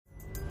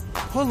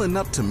Pulling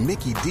up to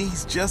Mickey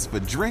D's just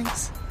for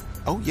drinks?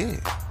 Oh yeah,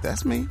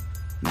 that's me.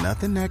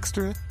 Nothing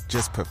extra,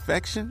 just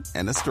perfection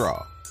and a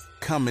straw.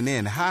 Coming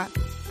in hot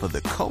for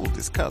the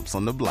coldest cups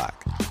on the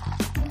block.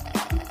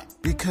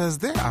 Because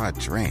there are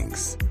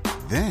drinks.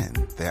 Then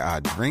there are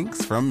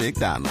drinks from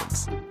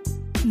McDonald's.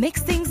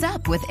 Mix things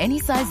up with any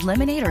size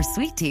lemonade or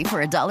sweet tea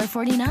for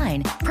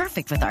 $1.49.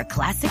 Perfect with our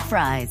classic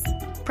fries.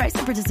 Price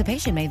and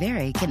participation may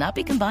vary. Cannot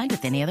be combined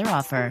with any other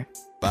offer.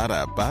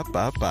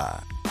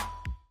 Ba-da-ba-ba-ba.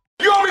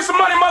 You owe me some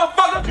money,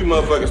 motherfucker! What you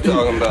motherfuckers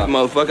talking about?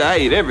 Motherfucker, I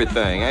eat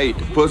everything. I eat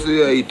the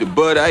pussy, I eat the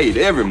butt, I eat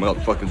every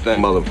motherfucking thing.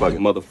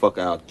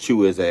 Motherfucker, I'll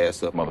chew his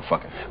ass up.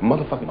 Motherfucker.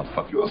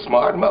 You a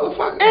smart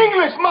motherfucker.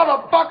 English,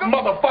 motherfucker!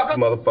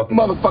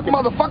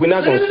 Motherfucker. We're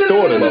not gonna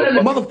store the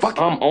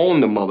motherfucker. I'm on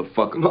the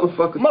motherfucker.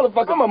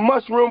 Motherfucker, I'm a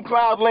mushroom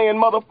cloud laying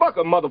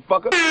motherfucker.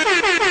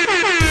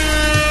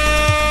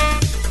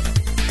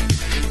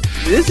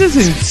 This is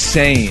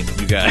insane,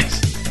 you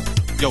guys.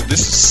 Yo,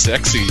 this is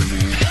sexy,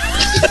 man.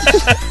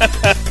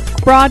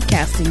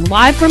 Broadcasting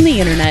live from the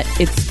internet,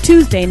 it's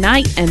Tuesday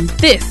night, and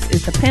this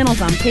is the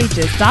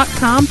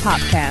panelsonpages.com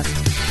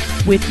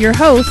podcast with your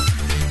host,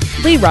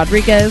 Lee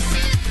Rodriguez.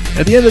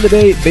 At the end of the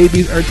day,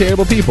 babies are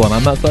terrible people, and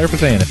I'm not sorry for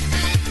saying it.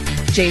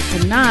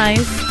 Jason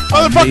Knize.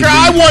 Motherfucker,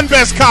 I won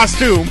best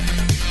costume.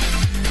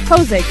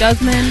 Jose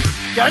Guzman.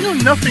 Yeah, I know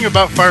nothing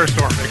about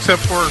Firestorm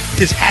except for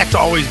his hat's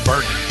always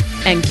burning.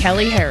 And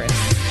Kelly Harris.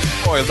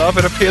 Boy, love,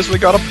 it appears we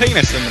got a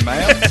penis in the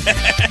mail.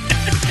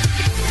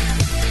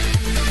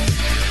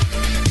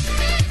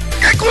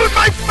 I glued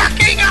my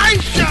fucking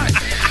eyes shut!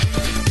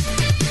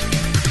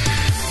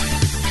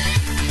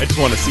 I just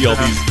want to see all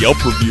these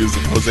Yelp reviews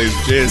of Jose's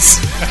jizz.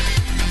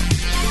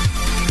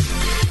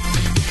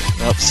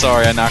 Oh,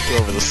 sorry, I knocked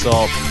over the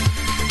salt.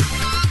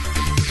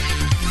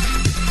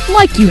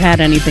 Like you had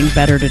anything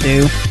better to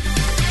do.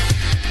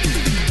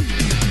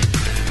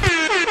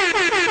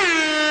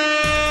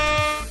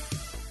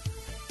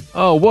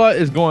 Oh, what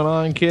is going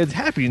on, kids?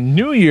 Happy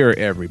New Year,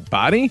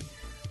 everybody.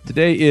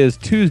 Today is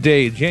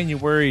Tuesday,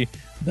 January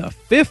the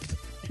 5th,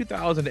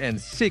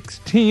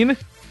 2016.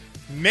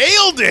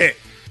 Nailed it!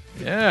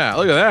 Yeah,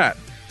 look at that.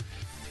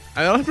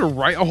 I don't have to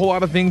write a whole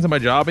lot of things on my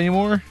job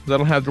anymore, because I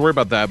don't have to worry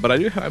about that, but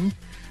I'm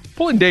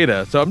pulling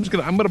data, so I'm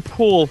gonna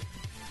pull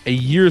a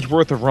year's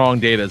worth of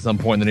wrong data at some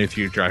point in the near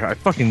future. I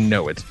fucking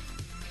know it.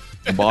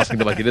 The boss can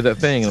be like, you did that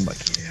thing, and I'm like,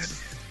 yeah.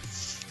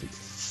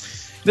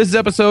 This is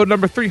episode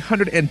number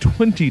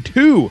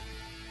 322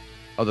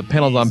 of the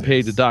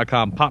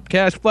panelsonpages.com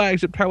podcast,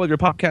 flagship television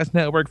podcast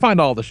network. Find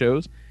all the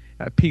shows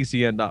at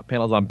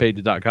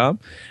pcn.panelsonpages.com.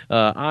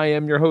 I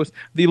am your host,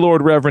 the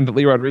Lord Reverend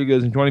Lee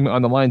Rodriguez, and joining me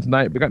on the line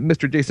tonight, we got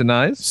Mr. Jason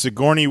Knize.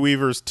 Sigourney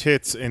Weaver's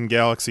tits in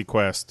Galaxy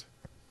Quest.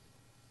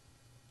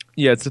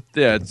 Yeah, it's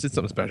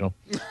something special.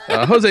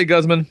 Jose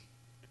Guzman.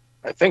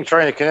 I think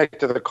trying to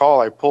connect to the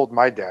call, I pulled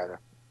my data.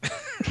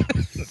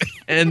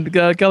 And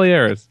Kelly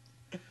Harris.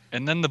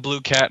 And then the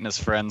blue cat and his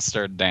friends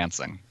started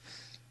dancing.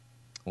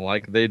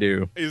 Like they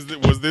do.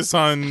 Was this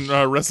on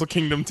Wrestle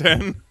Kingdom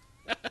 10?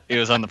 He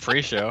was on the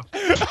pre-show.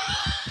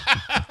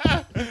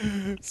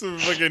 Some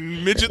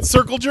fucking midget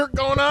circle jerk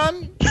going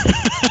on?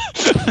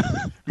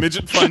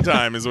 Midget fun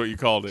time is what you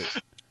called it.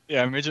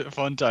 Yeah, midget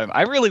fun time.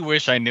 I really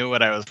wish I knew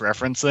what I was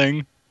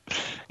referencing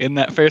in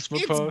that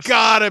Facebook post. It's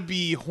gotta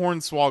be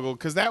Hornswoggle,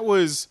 because that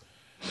was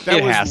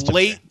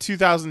late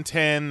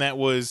 2010. That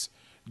was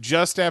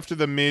just after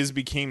The Miz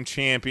became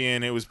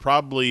champion. It was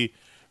probably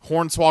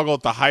Hornswoggle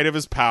at the height of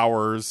his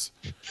powers.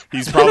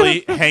 He's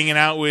probably hanging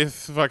out with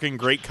fucking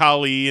Great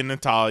Khali and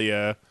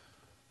Natalya.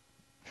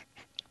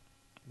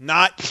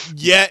 Not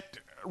yet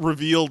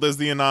revealed as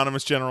the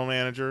anonymous general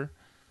manager.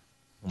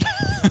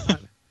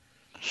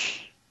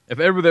 If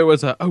ever there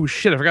was a, oh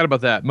shit, I forgot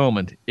about that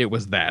moment, it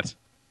was that.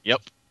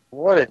 Yep.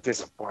 What a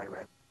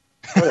disappointment.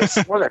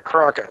 What a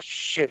crock of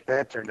shit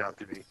that turned out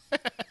to be.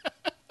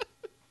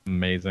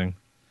 Amazing.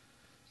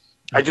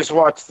 I just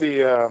watched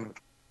the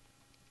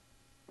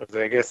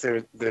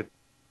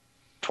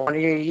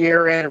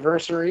 20-year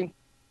anniversary,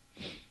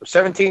 or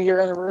 17-year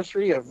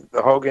anniversary of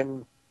the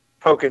Hogan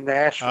poking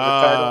Nash for the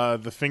title.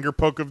 The finger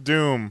poke of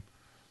doom.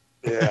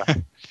 Yeah.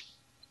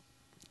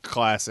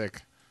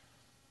 Classic.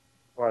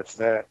 Watch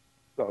that.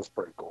 That was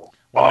pretty cool.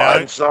 Well,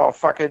 I saw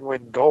fucking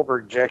when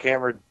Goldberg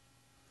jackhammered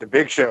the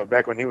Big Show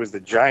back when he was the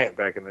Giant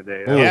back in the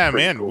day. That yeah, was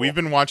man. cool. We've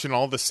been watching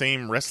all the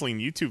same wrestling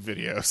YouTube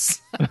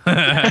videos.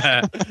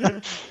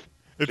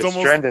 It's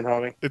almost trending,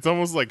 homie. It's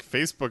almost like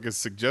Facebook is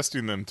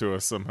suggesting them to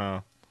us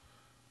somehow.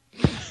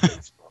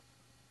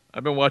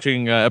 I've been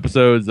watching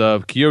episodes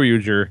of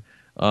Kyoryuger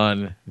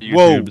on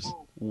YouTube.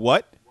 Whoa!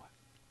 What?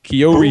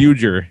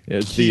 Kyoryuger.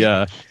 It's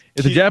a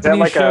Japanese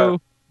like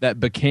show that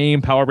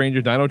became Power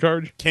Rangers Dino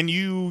Charge. Can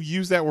you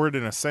use that word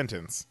in a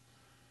sentence?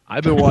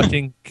 I've been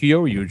watching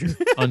Kyoryuger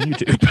on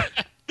YouTube.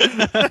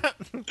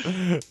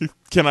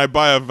 Can I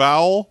buy a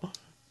vowel?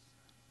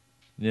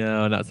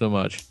 No, not so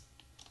much.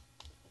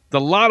 It's a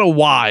lot of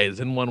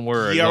Y's in one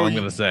word, is all I'm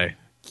going to say.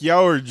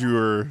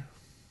 Kyoryuger.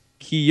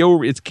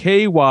 It's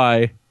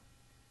K-Y-O-R-Y.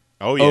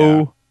 Oh,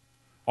 yeah.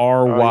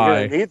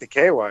 You need the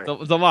KY.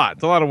 It's a lot.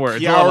 It's a lot of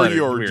words.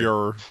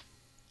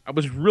 I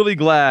was really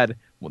glad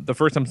the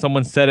first time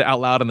someone said it out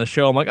loud on the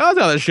show. I'm like, oh, that's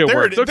how that shit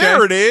works. Okay.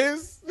 There it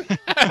is. There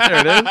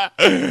it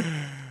is.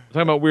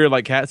 Talking about weird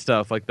like cat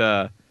stuff, like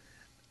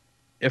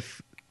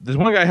if there's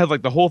one guy who has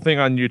like the whole thing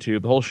on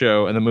YouTube, the whole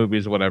show and the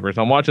movies or whatever.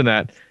 So I'm watching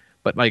that,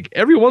 but like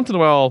every once in a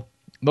while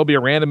there'll be a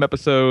random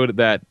episode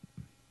that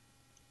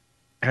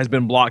has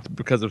been blocked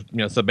because of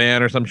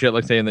Saban or some shit,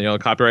 like saying that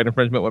copyright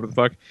infringement, whatever the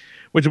fuck.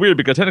 Which is weird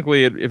because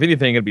technically, if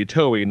anything, it'd be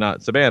Toei, not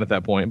Saban at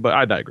that point. But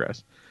I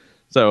digress.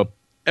 So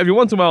every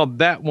once in a while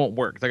that won't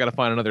work. I got to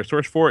find another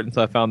source for it, and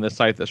so I found this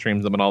site that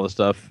streams them and all this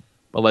stuff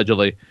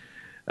allegedly.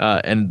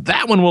 And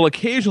that one will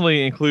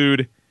occasionally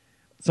include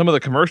some of the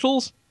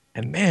commercials.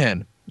 And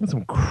man, there's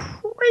some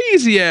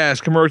crazy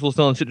ass commercials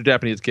selling shit to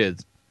Japanese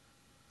kids.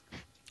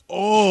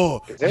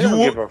 Oh, they don't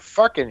give a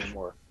fuck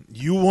anymore.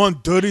 You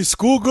want dirty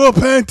schoolgirl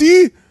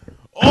panty?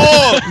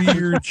 Oh,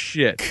 weird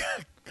shit.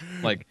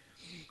 Like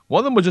one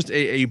of them was just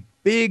a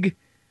big,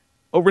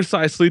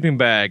 oversized sleeping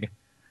bag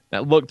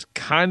that looked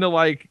kind of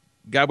like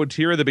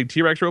Gabutira, the big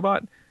T-Rex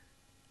robot,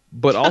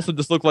 but also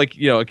just looked like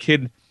a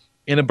kid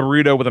in a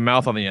burrito with a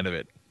mouth on the end of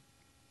it.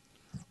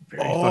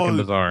 Very fucking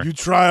bizarre. You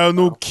try a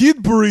new kid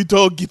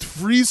burrito, get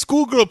free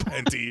schoolgirl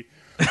panty.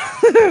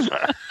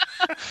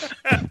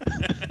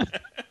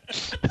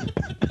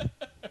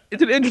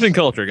 It's an interesting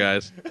culture,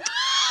 guys.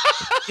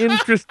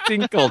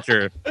 Interesting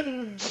culture.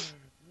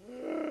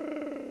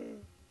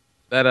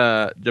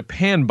 That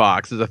Japan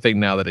box is a thing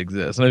now that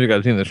exists. I don't know if you guys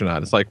have seen this or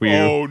not. It's like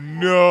oh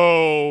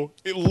no!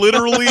 It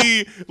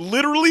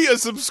literally a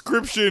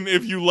subscription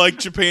if you like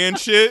Japan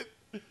shit.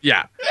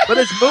 Yeah, but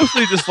it's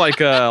mostly just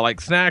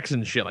like snacks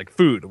and shit, like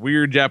food,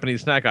 weird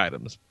Japanese snack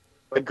items,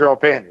 like girl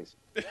panties.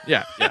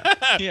 Yeah.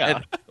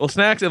 Yeah. And,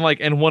 snacks and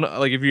one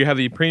like if you have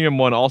the premium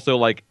one, also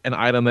like an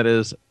item that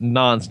is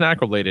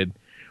non-snack related,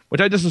 which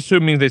I just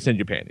assume means they send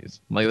you panties.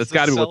 Like that's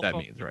got to be what that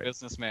means, right?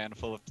 Businessman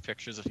full of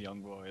pictures of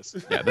young boys.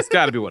 Yeah, that's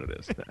got to be what it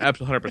is.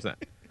 Absolutely, 100%.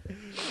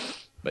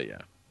 But yeah,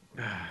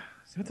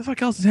 so what the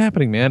fuck else is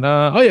happening, man?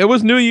 It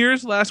was New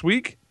Year's last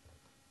week,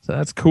 so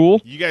that's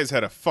cool. You guys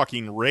had a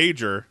fucking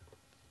rager.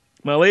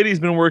 My lady's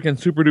been working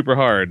super duper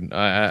hard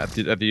at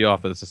the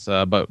office,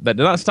 but that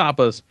did not stop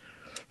us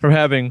from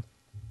having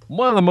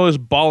one of the most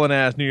ballin'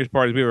 ass New Year's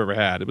parties we've ever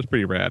had. It was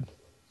pretty rad.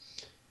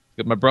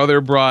 My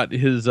brother brought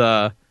his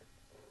iPad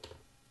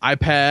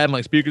and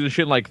like speakers and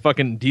shit, and, like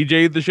fucking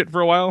DJ'd the shit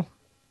for a while,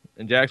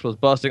 and Jax was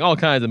busting all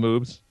kinds of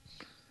moves.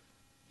 It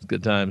was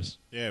good times.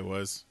 Yeah, it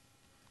was.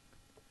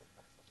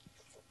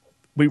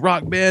 We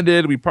rock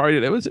banded, we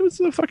partied. It was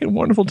a fucking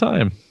wonderful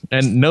time,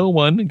 and no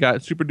one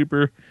got super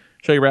duper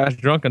show your ass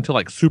drunk until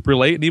like super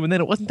late, and even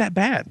then it wasn't that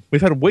bad.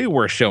 We've had way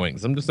worse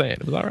showings. I'm just saying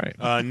it was all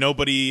right.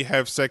 Nobody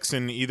have sex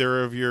in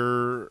either of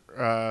your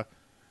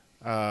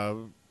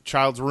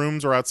child's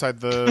rooms or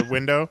outside the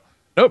window?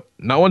 Nope,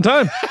 not one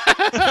time.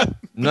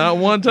 Not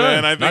one time.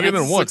 And I think not it's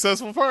even a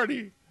successful party.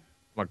 I'm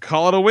gonna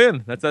call it a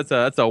win. That's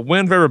a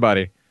win for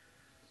everybody.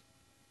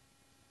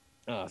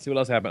 See what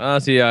else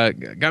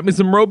happened. Got me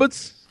some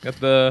robots. Got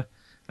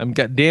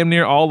damn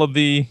near all of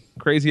the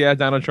crazy ass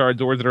Dino Charge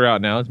Zords that are out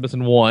now. It's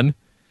missing one.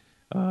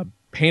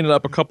 Painted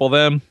up a couple of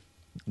them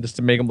just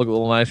to make them look a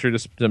little nicer,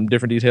 just some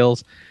different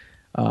details.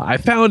 I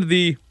found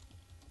the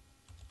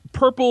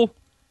purple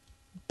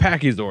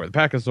Pachysor, the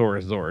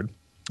Pachysaurus Zord.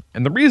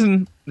 And the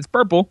reason it's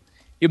purple,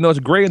 even though it's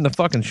gray in the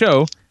fucking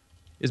show,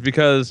 is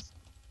because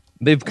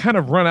they've kind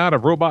of run out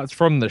of robots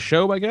from the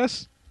show, I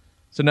guess.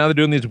 So now they're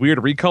doing these weird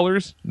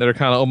recolors that are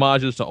kind of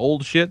homages to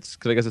old shits,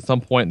 because I guess at some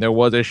point there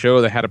was a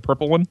show that had a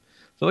purple one.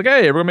 So like,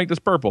 hey, we're going to make this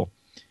purple.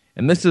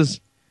 And this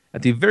is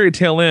at the very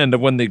tail end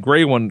of when the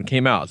gray one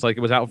came out. It's like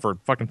it was out for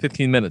fucking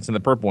 15 minutes and the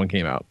purple one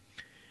came out.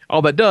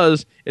 All that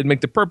does is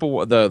make the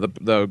purple,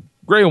 the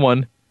gray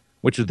one,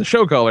 which is the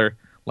show color,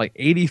 like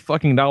 $80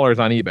 fucking on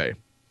eBay.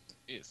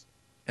 Jeez.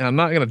 And I'm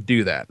not going to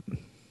do that.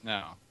 No.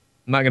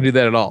 I'm not going to do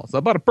that at all. So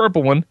I bought a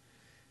purple one,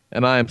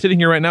 and I'm sitting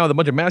here right now with a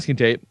bunch of masking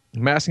tape,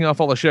 masking off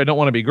all the shit I don't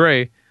want to be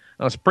gray.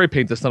 I'll spray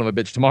paint this son of a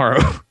bitch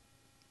tomorrow.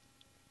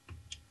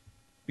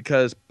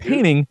 Because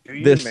painting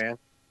this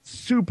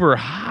super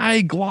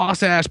high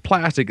gloss ass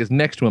plastic is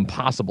next to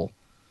impossible.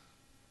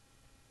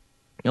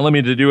 And let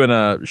me to doing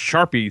a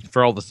Sharpie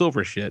for all the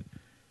silver shit,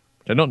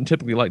 which I don't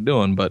typically like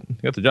doing, but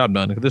got the job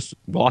done. This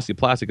glossy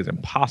plastic is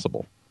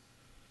impossible.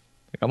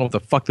 Like, I don't know what the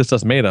fuck this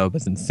stuff's made of.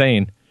 It's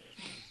insane.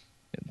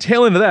 And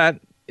tail end of that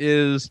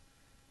is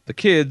the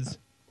kids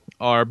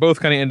are both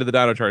kind of into the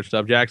Dino Charge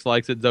stuff. Jax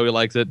likes it. Zoe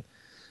likes it.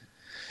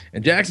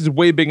 And Jax is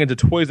way big into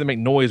toys that make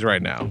noise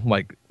right now.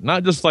 Like,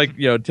 not just like,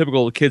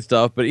 typical kid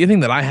stuff, but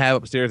anything that I have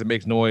upstairs that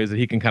makes noise that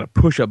he can kind of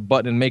push a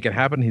button and make it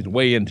happen, he's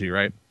way into,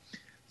 right?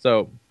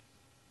 So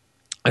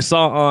I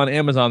saw on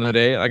Amazon the other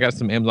day, I got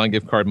some Amazon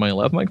gift card money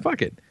left. I'm like,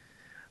 fuck it.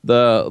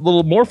 The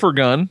little morpher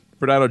gun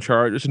for Dino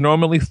Charge is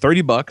normally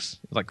 $30. It's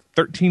like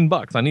 $13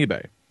 on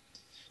eBay.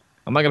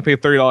 I'm not going to pay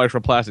 $30 for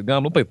a plastic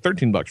gun. I'll pay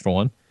 $13 for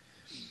one.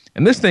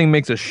 And this thing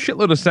makes a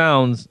shitload of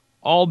sounds,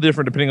 all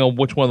different depending on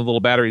which one of the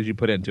little batteries you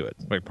put into it.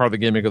 It's like part of the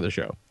gimmick of the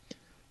show.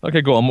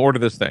 Okay, cool. I'm going to order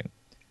this thing.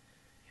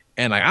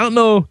 And I don't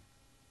know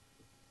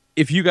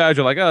if you guys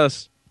are like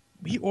us.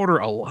 We order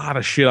a lot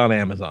of shit on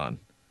Amazon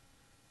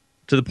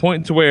to the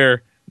point to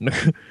where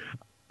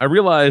I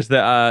realized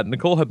that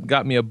Nicole had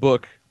got me a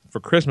book for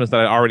Christmas that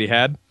I already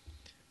had.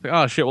 Like,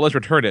 oh shit, well let's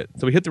return it.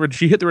 So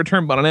she hit the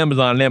return button on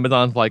Amazon, and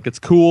Amazon's like, it's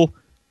cool.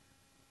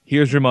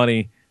 Here's your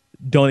money.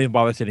 Don't even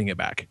bother sending it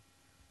back.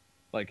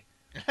 Like,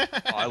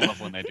 I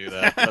love when they do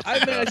that.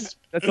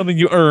 That's something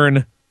you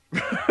earn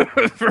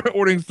for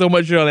ordering so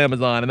much shit on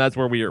Amazon, and that's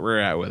where we're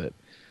at with it.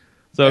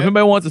 So if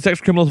anybody wants a Sex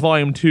Criminals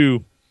Volume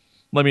 2,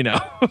 let me know.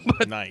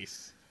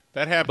 Nice.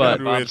 That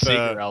happened Bob with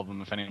Seger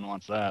album. If anyone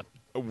wants that,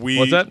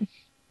 what's that?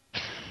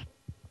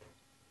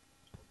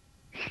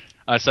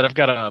 I said I've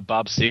got a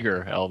Bob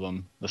Seger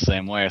album the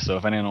same way. So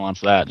if anyone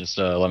wants that, just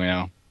let me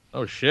know.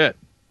 Oh shit,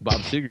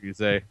 Bob Seger, you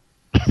say?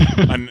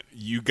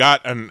 You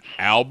got an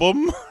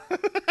album?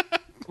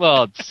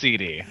 Well, it's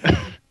CD.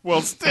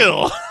 Well,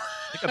 still.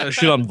 You got that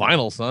shit on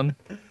vinyl, son.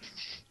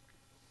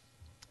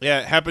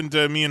 Yeah, it happened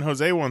to me and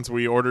Jose once.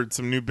 We ordered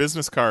some new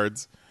business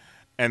cards,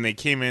 and they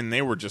came in.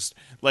 They were just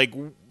like,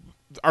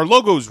 our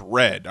logo's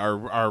red.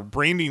 Our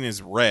branding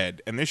is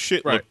red, and this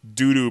shit looked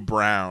doo-doo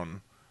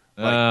brown.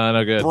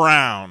 No good.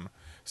 Brown.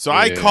 So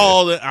I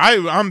called it.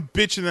 I'm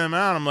bitching them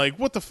out. I'm like,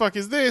 what the fuck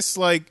is this?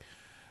 Like,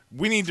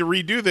 we need to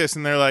redo this.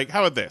 And they're like,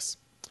 how about this?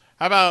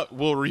 How about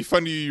we'll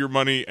refund you your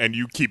money and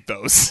you keep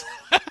those?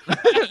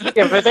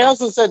 Yeah, but they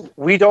also said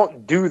we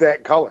don't do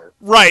that color.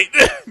 Right.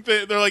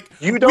 They're like,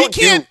 you don't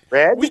do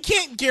red? We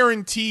can't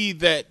guarantee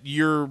that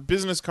your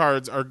business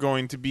cards are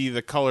going to be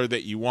the color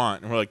that you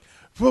want. And we're like,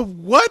 well,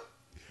 what?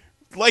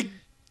 Like,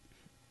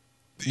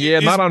 yeah,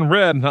 not on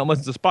red, not unless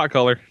it's a spot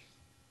color.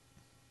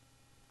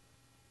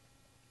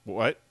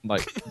 What?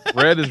 Like,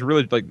 red is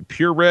really, like,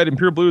 pure red and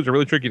pure blues are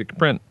really tricky to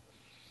print.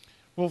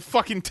 Well,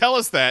 fucking tell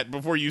us that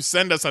before you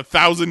send us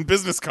 1,000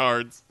 business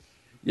cards.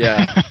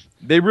 Yeah,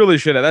 they really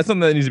should have. That's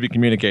something that needs to be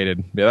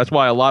communicated. Yeah, that's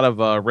why a lot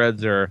of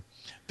reds are...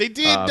 They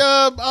did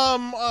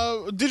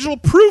digital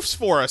proofs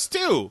for us,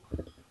 too.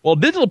 Well,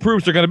 digital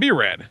proofs are going to be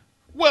red.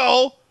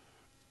 Well,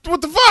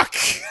 what the fuck?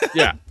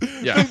 Yeah.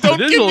 The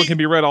digital can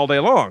be red all day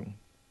long.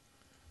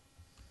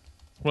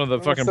 It's one of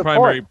the fucking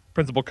primary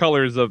principal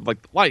colors of, like,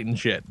 light and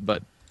shit,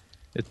 but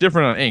it's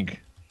different on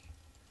ink.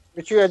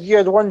 But you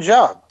had one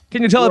job.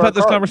 Can you tell I've had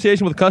this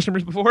conversation with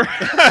customers before?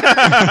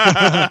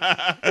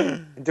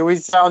 Do we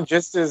sound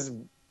just as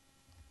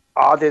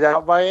odded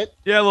out by it?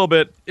 Yeah, a little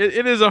bit.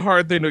 It is a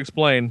hard thing to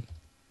explain.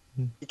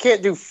 You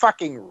can't do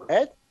fucking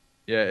red?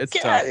 Yeah, it's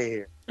Get tough. out of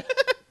here.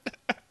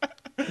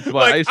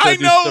 Like,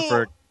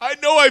 I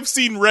know I've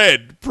seen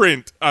red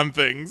print on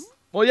things.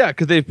 Well, yeah,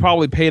 because they've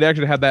probably paid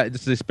extra to have that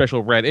just a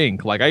special red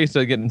ink. Like, I used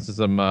to get into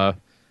some... one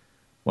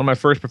of my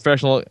first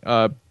professional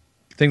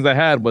things I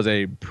had was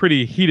a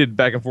pretty heated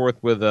back and forth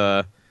with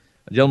a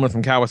gentleman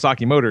from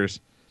Kawasaki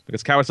Motors,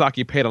 because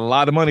Kawasaki paid a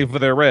lot of money for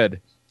their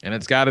red, and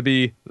it's got to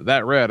be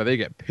that red or they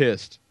get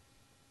pissed.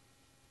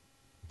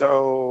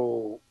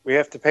 So we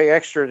have to pay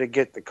extra to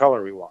get the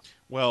color we want.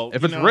 Well,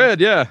 if it's red,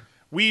 yeah.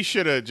 We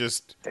should have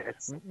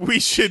we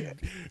should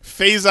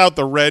phase out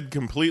the red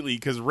completely,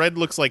 because red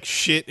looks like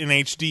shit in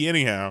HD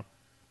anyhow.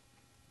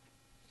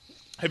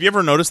 Have you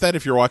ever noticed that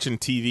if you're watching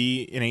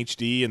TV in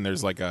HD and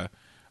there's like a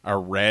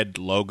red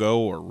logo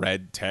or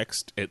red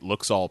text, it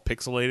looks all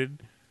pixelated?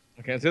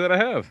 I can't say that I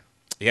have.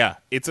 Yeah,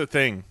 it's a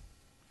thing.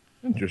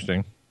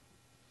 Interesting.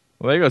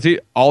 Well, there you go. See,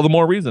 all the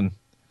more reason.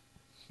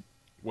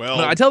 Well,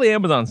 no, I tell the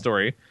Amazon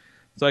story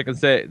so I can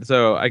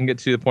get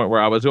to the point where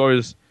I was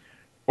always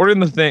ordering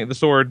the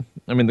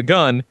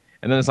gun,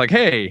 and then it's like,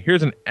 hey,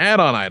 here's an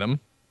add-on item.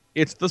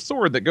 It's the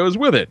sword that goes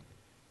with it.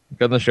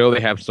 Because in the show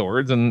they have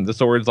swords, and the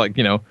swords, like,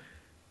 you know,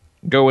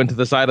 go into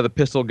the side of the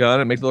pistol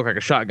gun. It makes it look like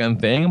a shotgun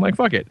thing. I'm like,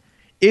 fuck it.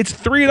 It's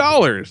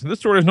 $3. This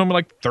sword is normally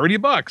like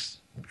 $30.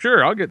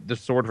 Sure, I'll get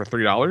this sword for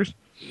 $3.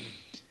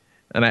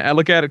 And I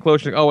look at it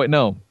closer. Oh, wait,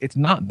 no. It's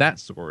not that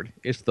sword.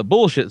 It's the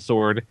bullshit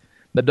sword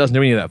that doesn't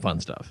do any of that fun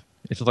stuff.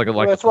 It's just like a...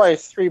 that's why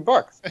it's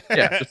 $3.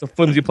 Yeah, it's a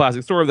flimsy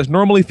plastic sword that's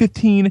normally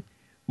 $15,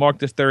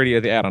 marked as $30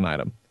 as the add-on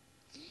item.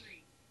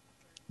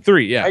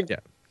 $3, yeah.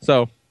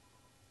 So...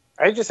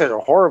 I just had a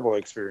horrible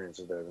experience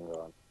with that.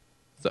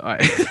 So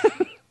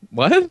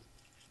what?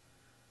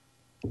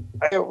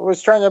 I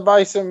was trying to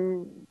buy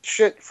some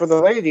shit for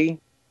the lady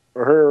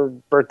for her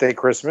birthday,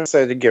 Christmas. I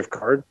had a gift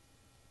card,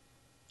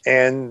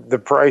 and the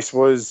price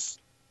was,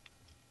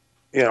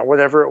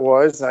 whatever it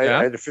was. I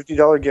had a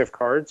 $50 gift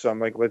card, so I'm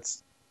like,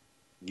 let's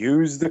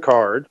use the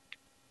card,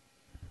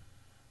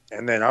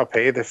 and then I'll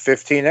pay the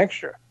 $15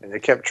 extra. And they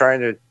kept trying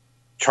to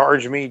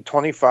charge me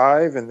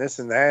 $25 and this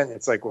and that. And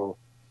it's like, well,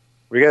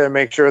 we got to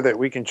make sure that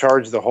we can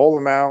charge the whole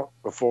amount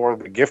before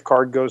the gift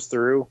card goes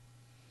through.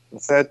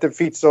 So that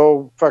defeats the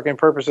whole fucking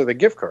purpose of the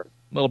gift card.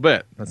 A little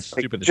bit. That's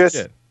stupid as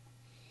shit.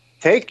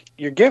 Take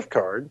your gift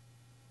card.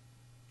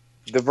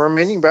 The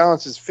remaining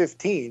balance is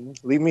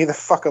 $15. Leave me the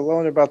fuck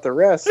alone about the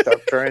rest.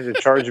 Stop trying to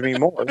charge me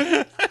more.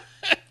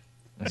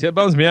 See, it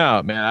bums me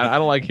out, man. I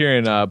don't like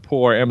hearing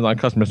poor Amazon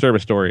customer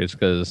service stories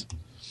because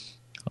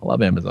I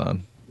love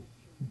Amazon.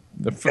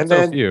 They're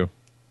so few.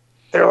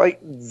 they're like,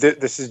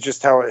 this is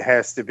just how it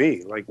has to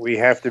be. Like, we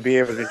have to be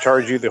able to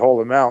charge you the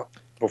whole amount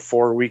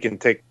before we can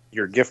take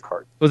your gift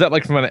card. Was that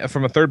like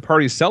from a third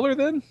party seller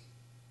then?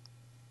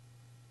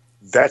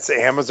 That's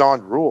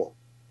Amazon rule.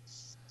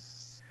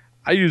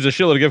 I use a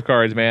shitload of gift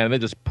cards, man, and they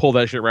just pull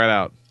that shit right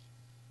out.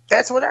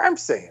 That's what I'm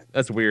saying.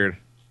 That's weird.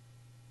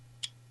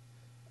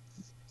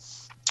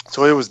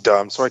 So it was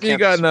dumb. So I can't. You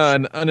got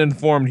an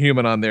uninformed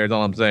human on there. Is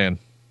all I'm saying.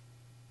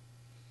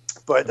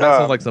 But that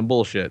sounds like some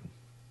bullshit.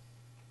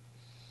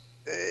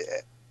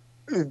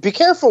 Be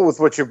careful with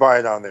what you're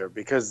buying on there,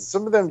 because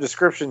some of them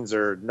descriptions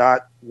are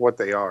not what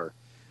they are.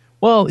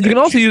 Well, you can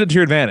also use it to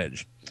your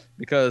advantage,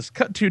 because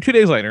cut to 2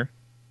 days later,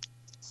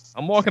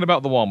 I'm walking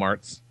about the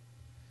Walmarts,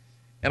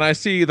 and I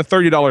see the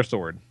 $30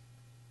 sword.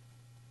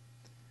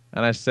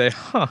 And I say,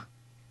 huh.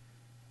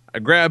 I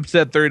grab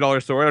said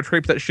 $30 sword, I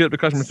traipse that shit up to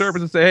customer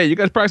service and say, hey, you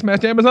guys price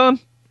match Amazon?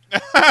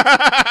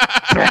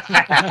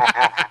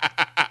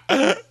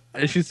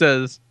 And she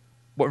says,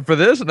 what, for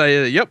this? And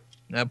I, yep.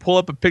 And I pull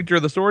up a picture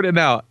of the sword, and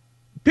now,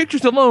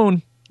 pictures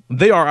alone,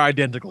 they are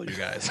identical, you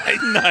guys.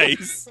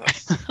 Nice.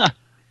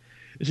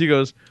 And she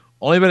goes,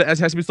 only but it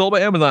has to be sold by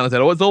Amazon. I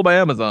said, oh, it's sold by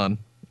Amazon.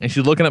 And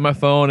she's looking at my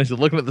phone, and she's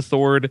looking at the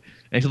sword,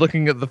 and she's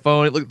looking at the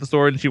phone, look at the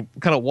sword, and she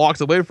kind of walks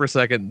away for a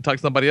second and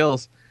talks to somebody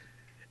else.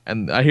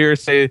 And I hear her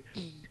say,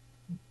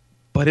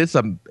 but it's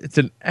an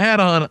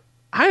add-on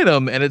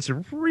item, and it's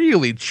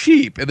really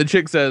cheap. And the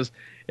chick says,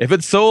 if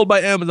it's sold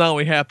by Amazon,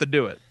 we have to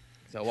do it.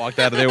 So I walked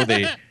out of there with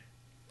a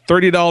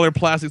 $30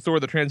 plastic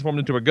sword that transformed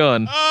into a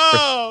gun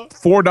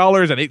for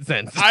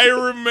 $4.08. I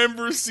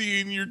remember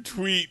seeing your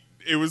tweet.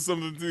 It was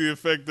something to the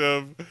effect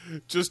of,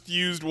 just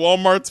used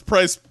Walmart's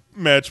price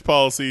match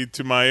policy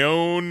to my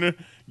own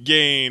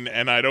gain,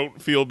 and I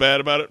don't feel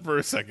bad about it for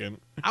a second.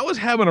 I was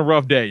having a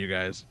rough day, you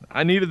guys.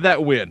 I needed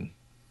that win.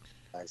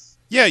 Nice.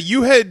 Yeah,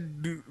 you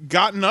had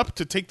gotten up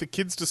to take the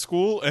kids to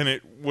school, and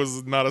it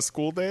was not a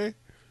school day?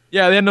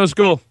 Yeah, they had no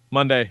school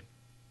Monday.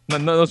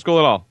 No school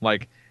at all.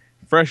 Like,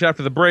 fresh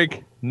after the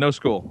break, no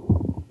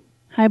school.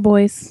 Hi,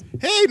 boys.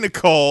 Hey,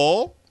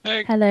 Nicole.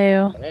 Hey.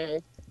 Hello. Hey,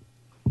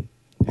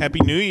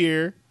 Happy New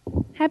Year.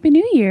 Happy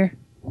New Year.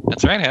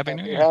 That's right. Happy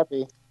New you're Year.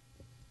 happy.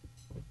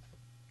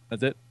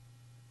 That's it?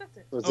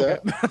 Was Okay.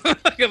 that?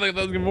 I feel like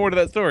there's more to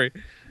that story.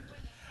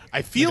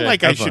 I feel Okay,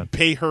 like I have fun. should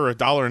pay her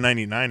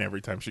 $1.99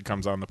 every time she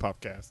comes on the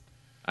podcast.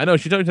 I know,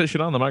 she told me that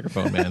shit on the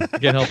microphone, man. I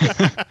can't help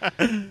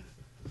it.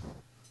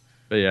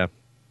 But yeah,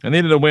 I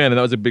needed a win, and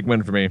that was a big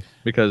win for me,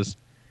 because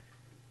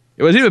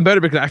it was even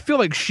better because I feel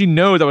like she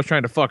knows I was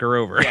trying to fuck her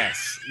over.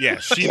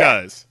 Yes, she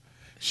does.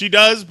 She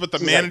does, but the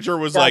manager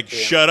was like, "Goddamn."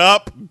 shut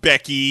up,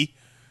 Becky.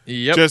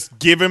 Yep. Just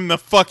give him the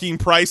fucking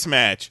price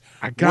match.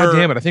 God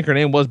damn it, I think her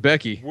name was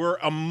Becky. We're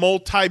a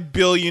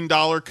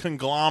multi-billion-dollar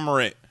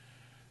conglomerate.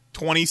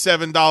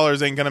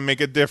 $27 ain't going to make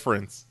a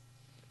difference.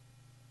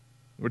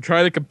 We're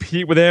trying to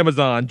compete with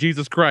Amazon.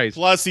 Jesus Christ.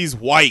 Plus, he's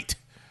white.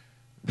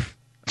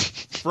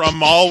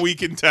 From all we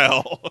can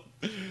tell.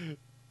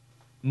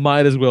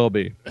 Might as well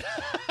be.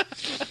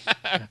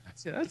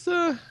 That's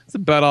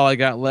about all I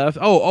got left.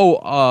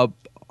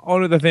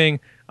 Another thing.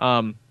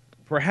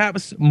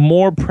 Perhaps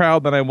more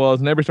proud than I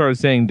was, never started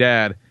saying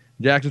Dad.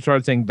 Jackson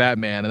started saying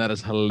Batman, and that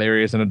is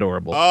hilarious and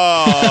adorable.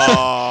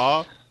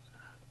 Aww.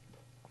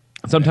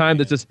 Sometimes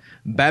it's just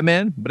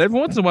Batman, but every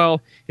once in a while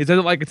he says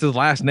it like it's his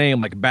last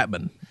name, like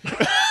Batman.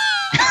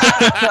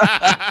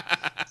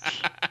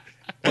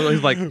 Well,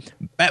 he's like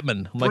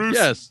Batman. I'm like,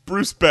 yes,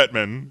 Bruce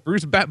Bettman.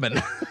 Bruce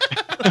Batman.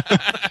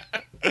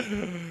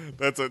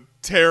 That's a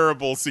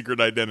terrible secret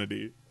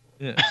identity.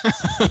 Yeah,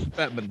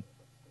 Batman.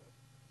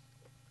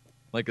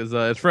 Like his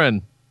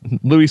friend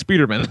Louis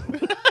Speederman.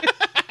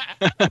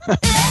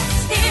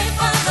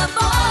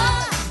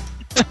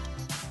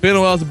 Been a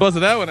while since I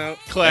busted that one out.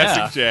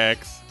 Classic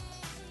Jax.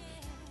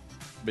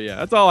 But yeah,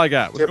 that's all I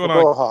got. What's going on?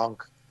 Typical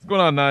honk. What's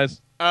going on,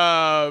 Knize?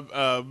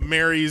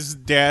 Mary's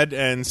dad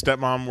and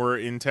stepmom were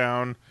in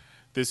town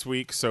this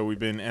week, so we've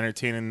been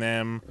entertaining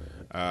them.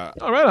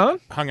 All right,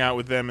 on. Hung out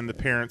with them and the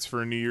parents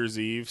for New Year's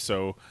Eve,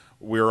 so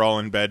we were all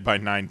in bed by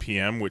 9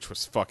 p.m., which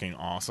was fucking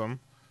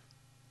awesome.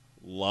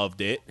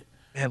 Loved it.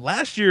 Man,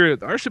 last year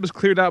our ship was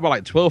cleared out by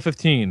like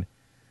 12:15.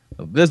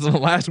 This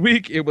last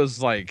week it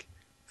was like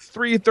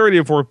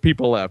 3:30 before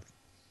people left.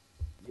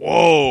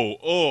 Whoa!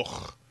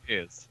 Ugh.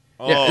 Is.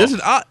 Yeah, this is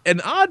an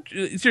odd.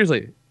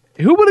 Seriously,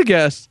 who would have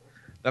guessed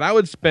that I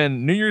would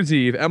spend New Year's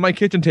Eve at my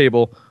kitchen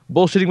table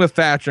bullshitting with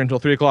Thatcher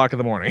until 3:00 in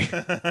the morning?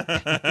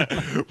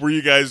 Were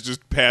you guys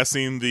just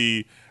passing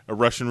the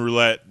Russian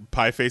roulette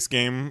pie face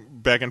game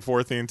back and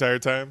forth the entire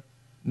time?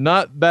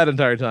 Not that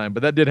entire time,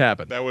 but that did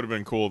happen. That would have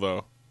been cool,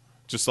 though.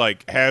 Just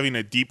like having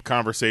a deep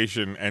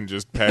conversation and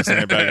just passing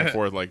it back and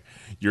forth, like,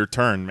 your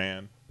turn,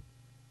 man.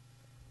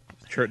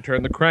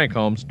 Turn the crank,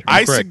 Holmes. Turn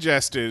I the crank.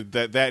 suggested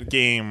that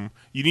game,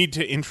 you need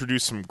to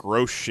introduce some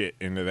gross shit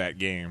into that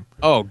game.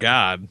 Oh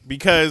God!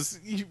 Because,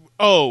 Yeah,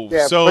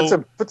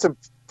 so... put some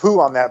poo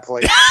on that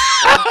plate.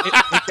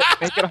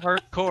 Make it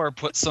hardcore.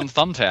 Put some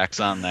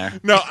thumbtacks on there.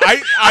 No,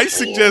 I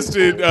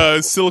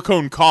suggested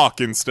silicone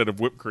caulk instead of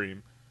whipped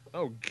cream.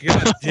 Oh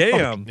God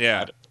damn!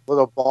 Yeah.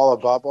 little ball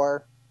of barbed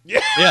wire.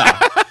 Yeah.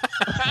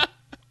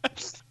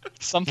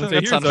 Something Say,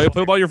 that's here, so you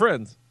play with all your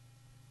friends.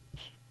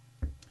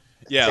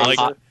 Yeah, like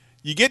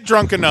you get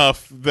drunk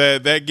enough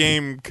that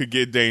game could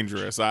get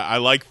dangerous. I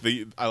like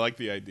the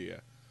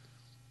idea.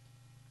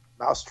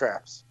 Mouse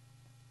traps.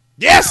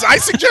 Yes, I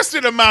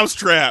suggested a mouse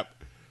trap.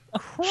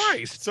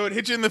 Christ. So it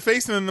hits you in the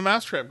face and then the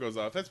mouse trap goes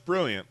off. That's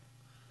brilliant.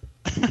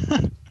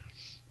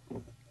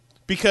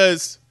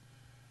 Because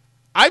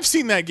I've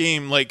seen that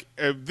game like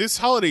this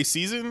holiday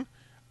season.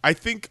 I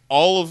think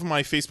all of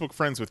my Facebook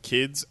friends with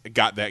kids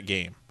got that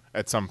game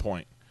at some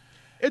point.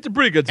 It's a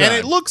pretty good time. And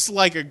it looks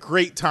like a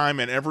great time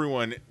and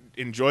everyone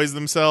enjoys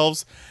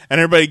themselves and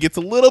everybody gets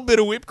a little bit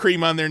of whipped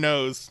cream on their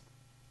nose.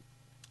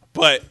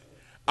 But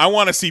I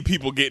want to see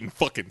people getting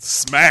fucking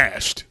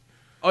smashed.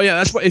 Oh, yeah,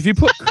 that's why if you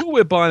put Cool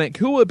Whip on it,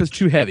 Cool Whip is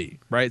too heavy,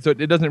 right? So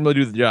it doesn't really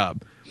do the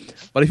job.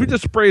 But if you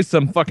just spray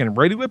some fucking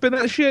Ready Whip in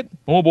that shit,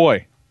 oh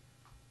boy.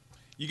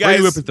 You guys,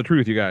 Ready Whip is the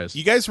truth, you guys.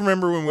 You guys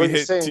remember when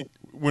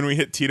we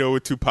hit Tito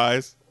with 2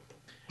 pies?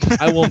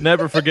 I will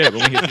never forget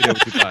when we hit Tito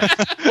with 2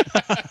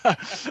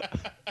 pies.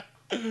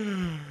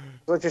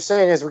 What you're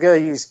saying is we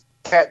gotta use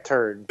cat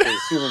turd because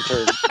human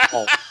turd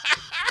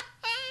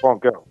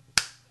won't go.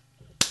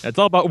 It's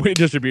all about weight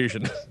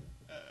distribution.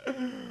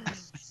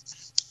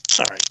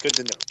 All right, good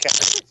to know.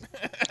 Cat.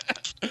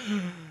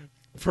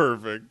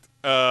 Perfect.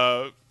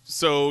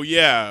 So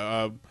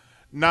yeah,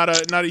 not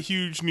a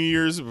huge New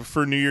Year's.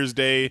 For New Year's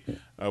Day,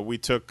 we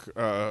took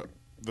the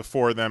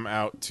 4 of them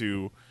out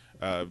to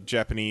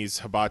Japanese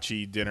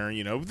hibachi dinner.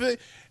 You know,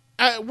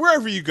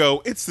 wherever you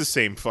go, it's the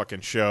same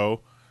fucking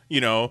show.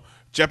 You know,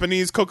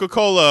 Japanese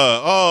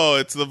Coca-Cola. Oh,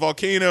 it's the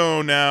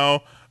volcano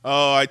now.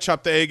 Oh, I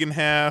chopped the egg in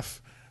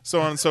half. So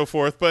on and so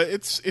forth. But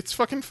it's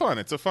fucking fun.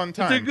 It's a fun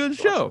time. It's a good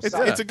show.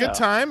 It's a good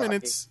time, and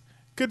it's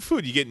good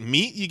food. You get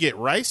meat, you get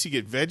rice, you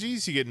get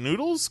veggies, you get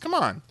noodles. Come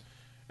on.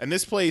 And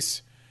this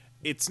place,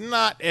 it's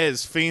not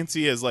as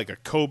fancy as like a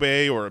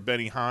Kobe or a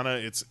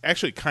Benihana. It's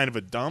actually kind of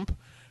a dump,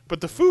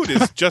 but the food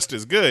is just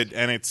as good,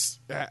 and it's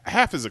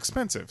half as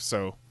expensive.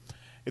 So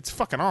it's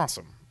fucking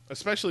awesome.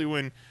 Especially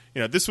when,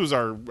 you know, this was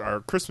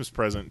our Christmas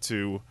present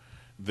to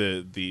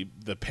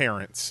the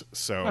parents.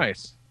 So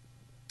nice.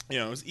 You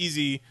know, it was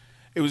easy.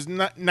 It was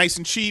not nice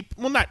and cheap.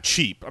 Well, not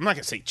cheap. I'm not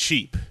gonna say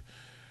cheap,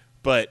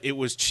 but it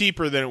was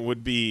cheaper than it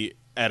would be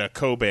at a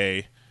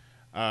Kobe.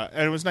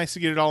 And it was nice to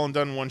get it all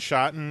done in one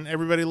shot, and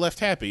everybody left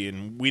happy.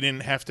 And we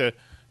didn't have to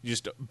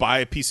just buy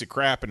a piece of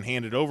crap and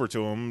hand it over to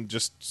them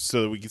just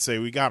so that we could say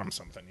we got them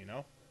something, you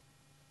know?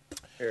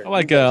 I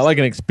like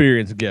an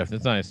experience gift.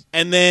 It's nice.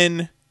 And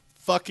then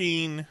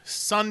fucking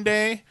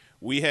Sunday,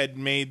 we had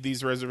made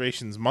these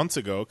reservations months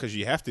ago because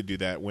you have to do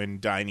that when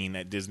dining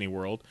at Disney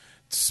World.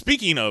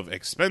 Speaking of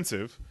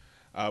expensive,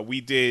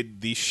 we did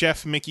the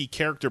Chef Mickey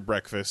character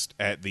breakfast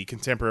at the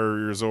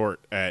Contemporary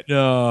Resort at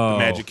the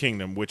Magic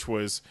Kingdom, which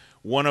was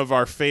one of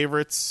our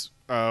favorites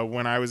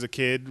when I was a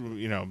kid.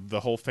 You know, the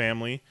whole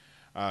family.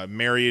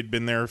 Mary had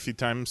been there a few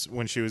times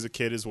when she was a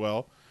kid as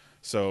well.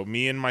 So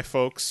me and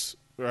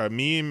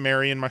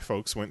Mary and my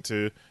folks went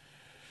to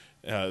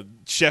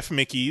Chef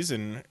Mickey's,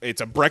 and it's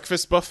a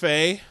breakfast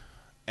buffet.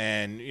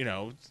 And, you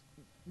know,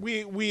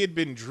 we had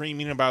been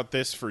dreaming about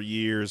this for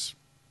years.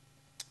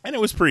 And it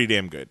was pretty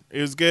damn good.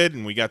 It was good,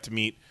 and we got to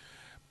meet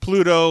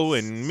Pluto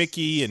and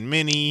Mickey and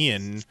Minnie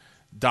and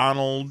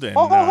Donald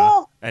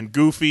and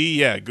Goofy.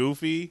 Yeah,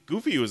 Goofy.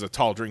 Goofy was a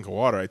tall drink of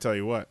water, I tell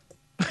you what.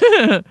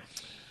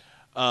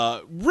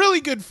 Really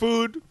good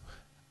food.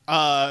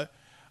 I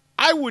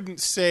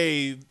wouldn't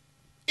say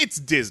it's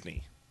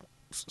Disney,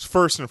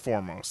 first and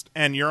foremost.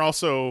 And you're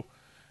also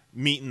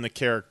meeting the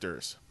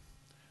characters.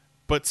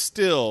 But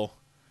still,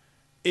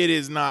 it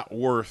is not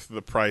worth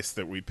the price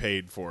that we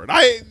paid for it.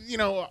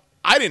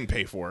 I didn't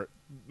pay for it.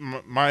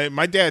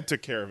 My dad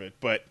took care of it,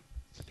 but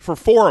for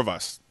 4 of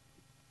us,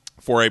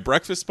 for a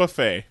breakfast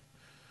buffet,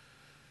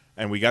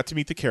 and we got to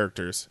meet the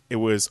characters, it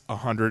was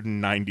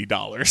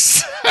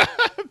 $190.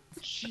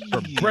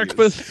 For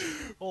breakfast?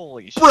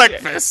 Holy shit.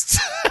 Breakfast!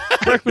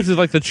 Breakfast is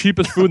like the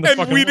cheapest food in the fucking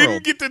world. And we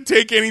didn't get to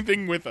take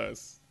anything with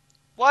us.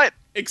 What?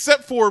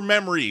 Except for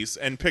memories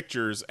and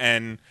pictures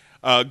and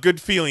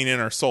good feeling in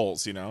our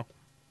souls, you know?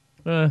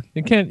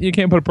 You can't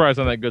put a price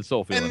on that good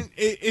soul feeling. And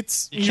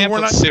you can't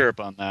put syrup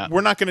on that. We're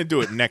not going to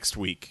do it next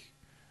week.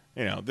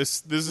 You know,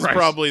 this is right.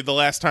 Probably the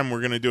last time we're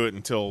going to do it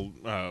until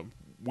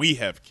we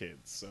have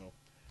kids. So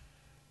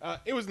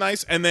it was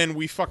nice, and then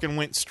we fucking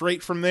went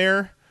straight from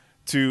there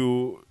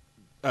to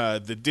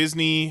the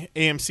Disney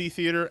AMC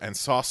theater and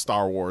saw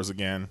Star Wars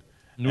again.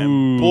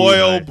 And boy,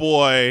 oh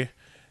boy,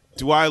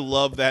 do I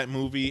love that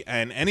movie!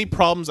 And any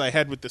problems I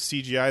had with the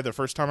CGI the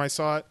first time I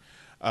saw it,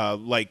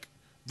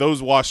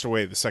 those washed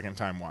away the second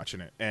time watching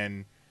it.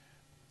 And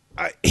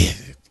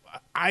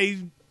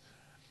I'm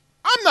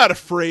not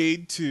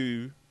afraid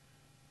to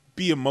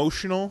be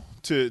emotional,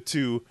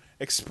 to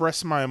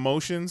express my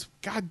emotions.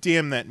 God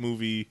damn, that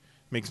movie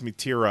makes me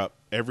tear up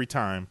every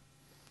time.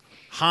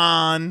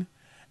 Han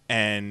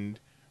and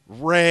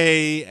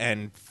Rey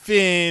and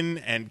Finn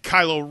and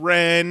Kylo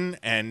Ren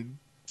and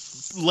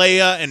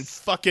Leia and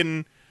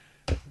fucking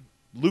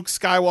Luke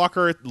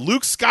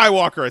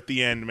Skywalker at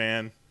the end,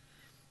 man.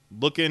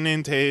 Looking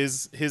into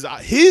his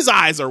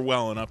eyes are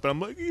welling up, and I'm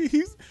like,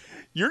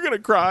 you're gonna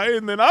cry,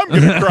 and then I'm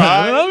gonna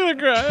cry. I'm gonna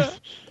cry.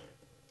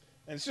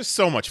 And it's just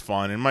so much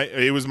fun. And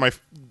it was my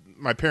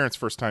parents'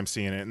 first time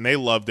seeing it, and they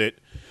loved it.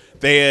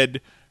 They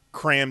had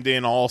crammed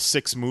in all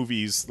 6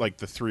 movies like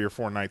the 3 or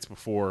 4 nights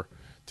before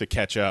to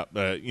catch up.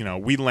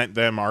 We lent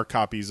them our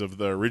copies of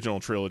the original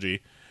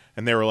trilogy,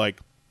 and they were like,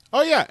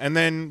 "Oh yeah!" And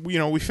then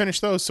we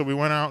finished those, so we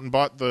went out and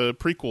bought the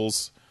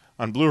prequels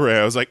on Blu-ray.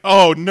 I was like,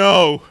 "Oh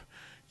no,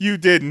 you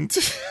didn't."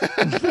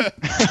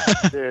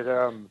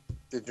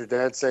 Did your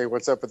dad say,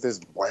 "What's up with this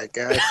black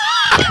guy"?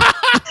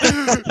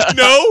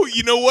 No,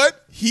 you know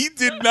what? He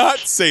did not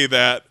say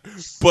that.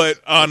 But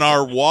on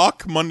our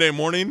walk Monday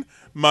morning,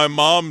 my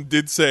mom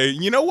did say,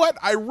 "You know what?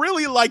 I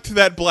really liked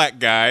that black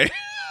guy."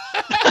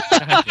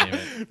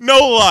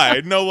 No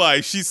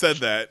lie. She said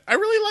that.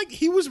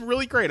 He was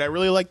really great. I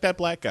really liked that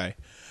black guy.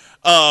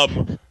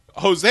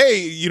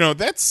 Jose,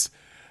 that's,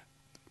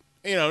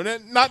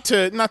 not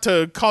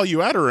to call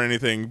you out or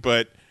anything,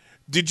 but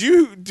did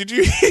you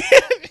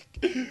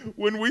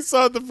when we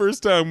saw it the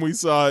first time we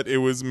saw it, it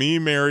was me,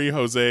 Mary,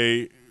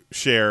 Jose,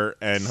 Cher,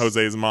 and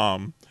Jose's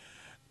mom.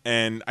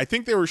 And I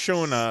think they were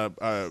showing a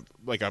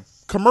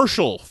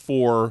commercial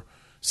for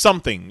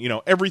something.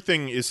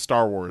 Everything is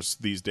Star Wars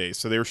these days.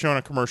 So they were showing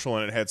a commercial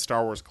and it had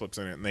Star Wars clips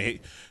in it. And they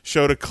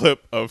showed a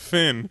clip of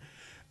Finn.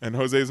 And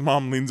Jose's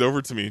mom leans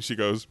over to me and she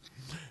goes,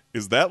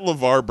 "Is that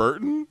LeVar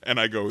Burton?" And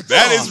I go,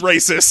 "That is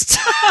racist."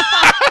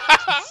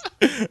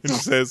 And she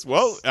says,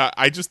 "Well,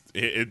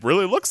 it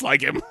really looks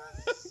like him."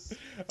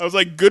 I was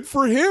like, good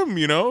for him,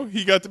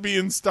 He got to be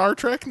in Star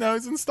Trek, now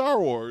he's in Star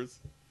Wars.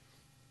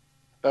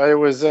 It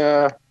was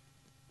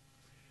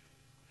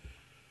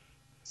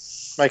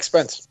Mike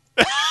Spence.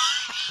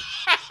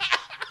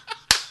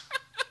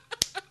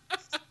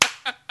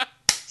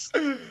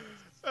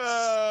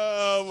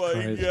 Oh,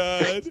 my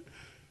God.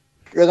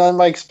 Good on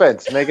Mike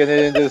Spence, making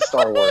it into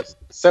Star Wars.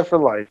 Set for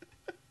life.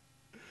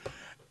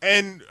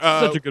 And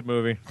such a good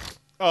movie.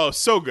 Oh,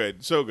 so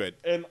good.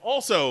 And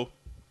also,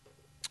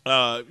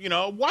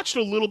 watched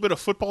a little bit of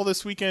football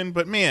this weekend,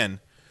 but man,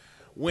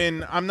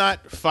 when I'm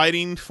not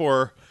fighting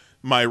for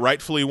my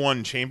rightfully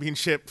won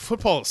championship,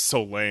 football is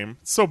so lame.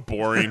 It's so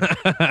boring.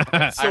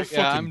 It's so fucking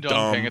I'm done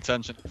dumb. paying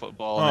attention to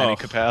football in any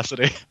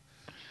capacity.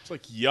 It's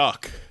like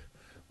yuck.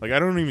 Like I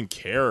don't even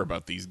care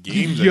about these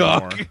games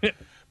anymore.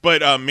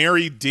 But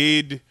Mary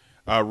did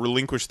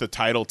relinquish the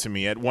title to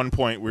me. At one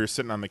point, we were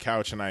sitting on the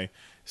couch, and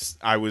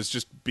I was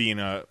just being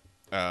a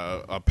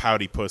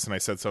pouty puss, and I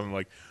said something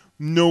like,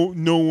 No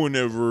one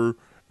ever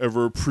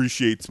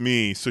appreciates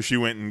me. So she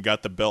went and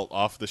got the belt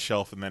off the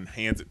shelf and then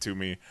hands it to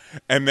me.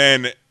 And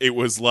then it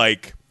was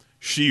like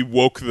she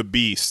woke the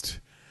beast.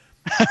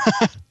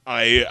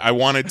 I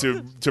wanted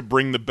to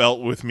bring the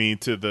belt with me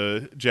to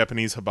the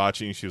Japanese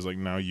hibachi, and she was like,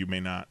 "No, you may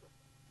not."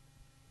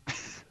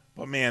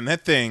 But man,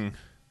 that thing,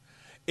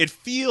 it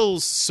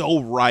feels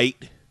so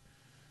right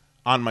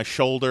on my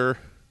shoulder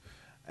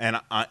and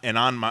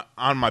on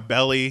my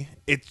belly.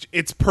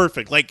 It's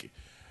perfect. Like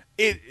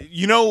in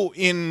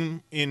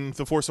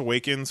The Force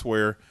Awakens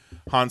where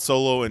Han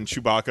Solo and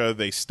Chewbacca,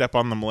 they step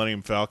on the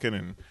Millennium Falcon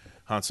and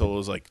Han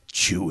Solo's like,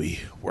 "Chewie,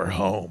 we're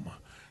home."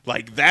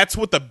 Like that's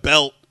what the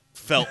belt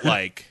felt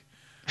like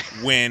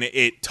when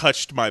it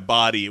touched my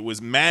body. It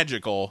was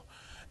magical.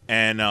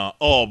 And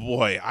oh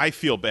boy, I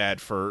feel bad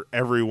for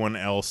everyone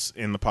else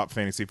in the Pop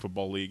Fantasy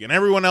Football League and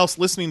everyone else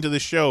listening to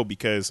this show,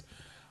 because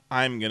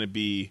I'm going to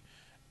be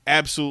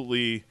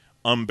absolutely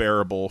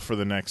unbearable for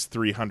the next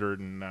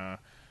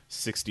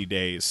 360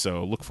 days.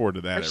 So look forward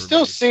to that. I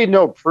still see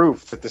no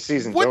proof that the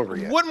season's over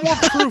yet. What more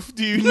proof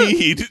do you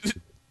need?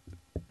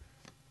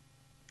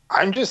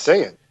 I'm just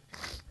saying.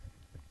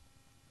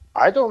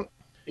 I don't,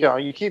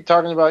 you keep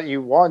talking about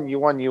you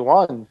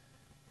won.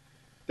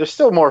 There's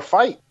still more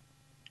fight.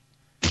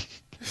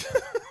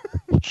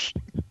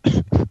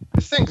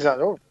 This thing's not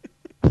over.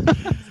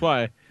 That's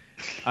why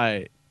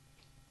I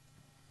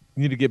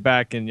need to get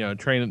back and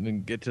train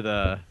and get to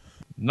the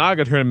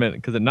Naga tournament,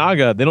 because the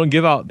Naga, they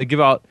give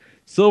out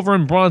silver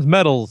and bronze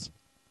medals,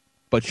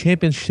 but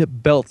championship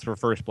belts for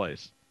first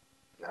place.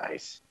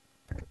 Nice.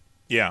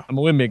 Yeah, I'm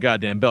gonna win me a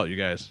goddamn belt, you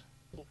guys.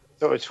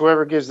 So it's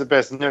whoever gives the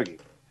best noogie.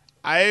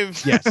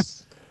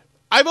 Yes.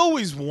 I've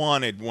always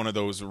wanted one of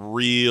those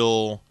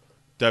real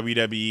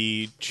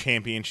WWE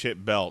championship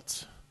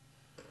belts.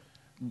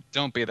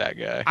 Don't be that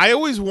guy. I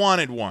always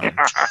wanted one. Don't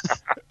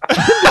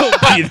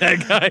be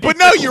that guy. But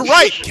no, you're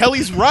right.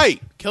 Kelly's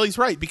right,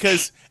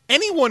 because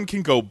anyone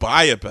can go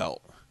buy a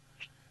belt.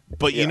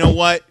 But you know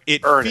what?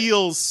 It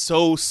feels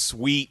so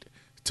sweet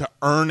to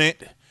earn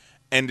it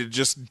and to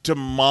just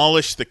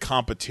demolish the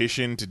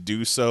competition to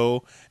do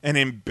so and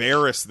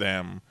embarrass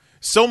them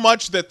so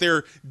much that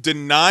they're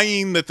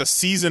denying that the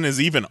season is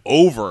even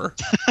over.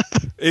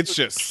 It's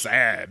just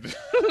sad.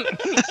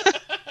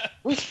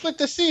 We split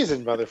the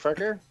season,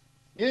 motherfucker.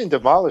 You didn't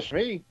demolish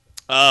me.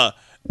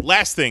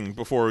 Last thing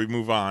before we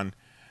move on.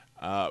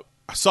 I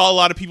saw a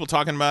lot of people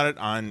talking about it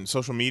on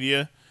social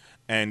media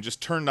and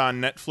just turned on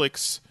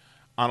Netflix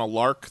on a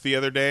lark the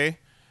other day,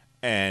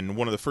 and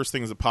one of the first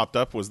things that popped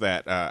up was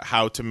that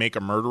How to Make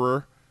a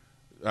Murderer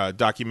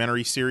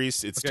documentary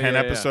series. It's 10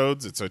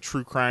 episodes. It's a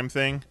true crime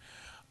thing.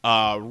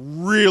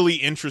 Really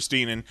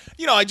interesting. And,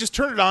 I just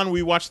turned it on.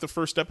 We watched the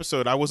first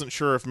episode. I wasn't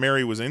sure if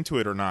Mary was into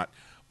it or not.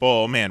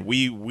 But, oh, man,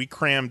 we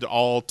crammed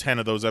all 10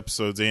 of those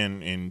episodes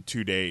in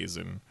 2 days.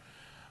 And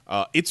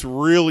it's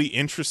really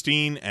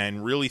interesting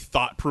and really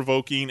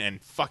thought-provoking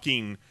and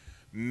fucking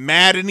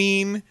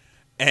maddening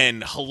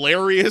and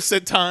hilarious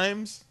at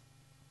times.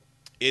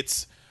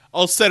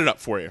 I'll set it up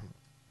for you.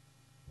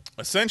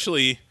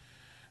 Essentially,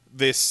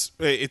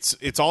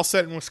 it's all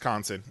set in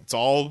Wisconsin. It's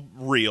all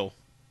real.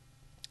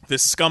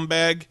 This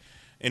scumbag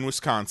in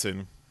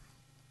Wisconsin,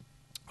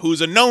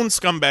 who's a known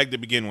scumbag to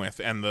begin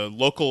with, and the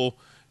local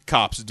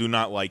cops do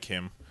not like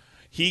him.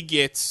 He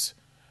gets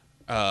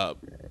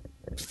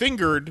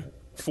fingered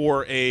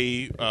for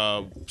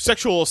a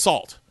sexual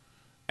assault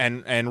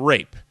and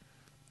rape.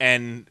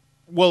 And,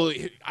 well,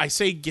 I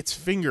say gets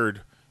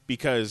fingered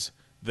because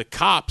the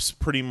cops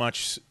pretty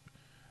much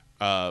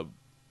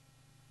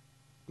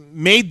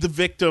made the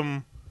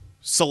victim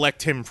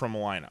select him from a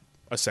lineup,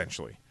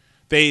 essentially.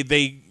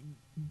 They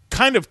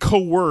kind of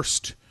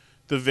coerced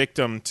the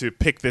victim to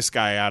pick this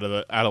guy out of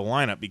the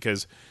lineup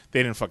because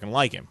they didn't fucking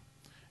like him.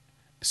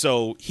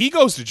 So he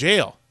goes to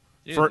jail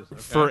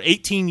for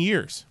 18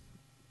 years.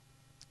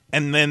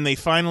 And then they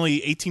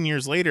finally, 18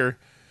 years later,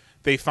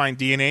 they find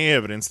DNA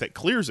evidence that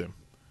clears him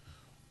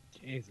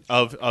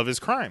of his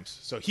crimes.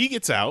 So he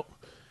gets out.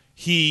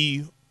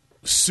 He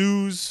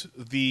sues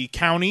the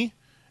county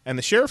and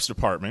the sheriff's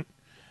department.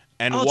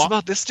 And it's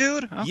about this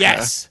dude? Okay.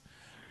 Yes.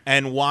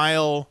 And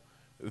while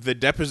the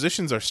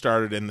depositions are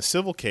started in the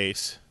civil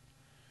case,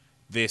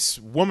 this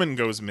woman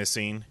goes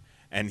missing,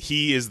 and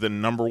he is the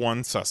number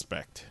one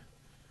suspect.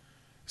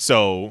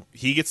 So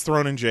he gets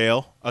thrown in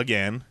jail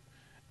again,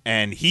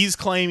 and he's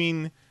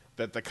claiming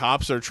that the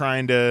cops are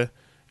trying to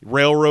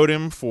railroad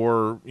him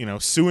for,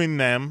 suing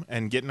them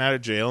and getting out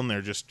of jail, and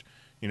they're just,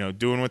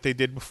 doing what they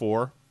did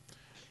before.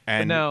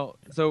 And but now,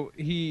 so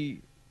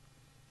he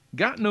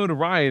got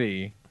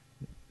notoriety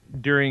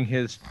during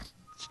his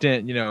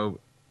stint,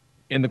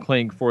 in the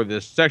clink for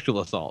this sexual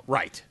assault.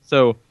 Right.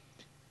 So,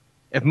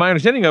 if my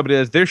understanding of it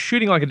is, they're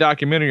shooting like a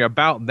documentary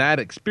about that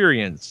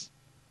experience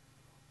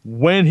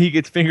when he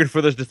gets fingered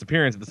for this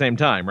disappearance at the same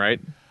time, right?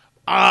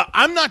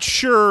 I'm not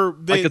sure.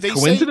 Like it's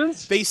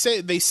coincidence? They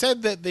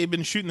said that they've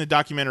been shooting the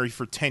documentary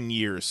for 10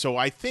 years. So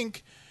I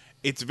think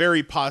it's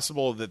very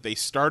possible that they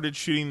started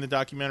shooting the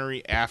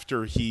documentary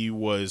after he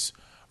was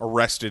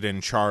arrested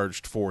and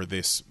charged for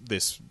this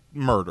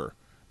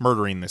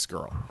murdering this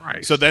girl.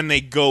 Right. So then they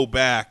go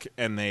back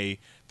and they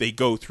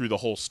go through the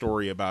whole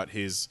story about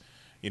his,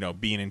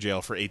 being in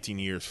jail for 18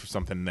 years for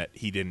something that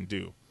he didn't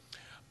do.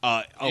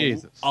 A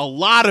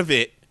lot of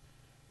it,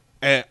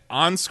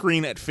 on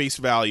screen at face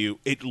value,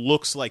 it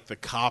looks like the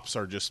cops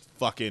are just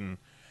fucking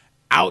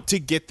out to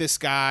get this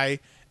guy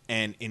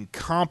and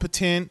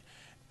incompetent,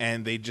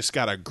 and they just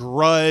got a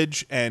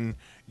grudge, and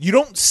you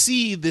don't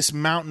see this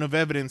mountain of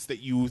evidence that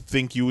you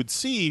think you would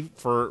see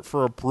for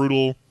a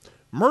brutal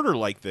murder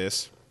like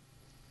this.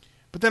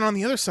 But then on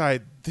the other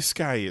side, this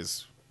guy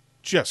is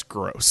just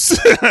gross.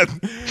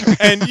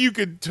 And you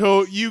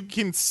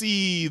can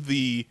see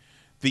the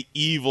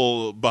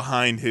evil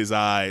behind his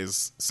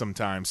eyes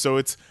sometimes. So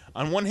it's,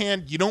 on one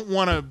hand, you don't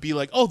want to be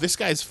like, oh, this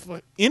guy's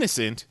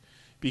innocent,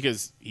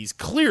 because he's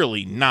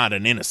clearly not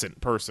an innocent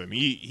person.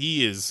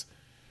 He is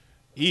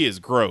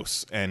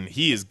gross, and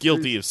he is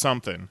guilty of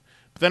something.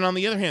 But then on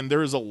the other hand,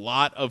 there is a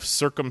lot of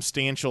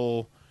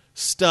circumstantial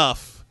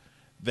stuff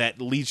that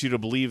leads you to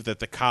believe that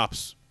the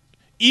cops,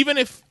 even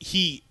if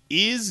he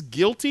is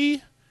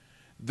guilty,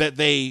 that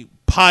they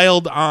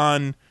piled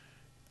on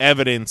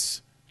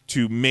evidence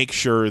to make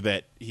sure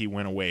that he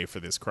went away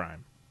for this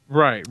crime.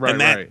 Right. And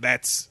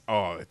that's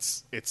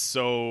it's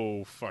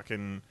so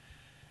fucking,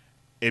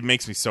 it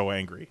makes me so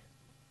angry.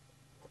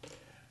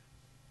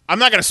 I'm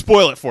not going to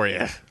spoil it for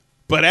you,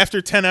 but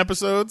after 10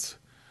 episodes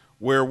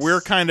where we're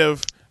kind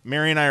of,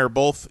 Mary and I are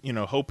both,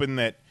 hoping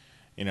that,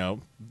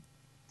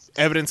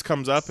 evidence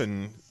comes up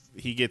and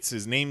he gets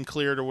his name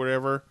cleared or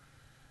whatever.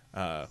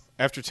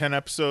 After 10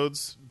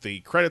 episodes,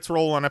 the credits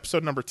roll on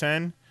episode number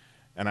 10,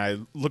 and I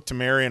look to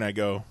Mary and I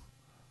go,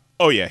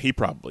 oh yeah, he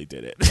probably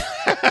did it.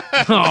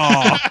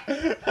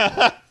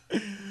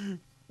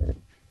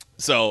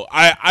 So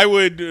I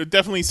would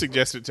definitely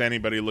suggest it to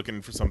anybody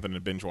looking for something to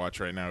binge watch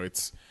right now.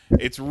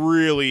 It's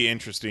really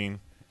interesting.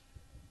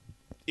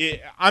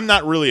 I'm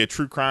not really a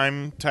true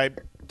crime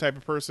type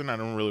of person. I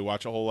don't really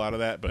watch a whole lot of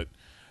that, but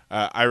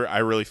I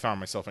really found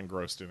myself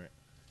engrossed in it.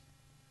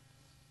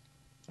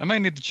 I might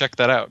need to check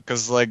that out,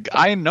 because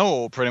I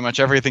know pretty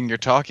much everything you're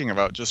talking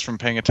about just from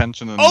paying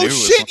attention to the news.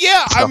 Oh shit,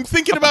 yeah! I'm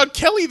thinking about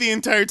Kelly the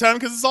entire time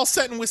because it's all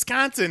set in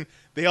Wisconsin.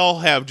 They all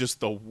have just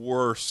the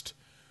worst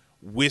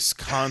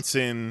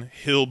Wisconsin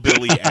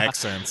hillbilly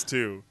accents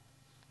too.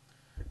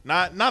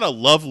 Not a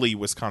lovely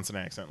Wisconsin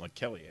accent like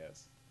Kelly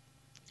has.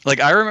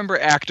 I remember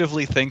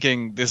actively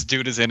thinking this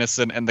dude is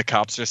innocent and the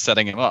cops are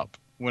setting him up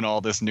when all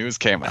this news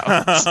came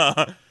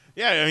out.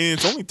 Yeah, I mean,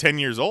 it's only 10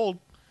 years old.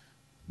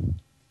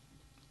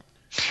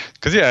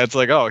 Because, yeah, it's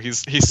like, oh,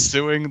 he's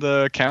suing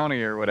the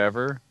county or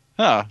whatever.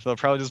 Huh, they'll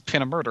probably just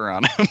pin a murder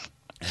on him.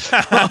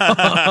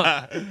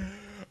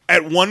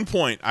 At one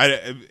point,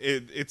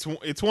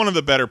 it's one of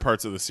the better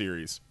parts of the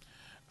series.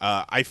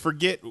 I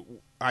forget.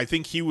 I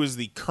think he was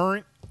the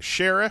current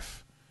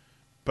sheriff,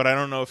 but I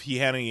don't know if he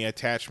had any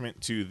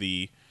attachment to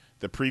the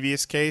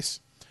previous case.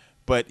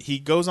 But he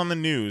goes on the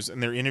news,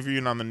 and they're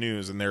interviewing on the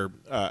news, and they're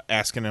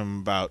asking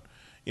him about,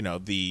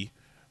 the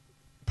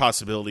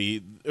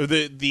possibility,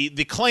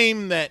 the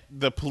claim that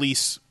the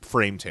police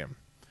framed him.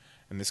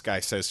 And this guy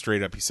says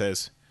straight up, he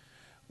says,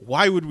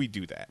 "Why would we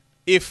do that?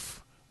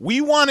 If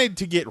we wanted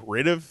to get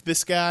rid of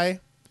this guy,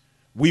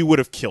 we would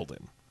have killed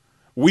him.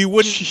 We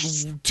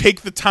wouldn't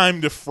take the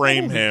time to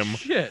frame him.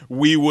 Shit.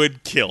 We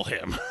would kill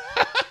him."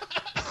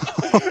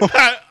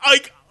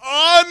 Like,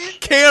 on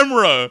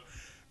camera.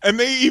 And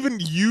they even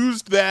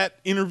used that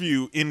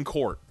interview in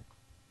court.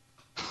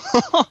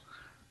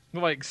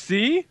 Like,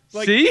 see?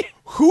 Like, see?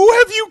 Who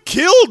have you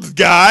killed,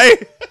 guy?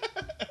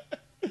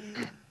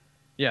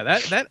 Yeah,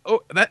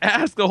 that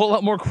asks a whole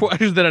lot more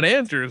questions than it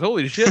answers.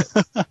 Holy shit.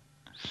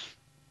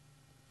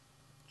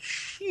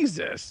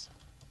 Jesus.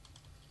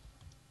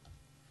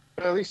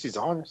 But at least he's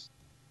honest.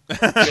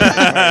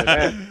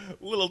 A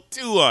little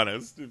too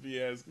honest, if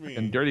you ask me.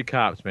 And dirty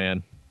cops,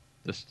 man.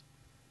 Just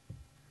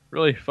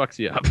really fucks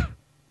you up.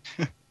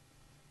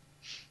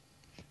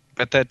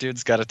 Bet that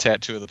dude's got a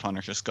tattoo of the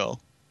Punisher skull.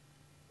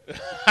 You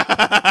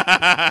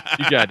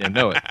goddamn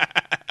know it.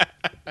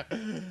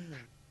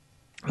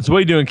 So what are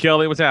you doing,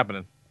 Kelly? What's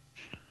happening?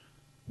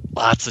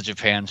 Lots of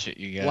Japan shit,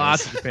 you guys.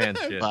 Lots of Japan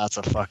shit. Lots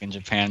of fucking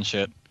Japan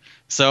shit.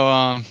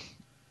 So,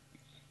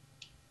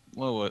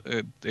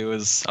 it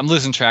was... I'm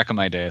losing track of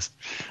my days.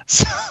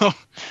 So,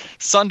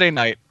 Sunday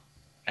night,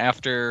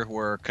 after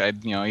work,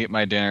 I'd, eat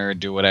my dinner,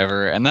 do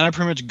whatever, and then I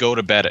pretty much go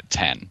to bed at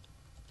 10.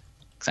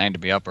 Because I had to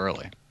be up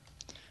early.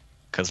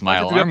 Because my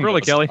alarm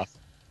goes off.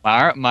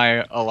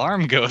 My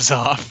alarm goes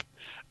off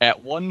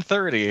at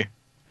 1:30,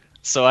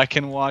 so I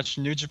can watch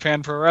New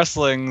Japan Pro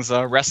Wrestling's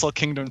Wrestle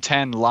Kingdom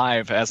 10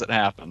 live as it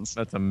happens.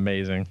 That's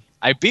amazing.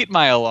 I beat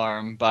my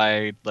alarm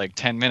by like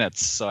 10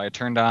 minutes, so I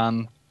turned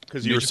on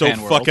because you were so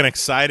fucking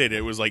excited.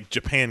 It was like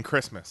Japan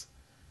Christmas.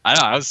 I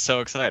know, I was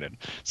so excited.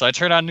 So I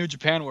turned on New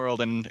Japan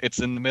World, and it's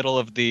in the middle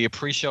of the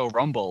pre-show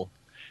Rumble,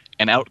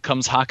 and out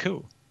comes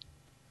Haku.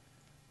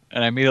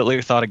 And I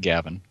immediately thought of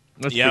Gavin.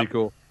 That's pretty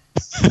cool.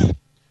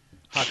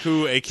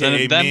 Haku,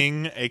 a.k.a.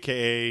 Ming,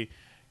 a.k.a.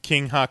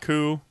 King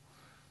Haku.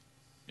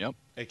 Yep.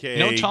 A.k.a.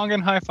 No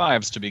Tongan high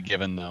fives to be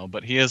given, though,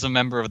 but he is a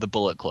member of the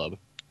Bullet Club.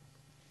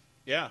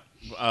 Yeah.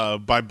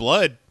 By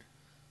blood.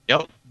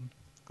 Yep.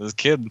 This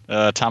kid,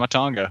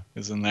 Tamatonga,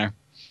 is in there.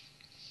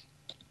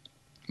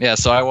 Yeah,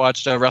 so I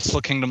watched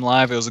Wrestle Kingdom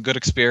live. It was a good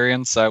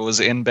experience. I was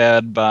back in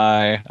bed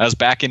by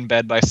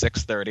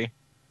 6:30.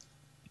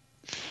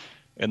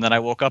 And then I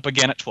woke up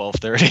again at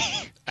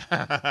 12:30.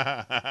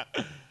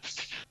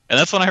 And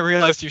that's when I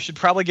realized you should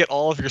probably get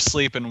all of your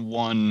sleep in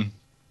one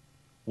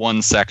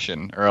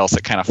section, or else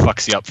it kind of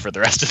fucks you up for the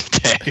rest of the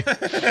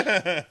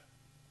day.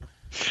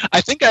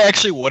 I think I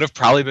actually would have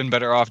probably been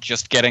better off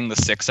just getting the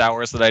 6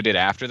 hours that I did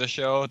after the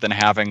show than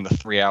having the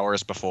 3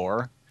 hours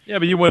before. Yeah,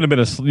 but you wouldn't have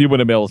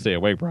been able to stay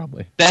awake,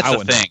 probably. That's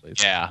the thing.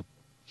 Yeah.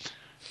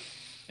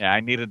 Yeah,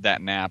 I needed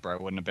that nap, or I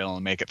wouldn't have been able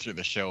to make it through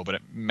the show, but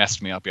it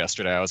messed me up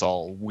yesterday. I was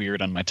all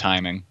weird on my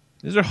timing.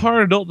 These are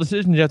hard adult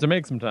decisions you have to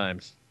make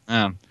sometimes.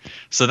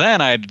 So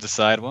then I had to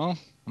decide, well,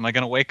 am I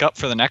going to wake up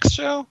for the next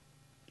show?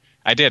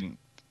 I didn't.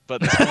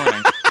 But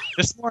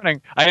this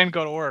morning, I didn't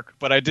go to work,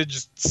 but I did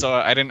so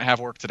I didn't have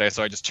work today,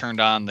 so I just turned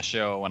on the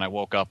show when I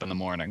woke up in the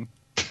morning.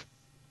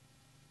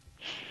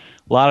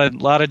 A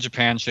lot of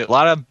Japan shit. A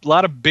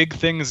lot of big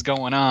things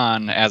going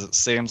on, as it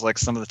seems like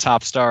some of the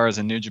top stars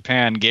in New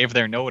Japan gave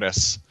their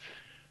notice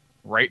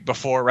right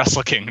before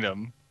Wrestle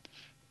Kingdom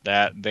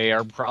that they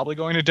are probably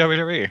going to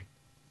WWE.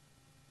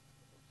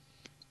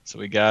 So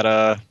we got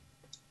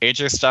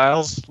AJ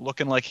Styles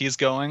looking like he's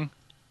going.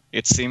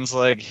 It seems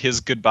like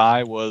his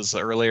goodbye was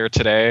earlier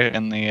today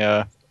in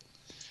the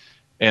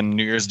in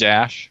New Year's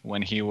Dash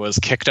when he was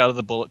kicked out of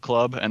the Bullet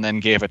Club and then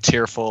gave a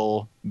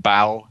tearful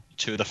bow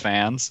to the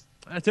fans.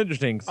 That's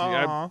interesting. See,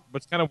 I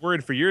was kind of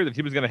worried for years that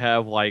he was going to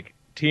have like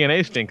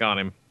TNA stink on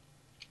him.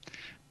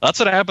 That's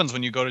what happens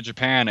when you go to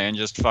Japan and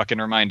just fucking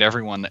remind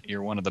everyone that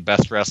you're one of the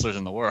best wrestlers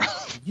in the world.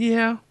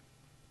 Yeah.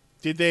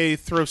 Did they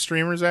throw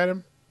streamers at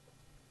him?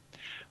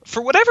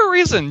 For whatever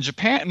reason,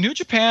 New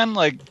Japan,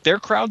 like, their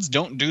crowds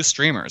don't do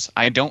streamers.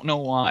 I don't know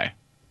why.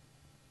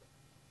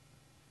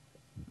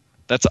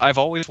 I've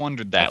always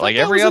wondered that. Like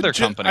every other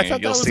company,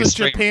 you'll see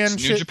Japan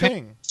New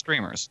Japan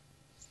streamers.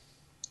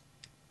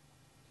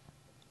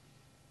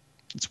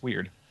 It's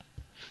weird.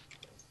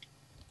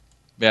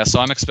 Yeah, so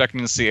I'm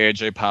expecting to see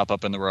AJ pop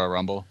up in the Royal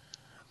Rumble.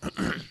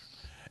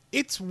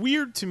 It's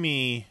weird to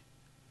me.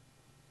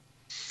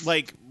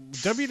 Like,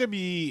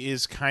 WWE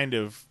is kind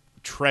of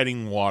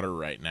treading water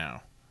right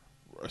now,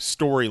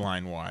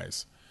 storyline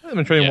wise. I've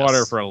been treading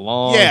water for a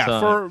long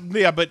time.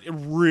 But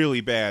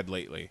really bad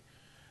lately.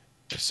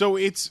 So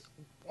it's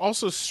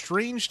also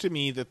strange to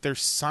me that they're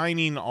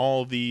signing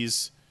all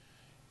these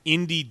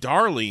indie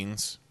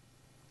darlings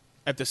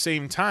at the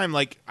same time.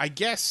 Like, I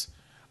guess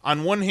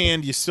on one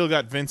hand, you still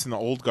got Vince and the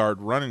old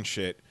guard running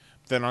shit.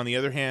 Then on the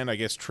other hand, I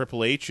guess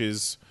Triple H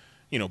is,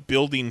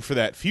 building for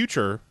that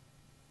future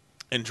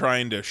and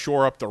trying to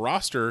shore up the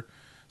roster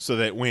so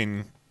that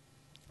when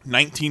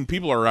 19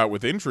 people are out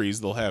with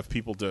injuries, they'll have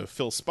people to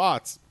fill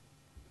spots.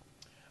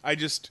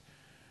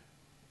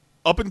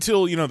 Up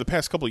until, the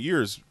past couple of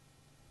years,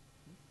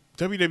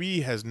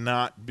 WWE has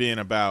not been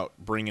about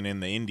bringing in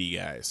the indie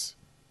guys.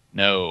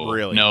 No,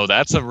 really. No,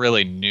 that's a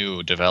really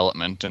new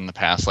development in the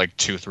past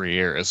 2-3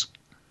 years.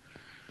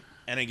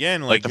 And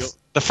again,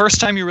 the first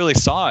time you really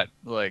saw it,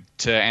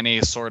 to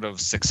any sort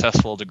of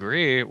successful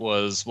degree,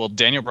 was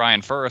Daniel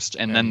Bryan first,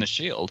 and then the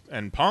Shield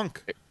and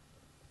Punk,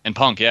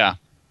 yeah.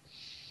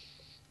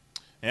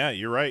 Yeah,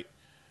 you're right.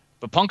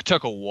 But Punk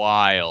took a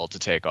while to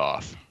take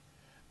off,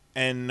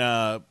 and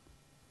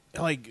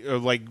like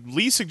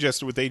Lee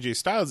suggested with AJ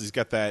Styles, he's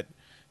got that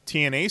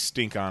TNA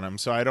stink on him.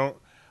 So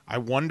I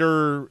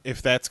wonder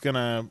if that's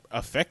gonna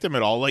affect him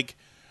at all.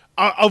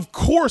 Of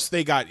course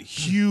they got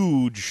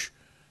huge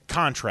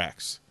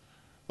contracts,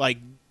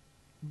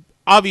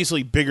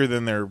 obviously bigger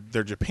than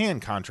their Japan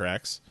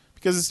contracts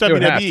because it's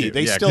WWE.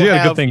 They still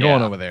have a good thing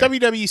going over there.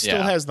 WWE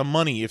still has the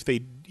money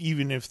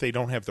even if they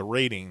don't have the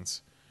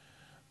ratings.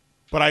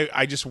 But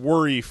I just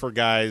worry for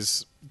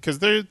guys because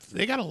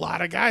they got a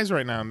lot of guys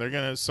right now, and they're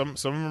gonna some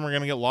of them are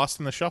gonna get lost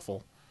in the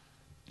shuffle.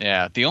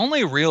 Yeah, the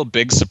only real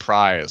big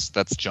surprise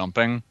that's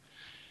jumping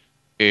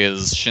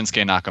is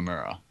Shinsuke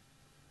Nakamura,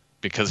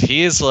 because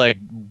he is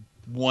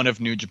one of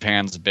New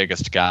Japan's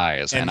biggest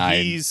guys, and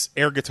he's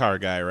air guitar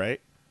guy, right?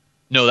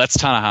 No, that's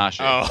Tanahashi.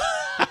 Oh,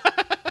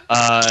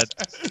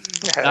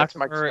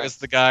 Nakamura is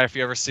the guy. If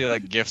you ever see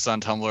gifs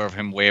on Tumblr of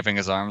him waving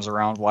his arms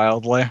around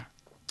wildly.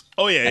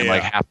 Oh yeah, and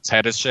half his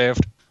head is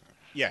shaved.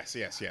 Yes.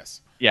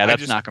 Yeah,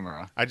 that's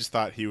Nakamura. I just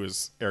thought he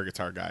was air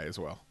guitar guy as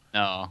well.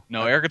 No,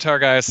 air guitar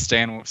guys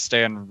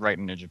staying right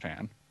in New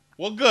Japan.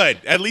 Well, good.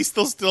 At least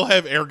they'll still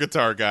have air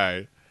guitar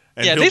guy,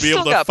 and yeah, he'll be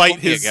able to fight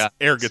his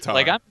air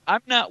guitar.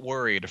 I'm not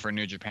worried for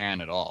New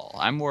Japan at all.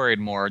 I'm worried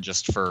more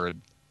just for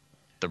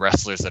the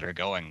wrestlers that are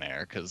going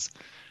there, because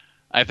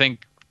I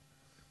think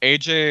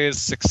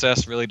AJ's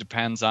success really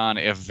depends on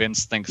if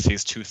Vince thinks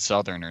he's too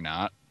Southern or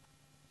not.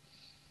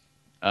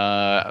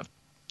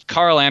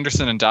 Carl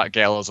Anderson and Doc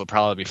Gallows will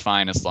probably be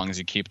fine as long as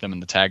you keep them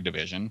in the tag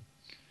division.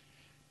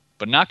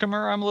 But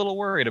Nakamura I'm a little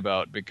worried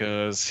about,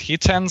 because he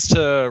tends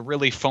to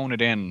really phone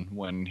it in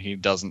when he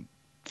doesn't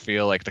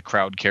feel like the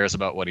crowd cares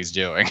about what he's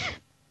doing.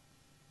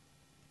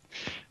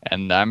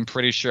 And I'm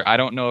pretty sure, I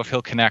don't know if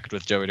he'll connect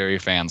with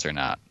WWE fans or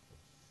not.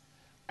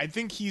 I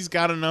think he's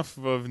got enough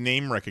of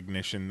name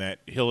recognition that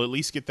he'll at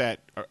least get that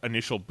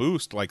initial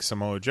boost like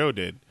Samoa Joe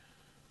did.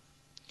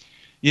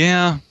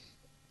 Yeah,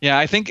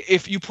 I think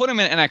if you put him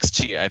in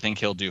NXT, I think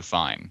he'll do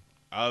fine.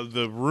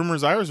 The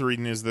rumors I was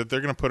reading is that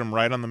they're going to put him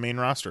right on the main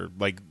roster,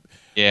 him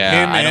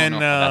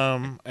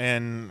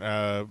and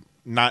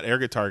not air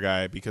guitar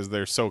guy, because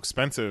they're so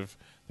expensive.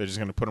 They're just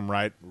going to put him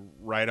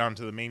right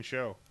onto the main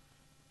show.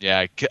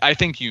 Yeah, I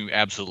think you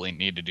absolutely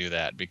need to do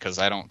that, because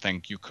I don't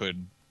think you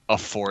could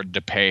afford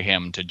to pay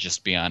him to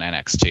just be on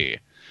NXT.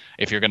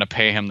 If you're going to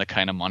pay him the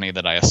kind of money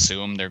that I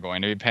assume they're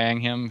going to be paying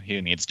him, he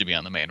needs to be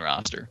on the main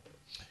roster.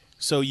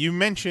 So you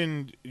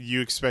mentioned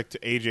you expect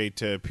AJ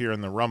to appear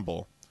in the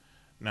Rumble.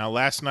 Now,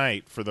 last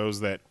night, for those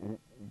that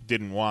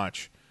didn't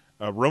watch,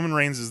 Roman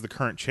Reigns is the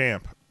current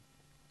champ,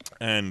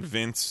 and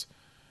Vince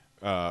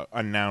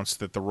announced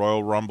that the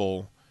Royal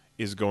Rumble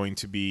is going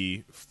to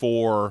be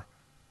for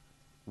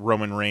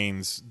Roman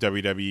Reigns,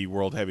 WWE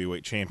World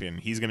Heavyweight Champion.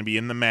 He's going to be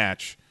in the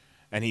match,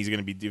 and he's going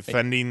to be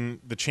defending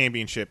the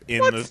championship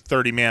in the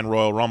 30-man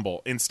Royal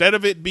Rumble. Instead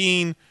of it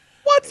being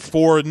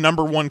for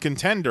number one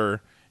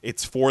contender,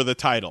 it's for the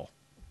title.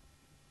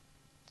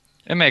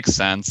 It makes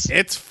sense.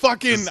 It's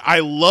fucking... I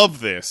love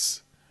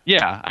this.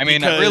 Yeah, I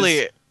mean, I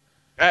really...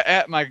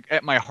 At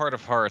my heart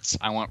of hearts,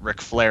 I want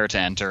Ric Flair to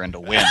enter and to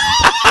win.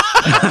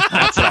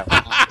 That's what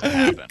I want to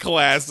happen.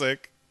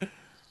 Classic.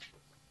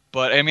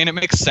 But, I mean, it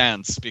makes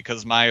sense,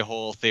 because my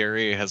whole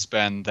theory has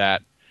been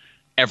that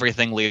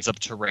everything leads up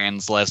to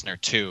Reigns-Lesnar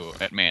 2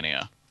 at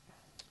Mania.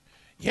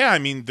 Yeah, I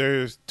mean,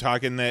 they're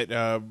talking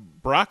that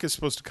Brock is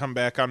supposed to come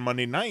back on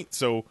Monday night,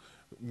 so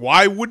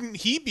why wouldn't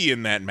he be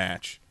in that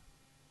match?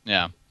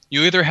 Yeah.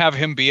 You either have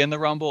him be in the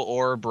Rumble,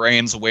 or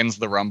Reigns wins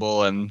the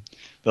Rumble, and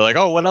they're like,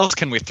 oh, what else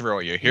can we throw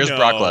you? Here's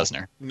Brock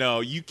Lesnar. No,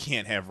 you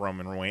can't have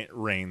Roman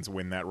Reigns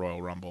win that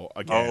Royal Rumble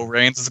again. Oh,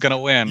 Reigns is going to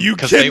win. You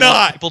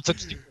cannot.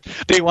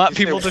 They want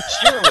people to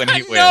cheer when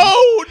he wins.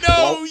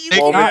 No, you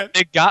can't.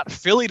 They got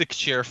Philly to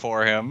cheer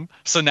for him,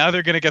 so now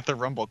they're going to get the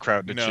Rumble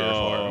crowd to cheer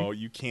for him. No,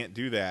 you can't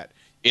do that.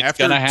 It's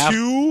going to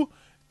happen.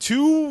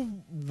 Two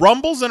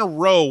Rumbles in a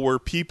row where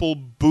people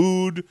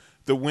booed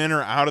the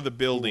winner out of the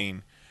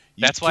building.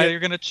 That's why you're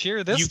going to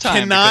cheer this time.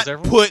 You cannot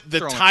put the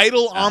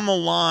title on the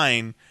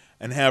line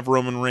and have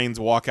Roman Reigns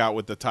walk out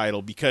with the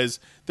title, because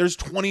there's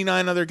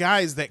 29 other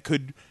guys that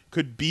could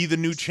be the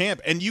new champ,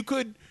 and you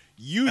could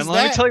Use And that.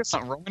 let me tell you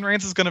something. Roman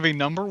Reigns is going to be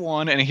number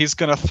 1, and he's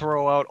going to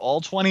throw out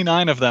all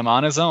 29 of them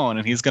on his own,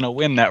 and he's going to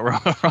win that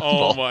Rumble.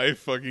 Oh my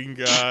fucking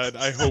god!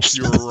 I hope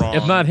you were wrong.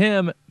 If not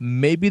him,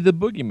 maybe the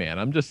Boogeyman.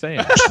 I'm just saying.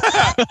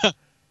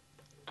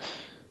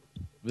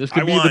 This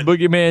could be the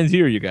Boogeyman's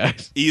year, you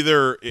guys.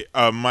 Either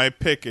my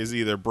pick is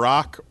either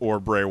Brock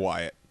or Bray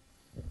Wyatt.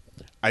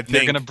 I think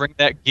they're going to bring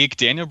that geek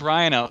Daniel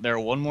Bryan out there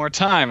one more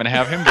time and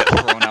have him get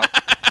thrown out.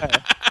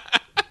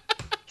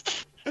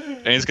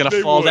 And he's going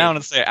to fall down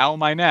and say, "Ow,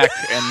 my neck,"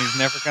 and he's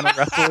never going to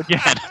wrestle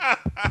again.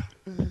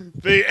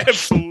 They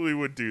absolutely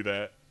would do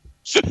that.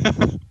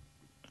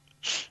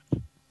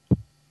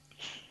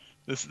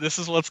 This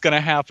is what's going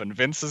to happen.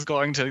 Vince is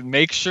going to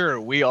make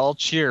sure we all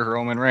cheer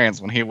Roman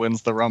Reigns when he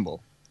wins the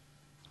Rumble.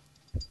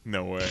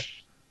 No way.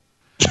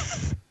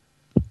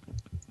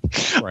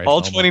 Christ,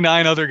 all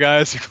 29 other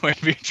guys are going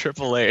to be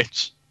Triple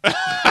H.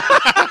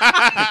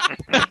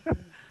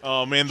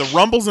 Oh man, the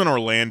Rumble's in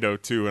Orlando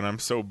too, and I'm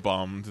so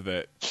bummed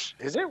that.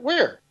 Is it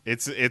where?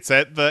 It's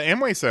at the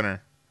Amway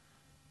Center.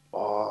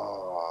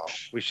 Oh,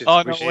 we should.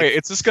 Oh no, wait!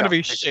 It's just going to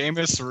be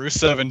Sheamus,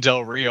 Rusev, and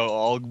Del Rio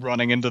all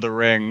running into the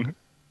ring.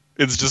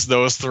 It's just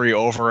those three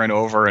over and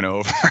over and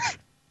over.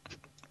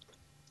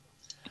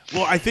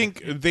 Well, I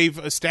think they've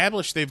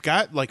established they've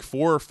got like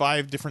 4 or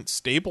 5 different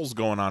stables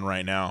going on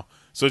right now,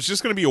 so it's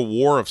just going to be a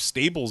war of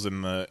stables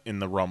in the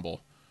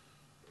Rumble.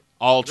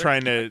 All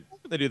trying to.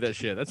 They do that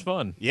shit. That's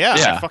fun. Yeah,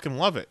 I fucking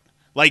love it.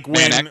 Like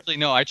when Man, actually,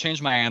 no, I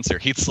changed my answer.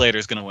 Heath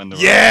Slater's going to win the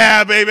Rumble.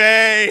 Yeah,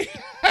 baby.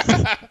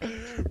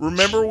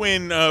 Remember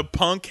when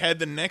Punk had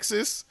the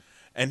Nexus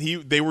and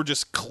they were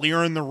just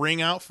clearing the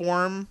ring out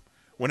for him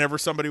whenever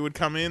somebody would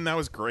come in? That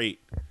was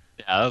great. Yeah,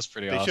 that was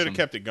pretty awesome. They should have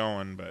kept it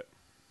going, but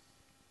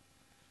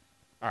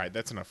all right,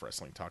 that's enough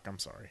wrestling talk. I'm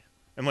sorry.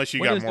 Unless you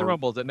got more. When is the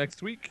Rumble? Is it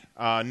next week?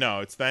 No,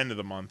 it's the end of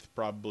the month,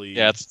 probably.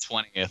 Yeah, it's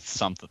 20th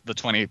something. The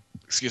 20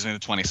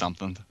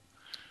 something.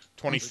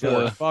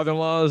 24th.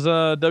 Father-in-law's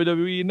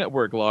WWE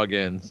Network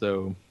login.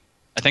 So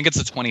I think it's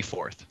the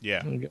 24th.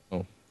 Yeah. There you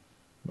go.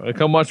 When I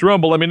come watch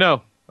Rumble, let me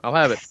know. I'll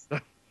have it.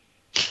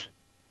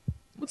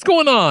 What's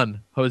going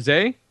on,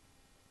 Jose?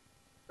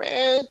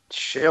 Man,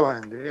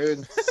 chilling,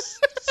 dude.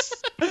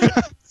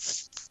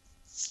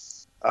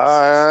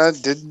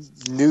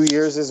 Did New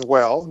Year's as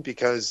well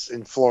because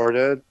in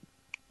Florida,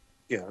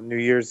 New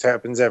Year's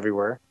happens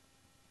everywhere.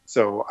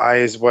 So I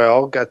as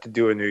well got to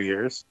do a New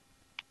Year's.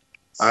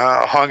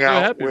 Hung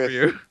out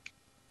with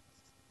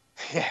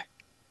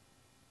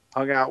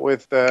hung out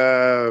with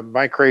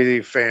my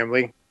crazy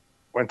family.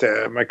 Went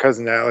to my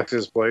cousin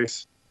Alex's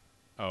place.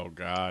 Oh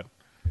God!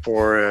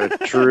 For a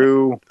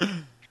true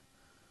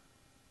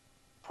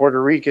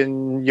Puerto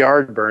Rican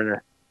yard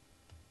burner.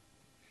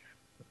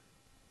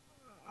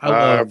 I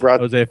love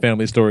Jose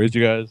family stories,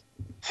 you guys.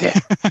 Yeah.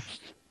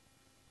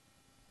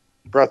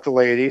 Brought the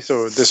lady,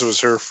 so this was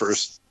her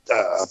first.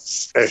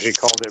 As she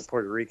called it,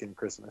 Puerto Rican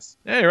Christmas.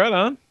 Hey, right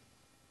on.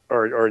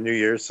 Or New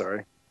Year's,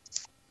 sorry.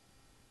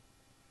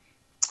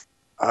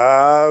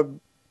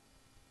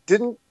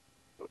 Didn't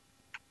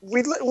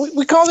we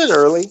called it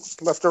early?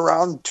 Left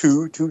around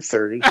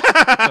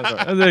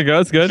 2:30. There you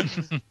go. That's good.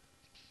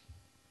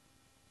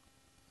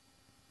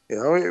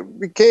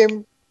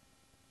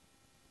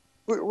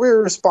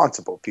 We're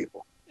responsible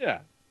people. Yeah.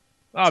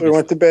 So we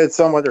went to bed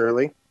somewhat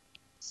early.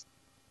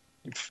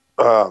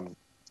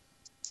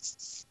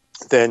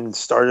 Then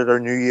started our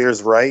New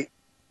Year's right.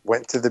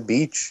 Went to the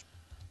beach.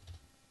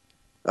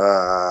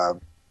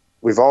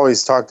 We've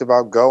always talked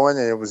about going,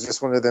 and it was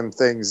just one of them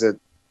things that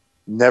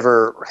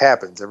never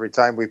happens. Every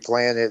time we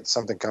plan it,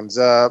 something comes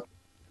up.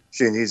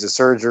 She needs a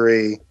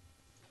surgery.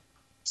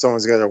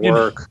 Someone's got to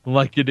work.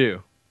 Like you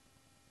do.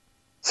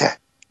 Yeah.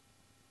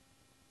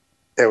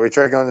 Yeah, we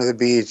tried going to the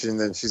beach, and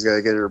then she's got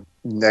to get her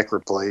neck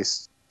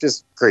replaced.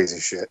 Just crazy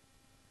shit.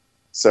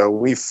 So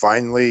we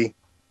finally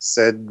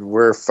said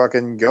we're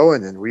fucking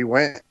going, and we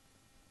went.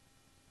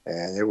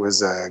 And it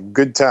was a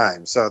good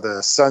time. Saw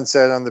the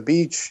sunset on the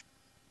beach.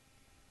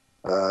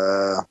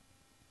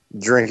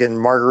 Drinking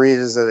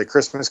margaritas out of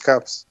Christmas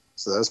cups.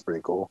 So that's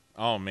pretty cool.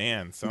 Oh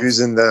man, sounds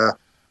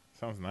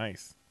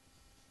nice.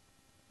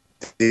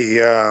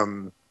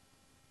 The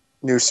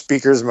new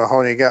speakers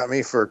Mahoney got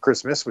me for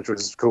Christmas, which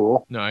was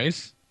cool.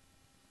 Nice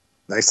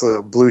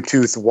little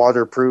Bluetooth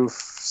waterproof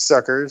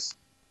suckers.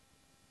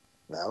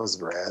 That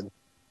was rad.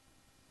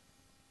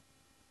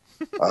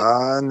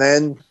 And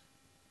then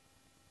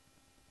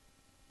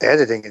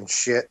editing and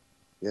shit,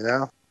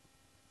 You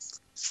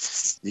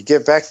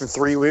get back from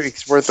 3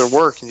 weeks worth of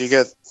work, and you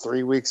get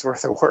 3 weeks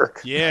worth of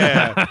work.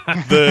 Yeah,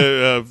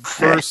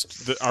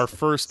 our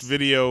first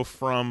video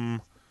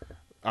from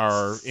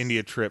our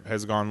India trip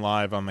has gone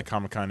live on the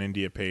Comic-Con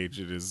India page.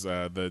 It is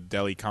the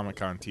Delhi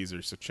Comic-Con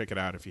teaser, so check it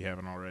out if you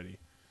haven't already.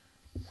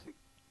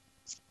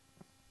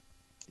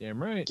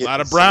 Damn right. A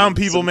lot of brown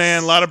people,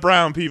 man. A lot of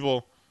brown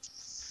people.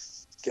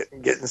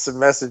 Getting some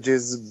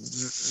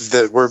messages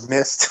that were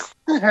missed.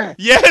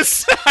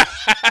 Yes.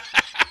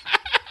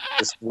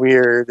 Just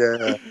weird.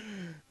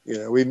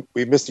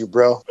 We missed you,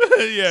 bro.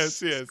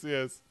 Yes.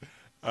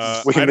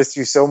 We miss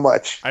you so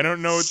much. I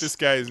don't know what this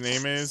guy's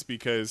name is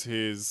because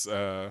his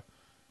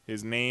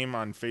name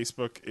on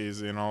Facebook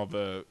is in all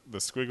the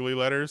squiggly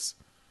letters.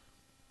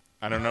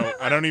 I don't know.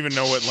 I don't even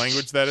know what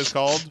language that is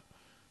called.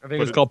 I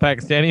think it's called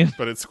Pakistani.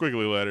 But it's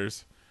squiggly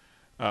letters.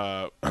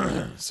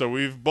 So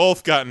we've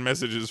both gotten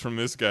messages from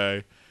this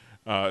guy.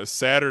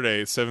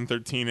 Saturday,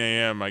 7:13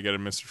 a.m., I get a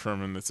message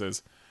from him that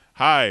says,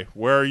 "Hi,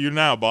 where are you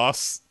now,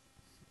 boss?"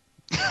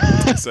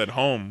 I said,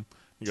 "Home."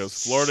 He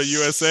goes, "Florida,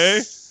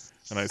 USA?"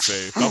 And I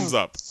say, "Thumbs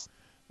up."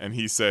 And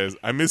he says,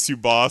 "I miss you,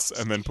 boss,"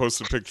 and then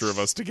posts a picture of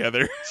us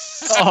together.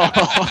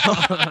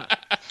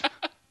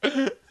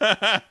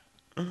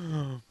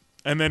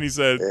 And then he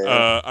said,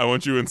 "I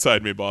want you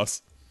inside me,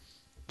 boss."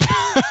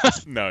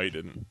 No, he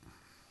didn't.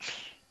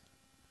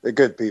 They're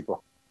good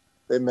people.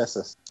 They miss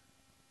us.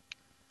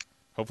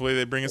 Hopefully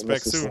they bring us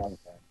back soon.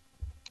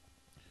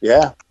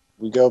 Yeah,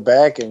 we go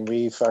back and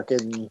we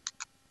fucking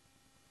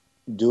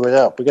do it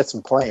up. We got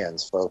some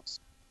plans, folks.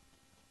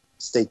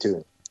 Stay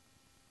tuned.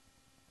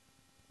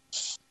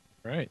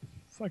 Right.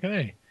 Fucking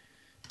A.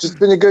 Just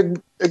been a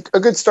good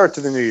start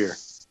to the new year.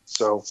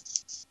 So,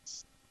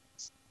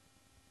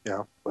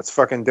 let's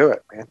fucking do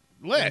it, man.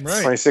 Let's. Right.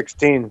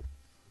 2016.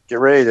 Get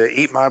ready to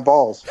eat my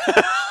balls.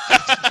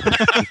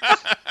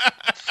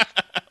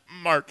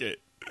 Mark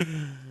it.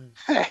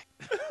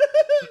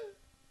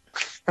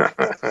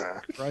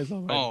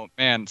 Oh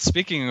man,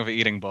 speaking of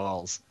eating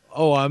balls.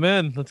 Oh, I'm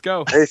in. Let's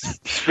go. Hey,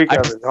 speak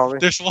of it, homie.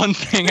 There's one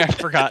thing I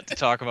forgot to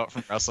talk about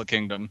from Wrestle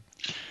Kingdom.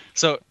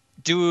 So,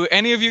 do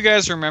any of you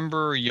guys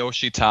remember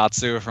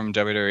Yoshitatsu from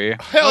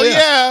WWE? Hell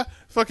yeah!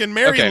 Fucking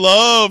Mary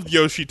loved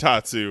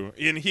Yoshitatsu.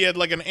 And he had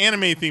like an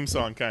anime theme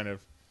song, kind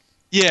of.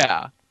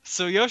 Yeah.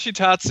 So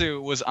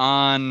Yoshitatsu was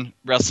on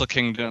Wrestle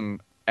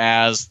Kingdom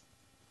as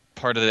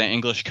part of the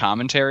English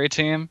commentary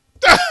team.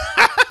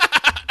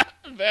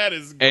 That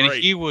is great. And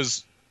he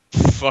was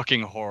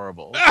fucking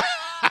horrible.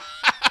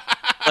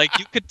 Like,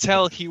 you could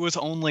tell he was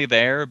only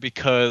there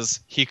because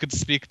he could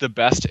speak the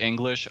best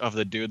English of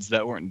the dudes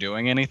that weren't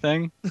doing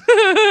anything.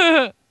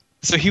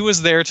 So he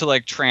was there to,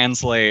 like,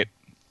 translate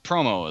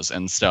promos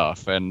and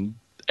stuff. And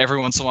every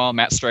once in a while,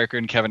 Matt Stryker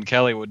and Kevin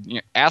Kelly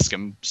would ask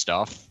him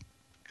stuff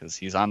because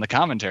he's on the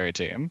commentary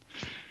team.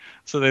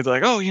 So they'd be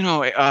like, "Oh,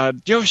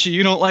 Yoshi,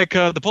 you don't like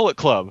the Bullet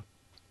Club?"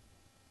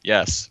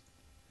 Yes.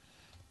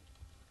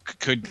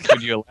 Could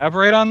you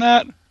elaborate on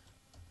that?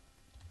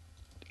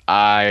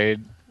 I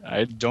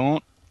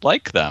don't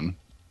like them.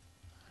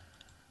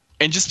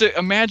 And just to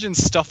imagine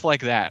stuff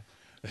like that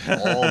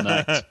all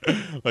night.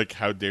 Like,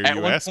 how dare At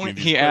you one ask me point,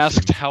 these he questions?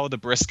 asked how the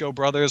Briscoe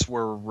brothers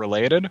were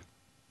related.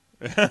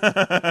 Oh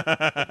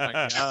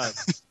my God.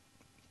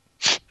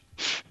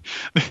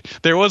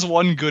 There was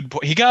one good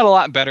point. He got a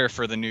lot better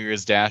for the New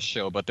Year's Dash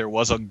show, but there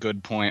was a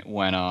good point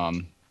when a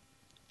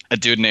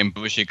dude named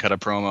Bushi cut a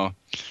promo,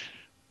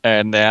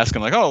 and they asked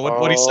him like, "Oh,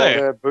 what'd he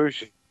say?" That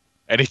Bushi.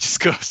 And he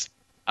just goes,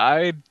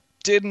 "I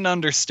didn't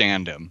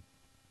understand him."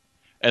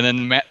 And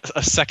then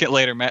a second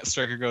later, Matt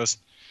Stryker goes,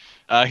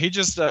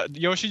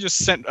 Yoshi just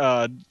sent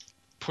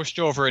pushed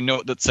over a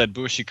note that said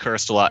Bushi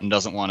cursed a lot and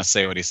doesn't want to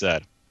say what he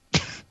said.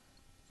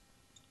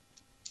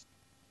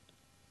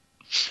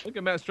 Look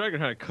at Matt Stryker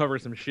trying to cover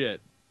some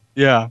shit.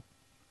 Yeah.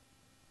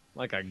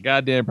 Like a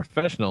goddamn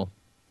professional.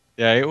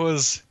 Yeah, it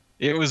was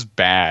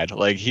bad.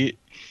 Like he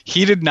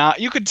did not.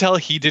 You could tell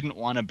he didn't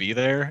want to be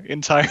there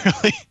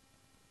entirely.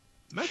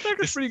 Matt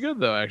Stryker's pretty good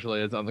though.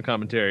 Actually, it's on the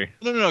commentary.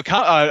 No.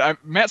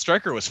 Matt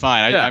Stryker was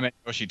fine. I meant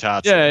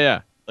Yoshitatsu.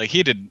 Yeah. Like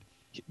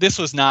this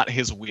was not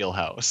his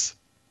wheelhouse.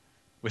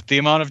 With the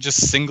amount of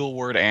just single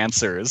word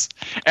answers.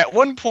 At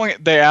one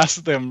point, they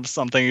asked him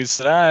something. He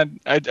said,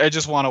 "I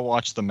just want to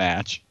watch the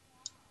match."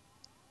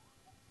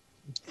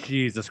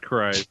 Jesus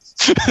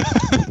Christ.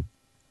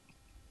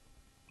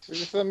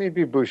 Just let me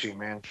be Bushi,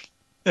 man.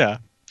 Yeah.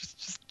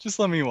 Just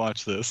let me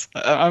watch this.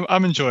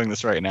 I'm enjoying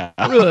this right now.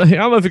 Really, I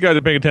don't know if you guys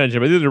are paying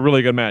attention, but these are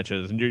really good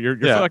matches, and you're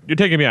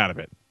taking me out of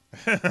it.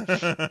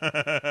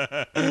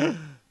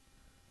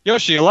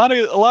 Yoshi, a lot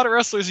of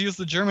wrestlers use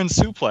the German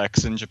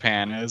suplex in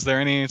Japan. Is there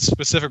any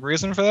specific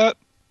reason for that?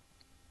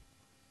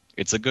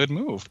 It's a good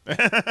move. Oh,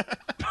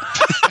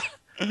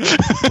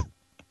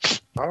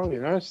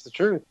 it's the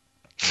truth.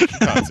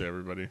 Tatsu,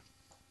 everybody.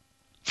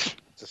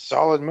 It's a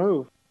solid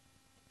move.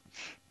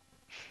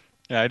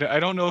 Yeah, I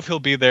don't know if he'll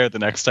be there the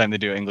next time they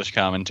do English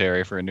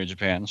commentary for a New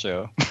Japan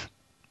show.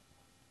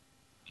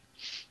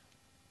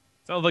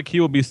 Sounds like he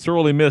will be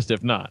sorely missed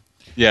if not.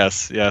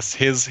 Yes.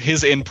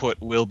 His input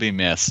will be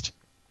missed.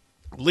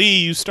 Lee,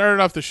 you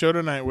started off the show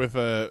tonight with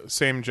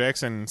Sam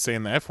Jackson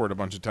saying the F word a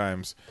bunch of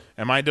times.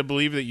 Am I to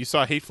believe that you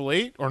saw Hateful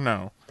Eight or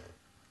no?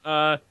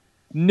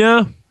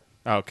 No.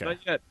 Okay. Not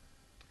yet.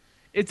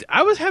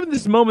 I was having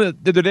this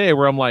moment the other day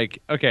where I'm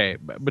like, okay,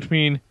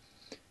 between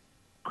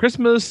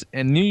Christmas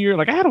and New Year,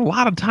 like I had a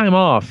lot of time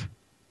off.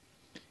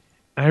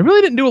 And I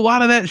really didn't do a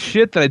lot of that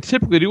shit that I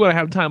typically do when I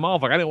have time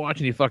off. Like I didn't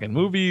watch any fucking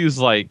movies.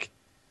 Like,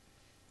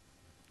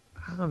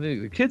 I don't know,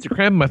 the kids are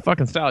cramping my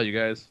fucking style, you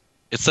guys.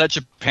 It's that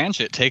Japan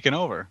shit taking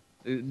over.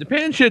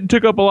 Japan shit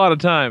took up a lot of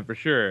time for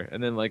sure.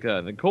 And then like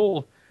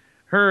Nicole,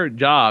 her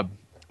job,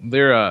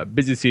 their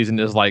busy season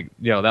is like,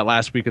 that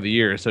last week of the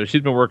year. So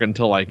she's been working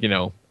until like,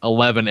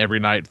 11 every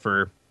night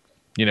for,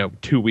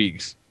 2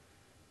 weeks.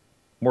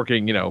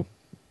 Working,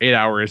 8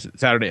 hours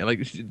Saturday.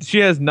 Like she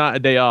has not a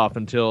day off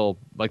until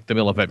like the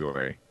middle of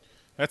February.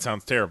 That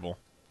sounds terrible.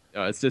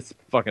 It's just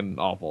fucking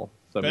awful.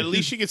 So, but at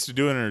least she gets to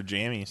do it in her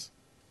jammies.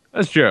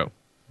 That's true.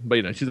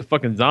 But, she's a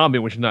fucking zombie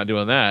when she's not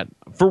doing that.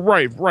 For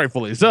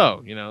rightfully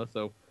so,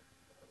 So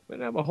we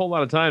don't have a whole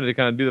lot of time to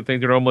kind of do the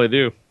things we normally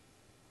do.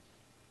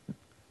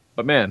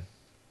 But, man,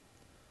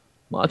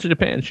 lots of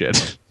Japan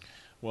shit.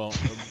 Well,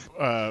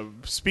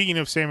 speaking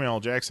of Samuel L.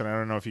 Jackson, I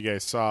don't know if you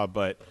guys saw,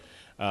 but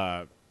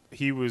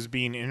he was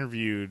being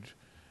interviewed,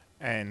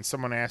 and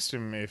someone asked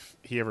him if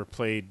he ever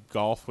played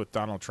golf with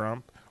Donald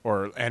Trump,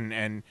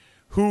 and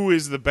who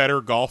is the better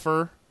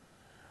golfer.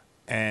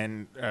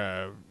 And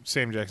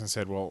Sam Jackson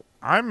said, "Well,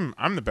 I'm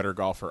the better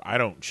golfer. I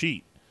don't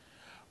cheat."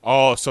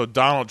 Oh, so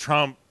Donald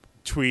Trump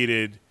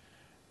tweeted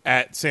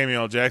at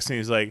Samuel L. Jackson.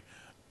 He's like,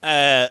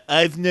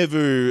 "I've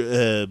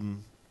never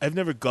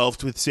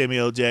golfed with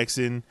Samuel L.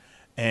 Jackson,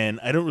 and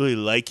I don't really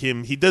like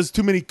him. He does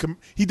too many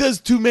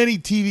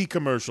TV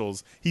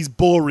commercials. He's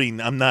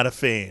boring. I'm not a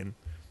fan."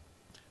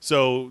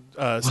 So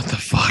what the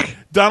fuck?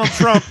 Donald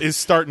Trump is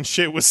starting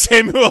shit with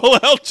Samuel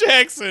L.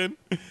 Jackson.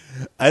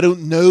 I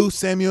don't know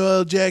Samuel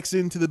L.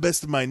 Jackson to the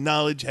best of my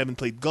knowledge. Haven't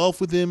played golf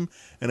with him,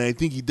 and I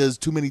think he does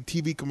too many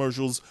TV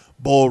commercials.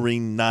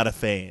 Boring, not a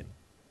fan.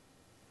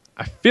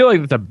 I feel like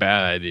that's a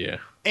bad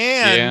idea.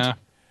 And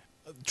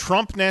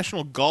Trump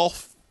National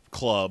Golf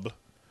Club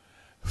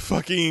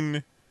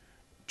fucking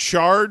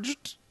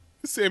charged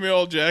Samuel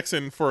L.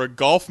 Jackson for a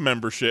golf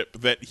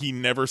membership that he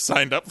never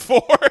signed up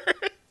for.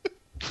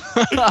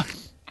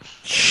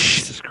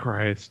 Jesus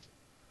Christ.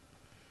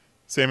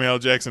 Samuel L.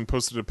 Jackson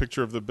posted a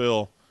picture of the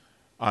bill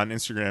on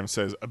Instagram.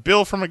 Says, "A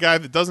bill from a guy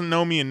that doesn't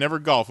know me and never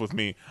golf with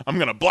me. I'm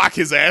going to block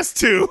his ass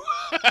too."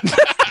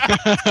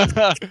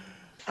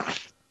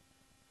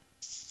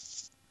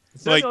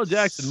 Samuel L.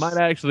 Jackson might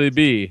actually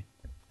be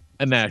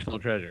a national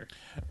treasure.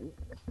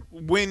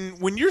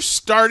 When you're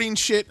starting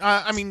shit,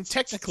 I mean,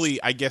 technically,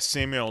 I guess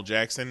Samuel L.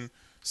 Jackson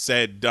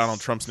said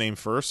Donald Trump's name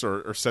first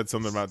or said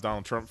something about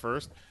Donald Trump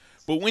first.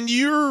 But when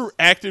you're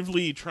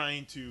actively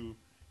trying to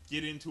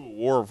get into a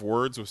war of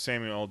words with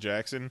Samuel L.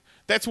 Jackson,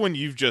 that's when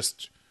you've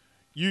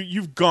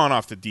gone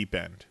off the deep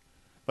end.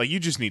 Like, you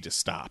just need to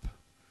stop.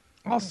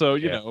 Also,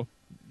 you know,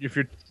 if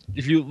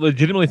you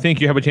legitimately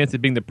think you have a chance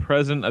of being the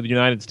president of the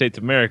United States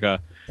of America,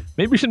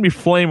 maybe you shouldn't be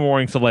flame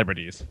warring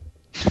celebrities.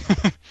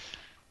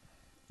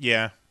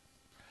 Yeah.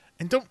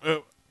 And don't,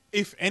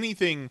 if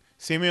anything,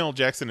 Samuel L.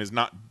 Jackson is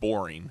not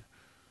boring.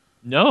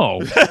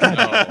 No.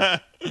 No.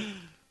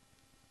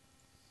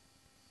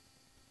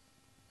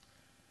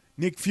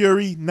 Nick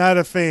Fury, not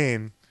a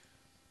fan.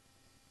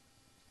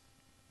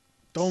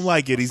 Don't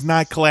like it. He's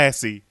not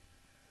classy.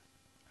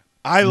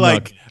 I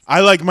like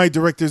my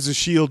directors of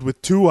S.H.I.E.L.D.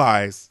 with 2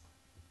 eyes.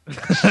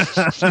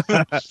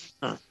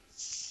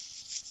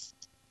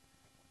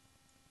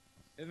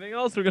 Anything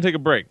else? We're gonna take a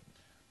break.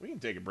 We can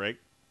take a break.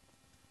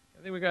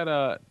 I think we got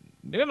a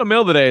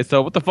mail today,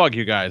 so what the fuck,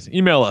 you guys?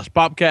 Email us,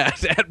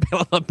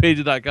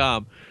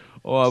 popcast@panelonpages.com,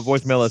 or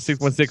voicemail us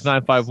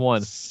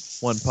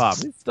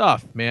 616-951-1POP. Good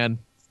stuff, man.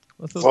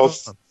 Well,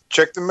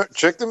 check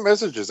the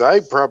messages. I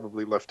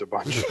probably left a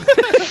bunch.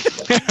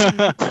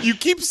 You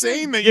keep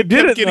saying that you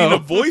kept getting a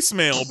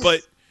voicemail,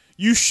 but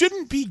you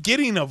shouldn't be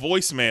getting a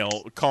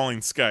voicemail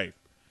calling Skype.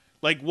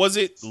 Like, was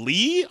it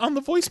Lee on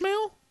the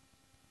voicemail?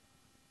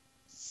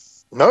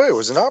 No, it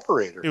was an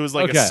operator. It was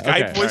like a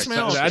Skype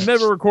voicemail? Right. I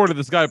never recorded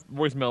the Skype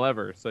voicemail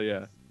ever, so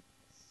yeah.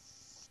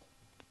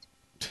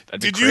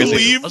 Did you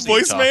leave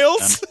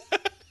voicemails?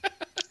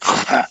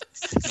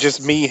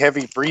 Just me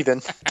heavy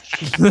breathing.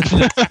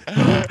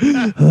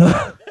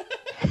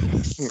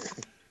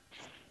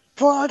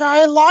 But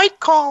I like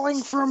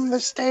calling from the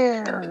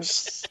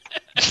stairs.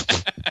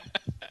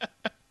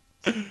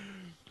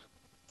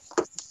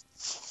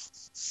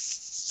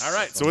 All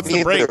right, so what's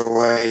the break? Either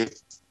way,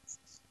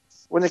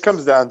 when it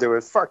comes down to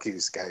it, fuck you,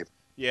 Skype.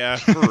 Yeah,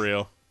 for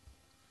real.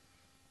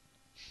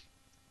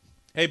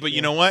 Hey, but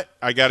you know what?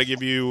 I got to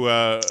give you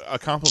a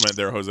compliment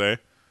there, Jose.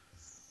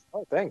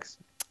 Oh, thanks.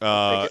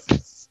 I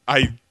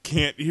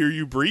can't hear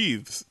you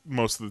breathe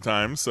most of the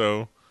time,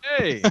 so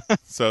hey,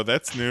 so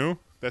that's new.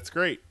 That's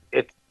great.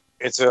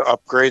 It's an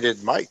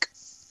upgraded mic.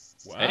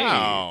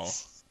 Wow. Hey.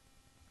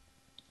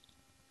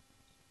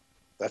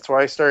 That's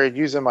why I started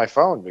using my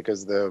phone,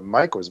 because the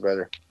mic was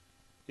better.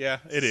 Yeah,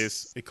 it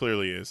is. It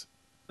clearly is.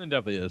 It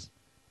definitely is.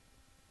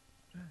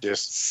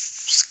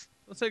 Just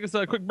let's take us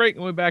a quick break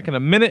and we'll be back in a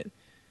minute.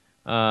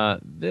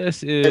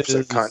 This is it's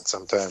a cunt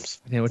sometimes.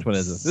 Yeah, which one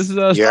is this? This is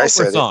a Star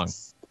Wars song.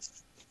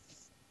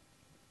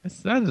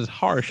 That is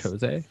harsh,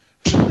 Jose.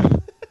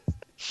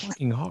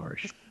 Fucking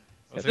harsh.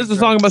 Yeah, this is a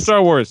song about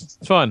Star Wars.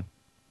 It's fun.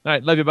 All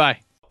right, love you. Bye.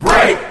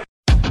 Break.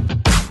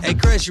 Hey,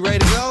 Chris, you ready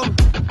to go?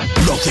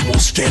 Nothing will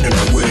stand in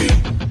our way.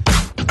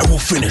 I will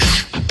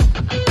finish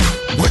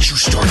what got you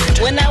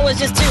started. When I was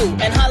just 2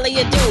 and hardly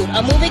a dude,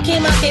 a movie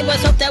came out, gave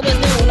us hope that was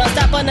new. No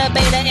stop on the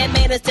beta, it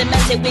made us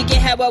demented. We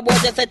can have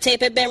awards if the tape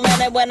had been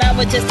running when I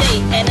was just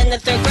 8 and in the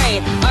 3rd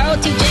grade.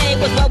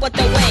 ROTJ was well with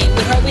the way.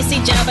 We heard we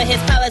see Jabba,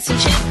 his palace and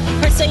shit.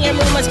 Heard singing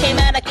rumors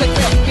came out a quick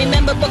clip.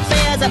 Remember book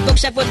fairs, a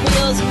bookshelf with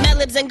wheels.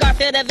 Medlibs and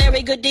Garfield are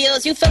very good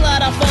deals. You fill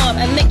out a form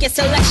and make your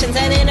selections,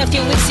 and in a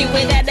few weeks you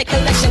win at the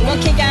collection. One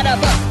kid got a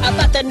book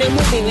about the new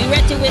movie. We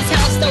read to his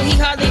house, though he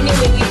hardly knew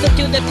me. We flipped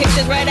through the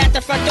pictures right at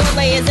the front door.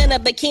 Layers in a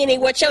bikini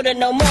with children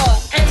no more.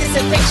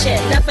 Anticipation,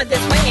 enough of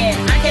this waiting.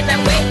 I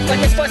cannot wait for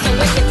this Force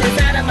Awakens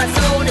inside of my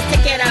soul. The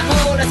ticket I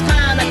hold, let's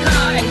pile a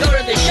car and go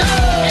to the show.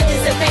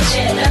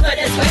 Anticipation, enough of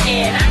this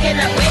waiting. I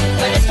cannot wait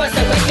for this Force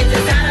Awakens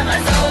inside of my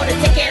soul. The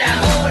ticket I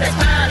hold, let's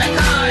pile a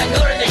car and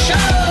go to the show.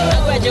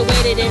 I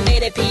graduated and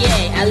made a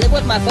PA. I live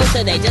with my folks,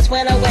 so they just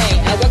went away.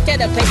 I worked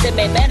at a place that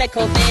made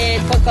medical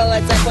bids. Focal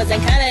life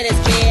wasn't kind of this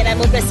kid. I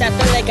moved to South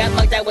Philly, got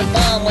mugged, I was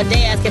bummed. One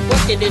day I skipped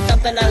work to do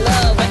something I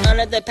love. Went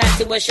under the path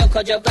to a show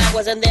called Joe Black.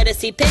 Wasn't there to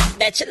see Pit,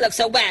 that shit looked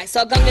so whack.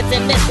 Saw Gungans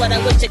and missed what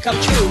I wish to come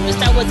true. New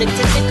Star Wars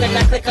existed, could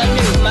not click on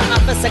new. My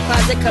office, a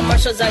closet,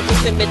 commercials are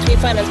grouping between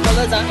fun and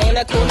spoilers on ain't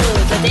a cool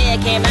news. The day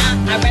it came out,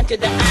 I ran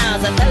through the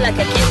aisles. I felt like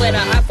a kid with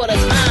a heart full of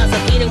smiles.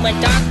 The beating went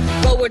dark,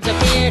 forwards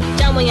appeared.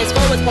 John Williams'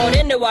 score was poured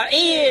into our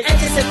ears.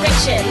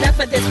 Anticipation, enough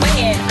of this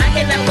waiting. I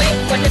cannot wait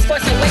for this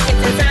Force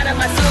Awakens inside of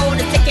my soul.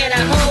 The ticket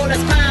I hold,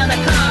 let's pile a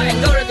car and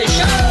go to the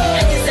show.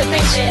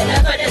 Anticipation,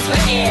 enough of this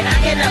waiting. I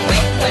cannot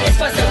wait for this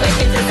Force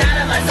Awakens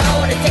inside of my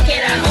soul. The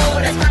ticket I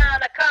hold, let's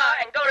pile a car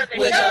and go to the show.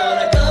 We're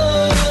gonna go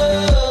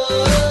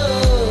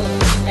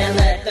and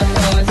let the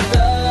Force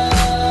go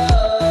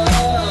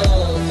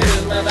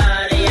through my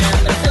body and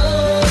my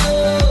soul.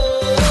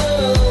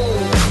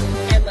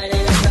 And when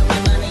it is my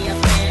money I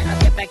spend,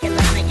 I'll get back in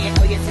line again.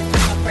 Oh yes, it's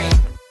time I pray.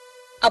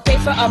 I'll pay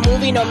for a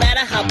movie no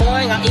matter how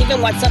boring. I'll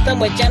even watch something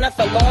with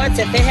Jennifer Lawrence.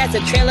 If it has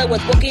a trailer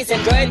with Wookiees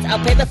and droids, I'll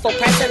pay the full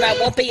price and I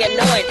won't be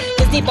annoyed.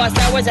 Disney bought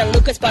Star Wars and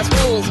Lucas bought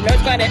rules.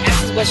 Nerds grinded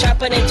axes with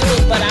sharpening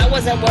tools, but I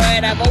wasn't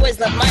worried, I've always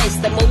loved mice.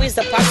 The movies,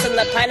 the parks, and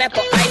the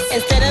pineapple ice.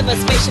 Instead of a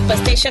spaceship, a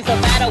station for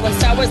battle. When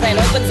Star Wars land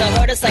opens, the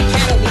herd us like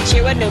cattle. We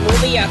cheer a new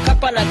movie, our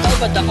cup on a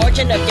Cobra. The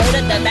origin of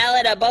Yoda, the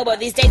ballad of Boba.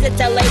 These days it's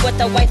LA with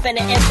a wife and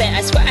an infant.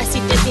 I swear I see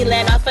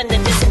Disneyland off in the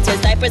distance.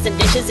 There's diapers and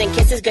dishes and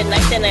kisses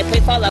goodnight. Then I play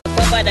Fall Out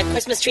Boy by the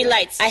Christmas tree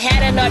lights. I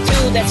had an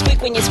R2 that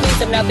squeak when you squeeze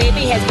them. Now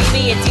baby has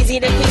BB, it's easy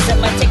to please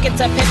them. My tickets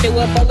are pinned to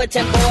a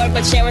bulletin board,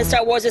 but sharing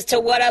Star Wars is to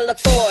what I look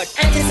forward.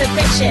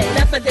 Anticipation,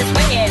 enough of this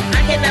waiting.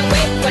 I cannot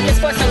wait for this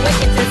Force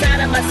Awakens inside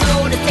of my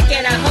soul. The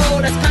ticket I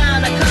hold, let's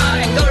pile a car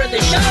and go to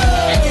the show.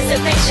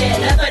 Anticipation,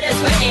 enough of this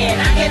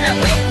waiting. I cannot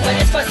wait for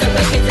this Force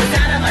Awakens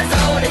inside of my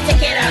soul. The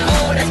ticket I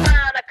hold, let's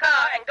pile a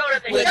car and go to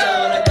the show.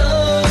 We're gonna go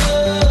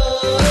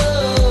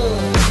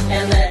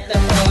and let the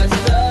Force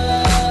go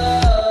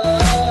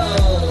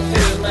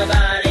through my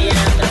body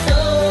and my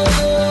soul.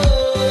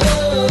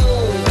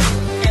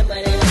 And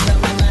when it is on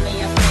my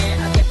money I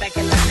spend, I'll get back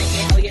in line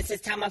again. Oh yes,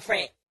 it's time my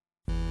friend.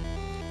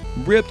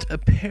 Ripped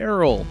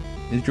Apparel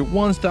is your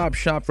one-stop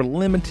shop for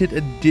limited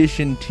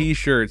edition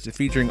t-shirts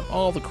featuring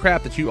all the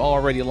crap that you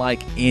already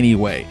like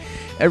anyway.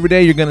 Every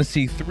day you're going to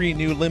see 3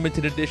 new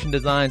limited edition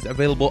designs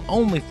available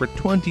only for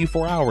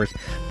 24 hours.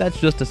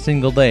 That's just a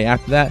single day.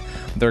 After that,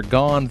 they're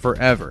gone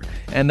forever.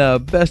 And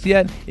best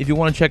yet, if you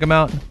want to check them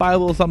out, buy a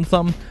little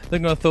something, they're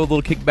going to throw a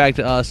little kickback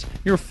to us,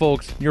 your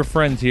folks, your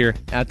friends here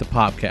at the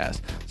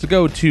Popcast. So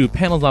go to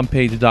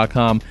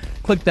panelsonpages.com,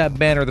 click that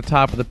banner at the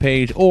top of the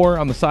page, or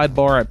on the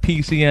sidebar at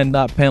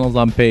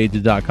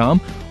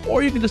pcn.panelsonpages.com,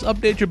 or you can just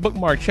update your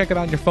bookmark, check it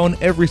on your phone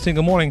every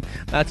single morning.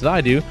 That's what I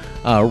do.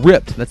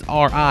 Ripped, that's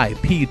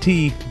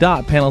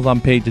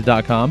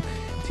RIPT.panelsonpages.com.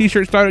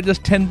 T-shirts start at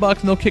just $10 and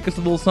they'll kick us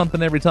a little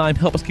something every time.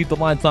 Help us keep the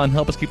lights on,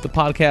 help us keep the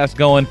podcast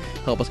going,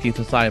 help us keep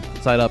the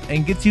side up,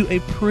 and gets you a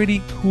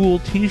pretty cool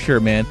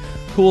t-shirt, man.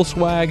 Cool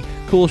swag,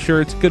 cool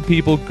shirts, good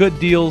people, good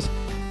deals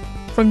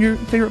from your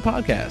favorite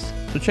podcast.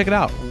 So check it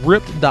out.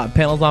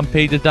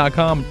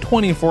 Ripped.panelsonpages.com.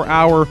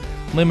 24-hour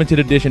limited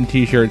edition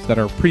t-shirts that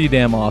are pretty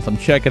damn awesome.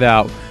 Check it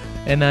out.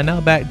 And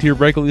now back to your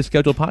regularly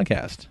scheduled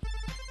podcast.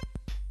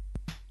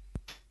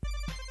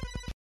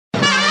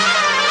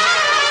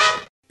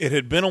 It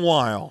had been a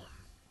while,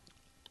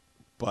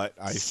 but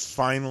I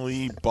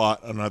finally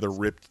bought another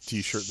Ripped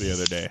t-shirt the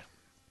other day.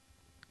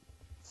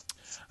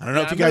 I don't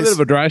know if you guys... a bit of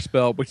a dry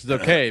spell, which is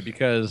okay,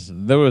 because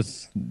there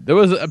was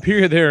a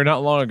period there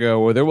not long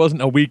ago where there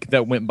wasn't a week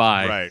that went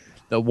by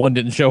that one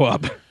didn't show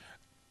up.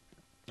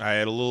 I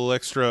had a little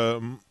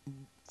extra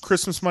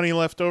Christmas money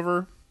left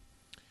over,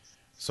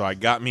 so I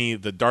got me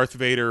the Darth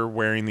Vader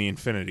wearing the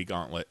Infinity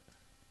Gauntlet.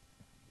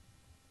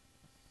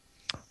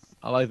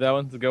 I like that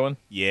one. It's a good one.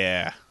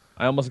 Yeah.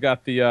 I almost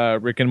got the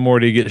Rick and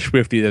Morty Get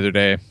Swifty the other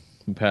day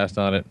and passed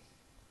on it.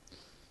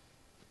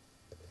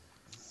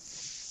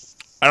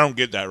 I don't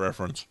get that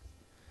reference.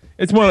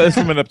 It's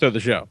from an episode of the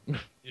show.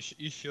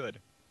 You should.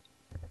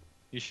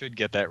 You should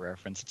get that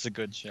reference. It's a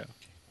good show.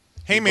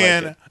 Hey,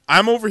 man,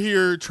 I'm over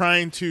here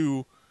trying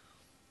to,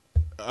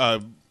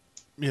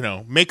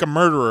 make a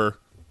murderer,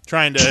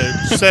 trying to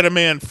set a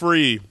man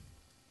free.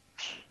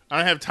 I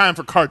don't have time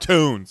for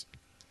cartoons.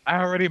 I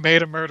already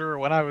made a murderer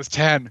when I was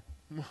 10.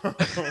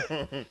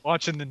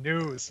 Watching the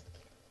news.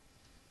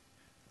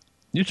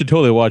 You should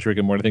totally watch Rick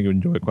and Morty. I think you would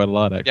enjoy it quite a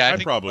lot, actually. Yeah, I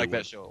think probably like would.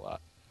 that show a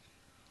lot.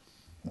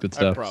 Good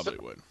stuff. I probably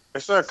would. I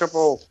saw a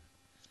couple.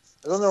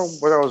 I don't know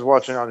what I was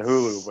watching on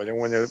Hulu, but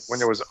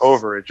when it was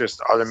over, it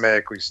just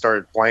automatically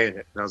started playing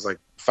it, and I was like,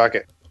 "Fuck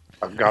it,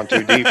 I've gone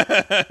too deep."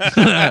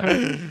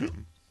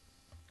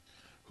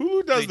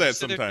 Hulu does that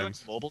They're doing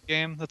sometimes. a mobile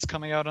game that's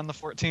coming out on the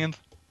 14th.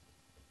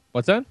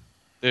 What's that?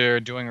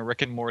 They're doing a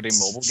Rick and Morty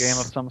mobile game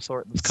of some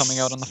sort that's coming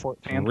out on the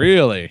 14th.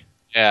 Really?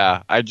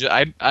 Yeah,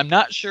 I'm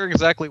not sure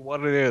exactly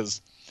what it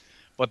is,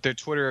 but their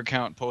Twitter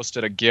account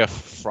posted a GIF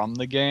from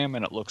the game,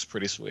 and it looks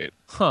pretty sweet.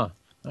 Huh.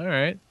 All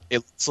right. It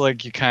looks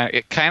like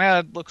it kind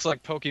of looks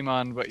like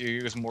Pokemon, but you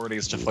use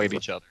Mortys to fight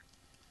each other.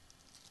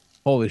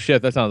 Holy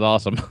shit, that sounds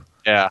awesome.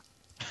 Yeah.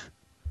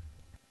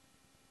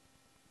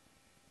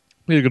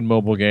 Be a good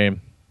mobile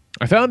game.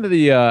 I found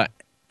the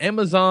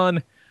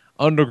Amazon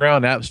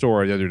Underground App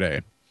Store the other day.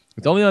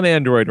 It's only on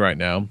Android right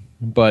now,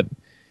 but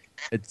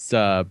it's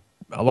a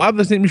lot of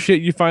the same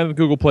shit you find in the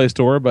Google Play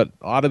Store, but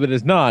a lot of it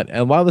is not. And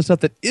a lot of the stuff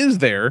that is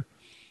there,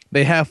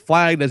 they have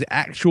flagged as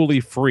actually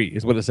free,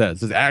 is what it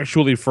says. It's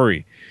actually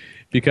free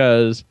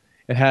because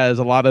it has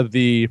a lot of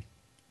the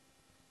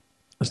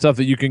stuff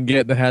that you can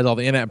get that has all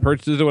the in-app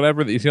purchases or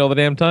whatever that you see all the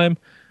damn time.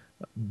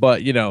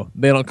 But, you know,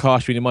 they don't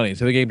cost you any money,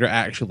 so the games are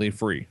actually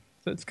free.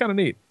 So it's kind of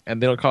neat.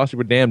 And they don't cost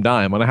you a damn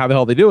dime. I don't know how the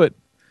hell they do it.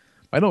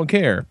 I don't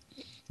care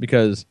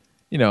because,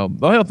 you know,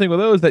 the whole thing with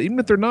those is that even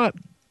if they're not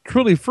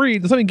truly free,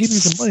 just let me give me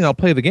some money and I'll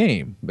play the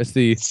game. It's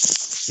the,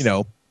 you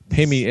know,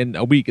 pay me in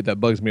a week that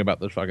bugs me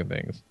about those fucking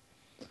things.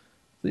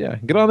 So yeah,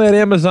 get on that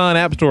Amazon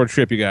App Store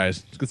trip, you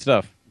guys. It's good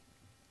stuff.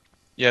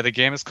 Yeah, the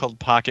game is called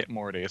Pocket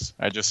Mortys.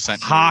 I just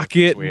sent Pocket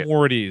you the tweet.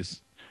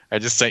 Mortys. I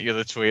just sent you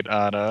the tweet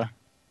on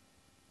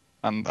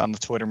the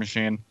Twitter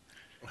machine.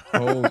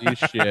 Holy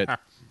shit.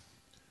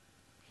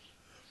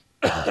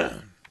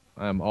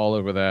 I'm all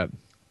over that.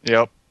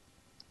 Yep.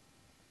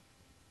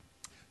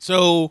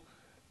 So,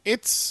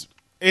 it's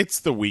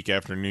the week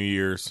after New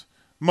Year's.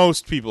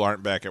 Most people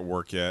aren't back at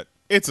work yet.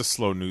 It's a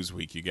slow news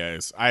week, you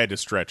guys. I had to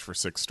stretch for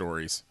 6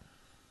 stories.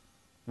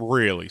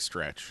 Really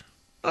stretch.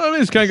 I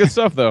mean, it's kind of good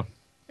stuff, though.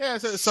 Yeah,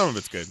 some of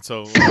it's good.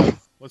 So,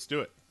 let's do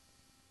it.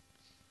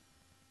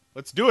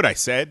 Let's do it, I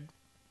said.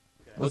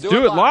 Let's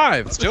do it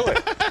live. Let's do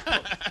it.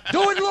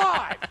 Do it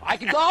live.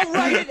 I'll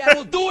write it and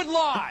we'll do it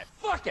live.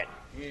 Fuck it.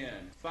 In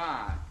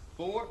 5,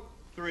 4,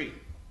 3.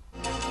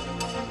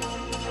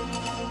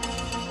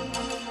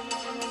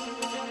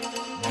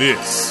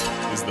 This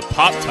is the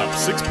Pop Top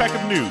 6-pack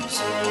of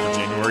news for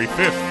January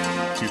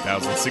 5th,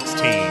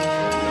 2016.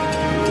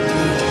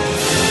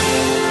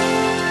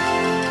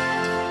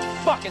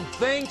 Fucking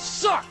thing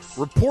sucks.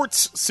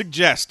 Reports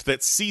suggest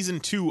that Season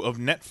 2 of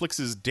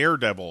Netflix's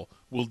Daredevil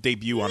will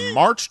debut on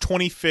March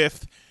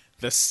 25th,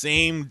 the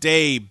same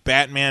day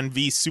Batman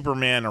v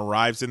Superman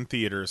arrives in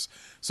theaters.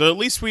 So at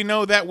least we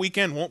know that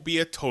weekend won't be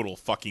a total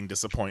fucking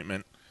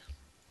disappointment.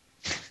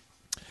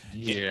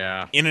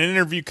 Yeah. In an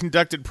interview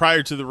conducted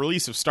prior to the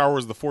release of Star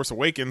Wars The Force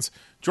Awakens,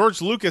 George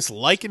Lucas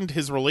likened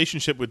his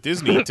relationship with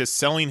Disney to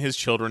selling his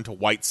children to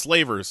white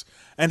slavers,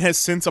 and has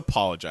since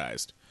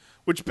apologized.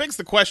 Which begs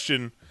the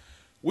question,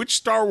 which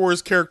Star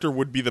Wars character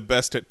would be the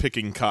best at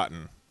picking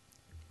cotton?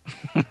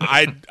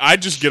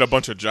 I'd just get a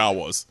bunch of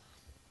Jawas.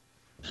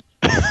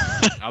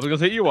 I was going to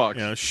say Ewoks.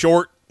 You know,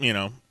 short,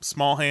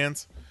 small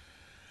hands.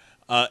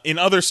 In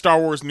other Star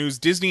Wars news,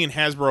 Disney and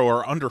Hasbro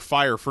are under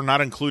fire for not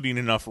including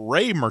enough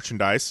Rey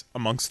merchandise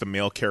amongst the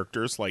male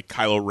characters like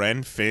Kylo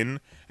Ren,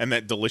 Finn, and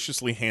that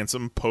deliciously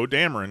handsome Poe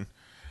Dameron.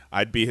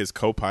 I'd be his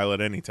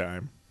co-pilot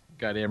anytime.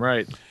 Goddamn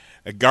right.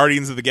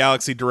 Guardians of the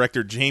Galaxy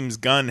director James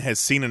Gunn has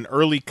seen an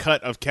early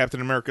cut of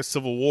Captain America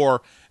Civil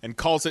War and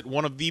calls it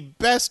one of the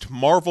best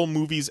Marvel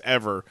movies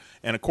ever.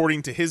 And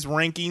according to his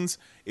rankings,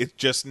 it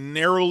just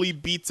narrowly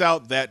beats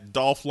out that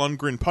Dolph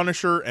Lundgren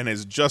Punisher and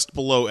is just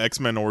below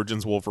X-Men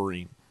Origins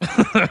Wolverine.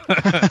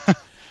 Kevin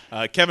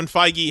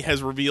Feige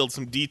has revealed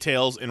some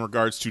details in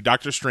regards to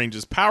Doctor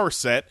Strange's power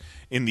set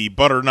in the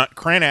Butternut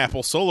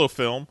Cranapple solo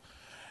film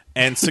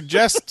and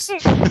suggests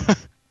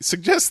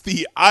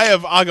the Eye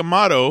of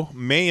Agamotto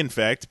may in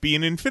fact be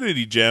an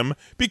Infinity Gem,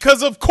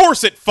 because of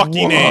course it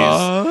fucking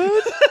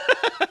is.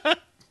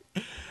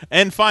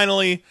 And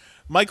finally,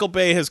 Michael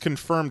Bay has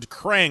confirmed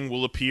Krang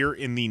will appear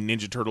in the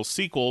Ninja Turtles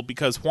sequel,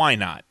 because why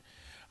not?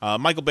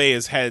 Michael Bay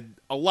has had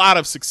a lot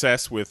of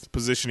success with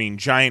positioning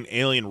giant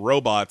alien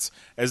robots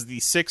as the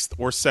 6th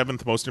or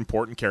 7th most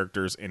important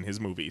characters in his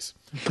movies.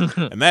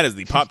 And that is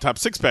the Pop Top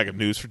 6-pack of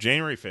news for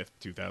January 5th,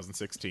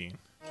 2016.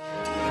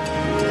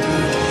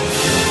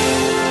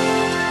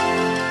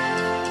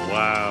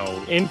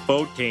 Wow.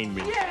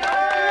 Infotainment.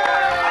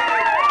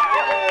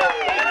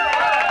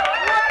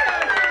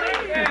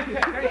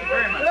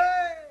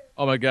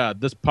 Oh my god,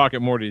 this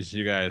Pocket Mortys,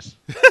 you guys.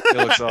 It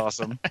looks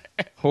awesome.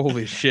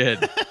 Holy shit.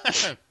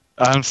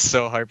 I'm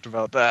so hyped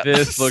about that.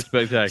 This looks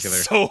spectacular.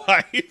 So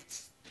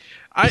hyped.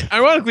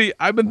 Ironically,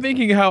 I've been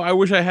thinking how I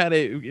wish I had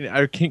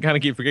I can't kind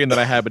of keep forgetting that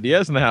I have a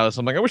DS in the house.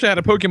 I'm like, I wish I had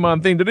a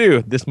Pokemon thing to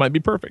do. This might be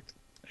perfect.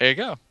 There you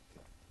go.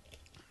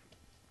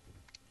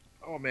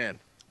 Oh man.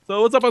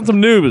 So what's up on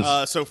some news?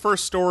 So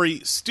first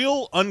story,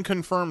 still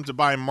unconfirmed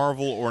by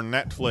Marvel or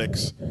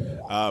Netflix,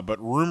 but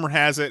rumor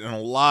has it, and a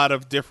lot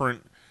of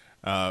different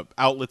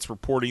outlets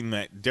reporting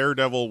that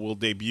Daredevil will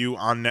debut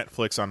on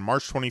Netflix on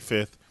March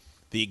 25th,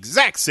 the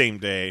exact same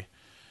day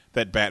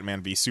that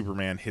Batman v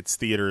Superman hits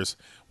theaters,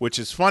 which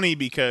is funny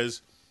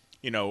because,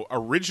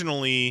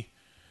 originally,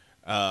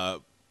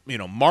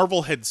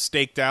 Marvel had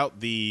staked out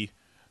the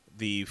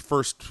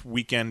first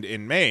weekend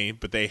in May,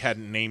 but they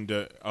hadn't named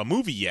a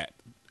movie yet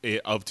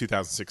of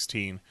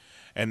 2016.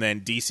 And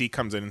then DC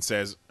comes in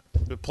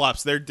and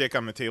plops their dick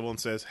on the table and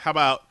says, how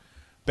about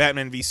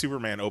Batman v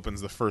Superman opens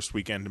the first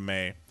weekend of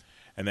May?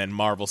 And then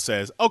Marvel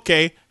says,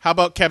 okay, how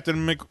about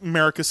Captain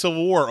America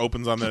Civil War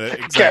opens on the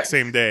exact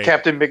same day?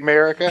 Captain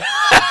McAmerica?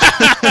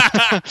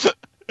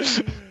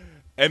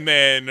 And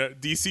then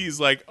DC's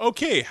like,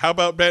 okay, how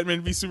about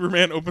Batman v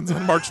Superman opens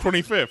on March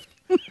 25th?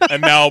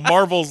 And now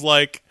Marvel's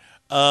like,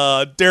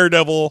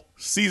 Daredevil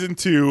Season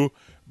 2,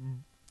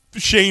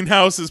 Shane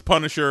House's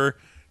Punisher,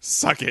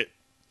 suck it.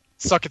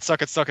 Suck it,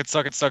 suck it, suck it,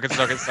 suck it, suck it,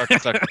 suck it, suck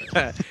it, suck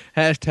it.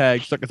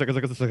 Hashtag suck it, suck it,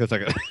 suck it, suck it,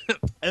 suck it.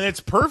 And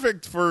it's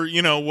perfect for,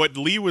 what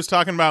Lee was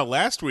talking about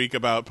last week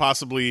about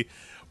possibly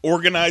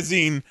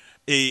organizing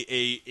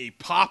a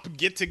PoP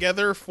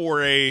get-together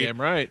for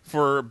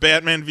for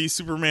Batman v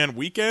Superman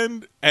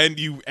weekend, and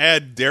you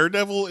add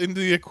Daredevil into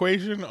the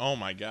equation. Oh,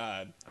 my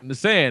God. I'm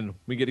just saying,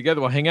 we get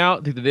together, we'll hang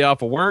out, take the day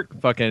off of work,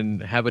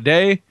 fucking have a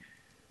day,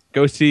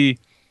 go see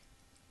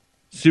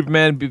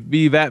Superman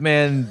v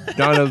Batman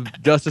Dawn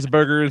of Justice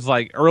Burgers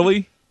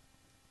early.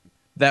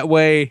 That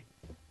way,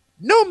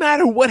 no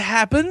matter what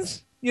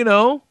happens, got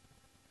time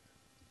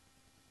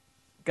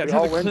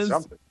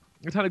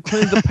to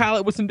cleanse the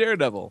palate with some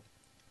Daredevil.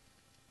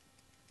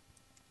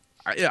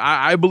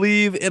 I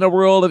believe in a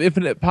world of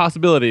infinite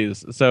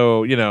possibilities.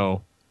 So,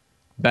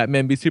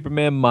 Batman v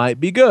Superman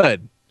might be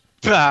good.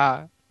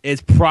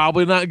 It's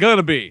probably not going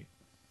to be.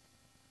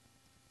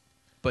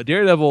 But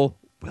Daredevil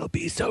will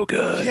be so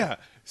good. Yeah.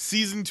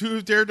 Season 2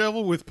 of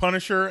Daredevil with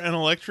Punisher and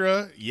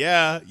Elektra.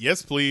 Yeah.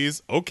 Yes,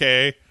 please.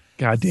 Okay.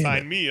 God damn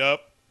Sign it. me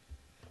up.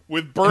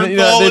 With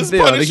Bernthal as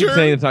Punisher. They keep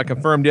saying it's not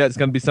confirmed yet. It's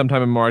going to be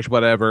sometime in March,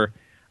 whatever.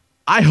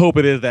 I hope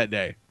it is that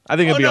day. I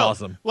think it'd be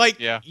awesome.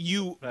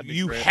 You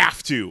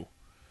have to.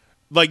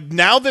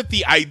 Now that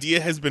the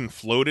idea has been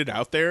floated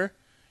out there,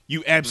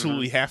 you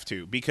absolutely have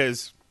to,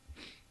 because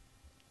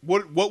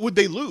what would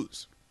they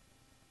lose?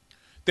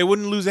 They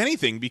wouldn't lose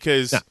anything,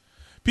 because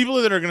people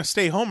that are going to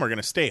stay home are going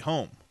to stay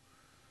home.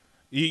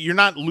 You're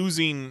not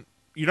losing.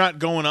 You're not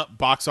going up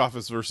box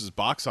office versus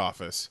box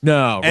office.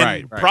 No,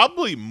 and right.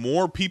 Probably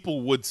more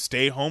people would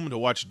stay home to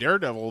watch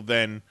Daredevil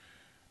than,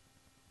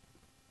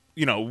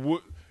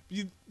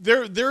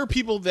 there are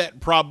people that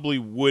probably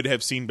would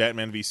have seen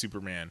Batman v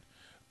Superman,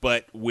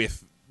 but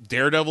with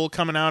Daredevil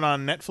coming out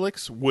on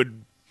Netflix,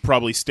 would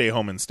probably stay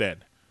home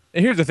instead.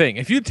 And here's the thing.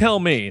 If you tell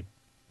me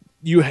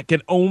you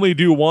can only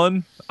do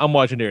one, I'm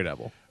watching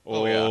Daredevil.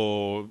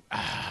 Oh,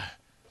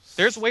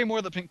 There's way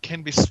more that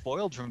can be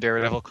spoiled from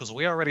Daredevil, because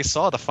we already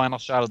saw the final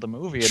shot of the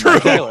movie in the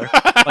trailer.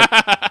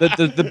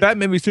 The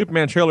Batman v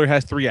Superman trailer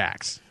has 3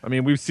 acts. I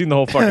mean, we've seen the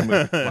whole fucking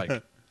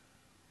movie.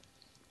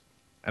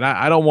 And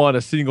I don't want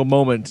a single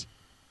moment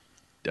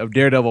of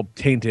Daredevil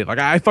tainted.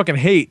 I fucking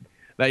hate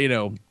that,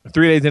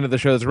 3 days into the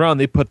show's run,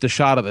 they put the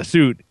shot of the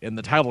suit in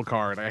the title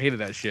card. I hated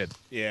that shit.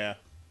 Yeah.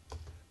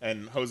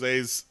 And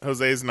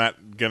Jose's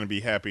not going to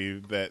be happy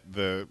that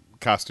the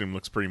costume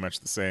looks pretty much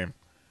the same.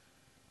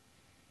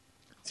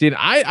 See, and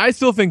I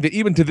still think that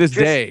even to this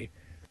day,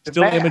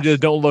 still images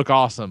don't look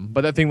awesome,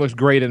 but that thing looks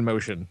great in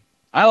motion.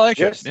 I like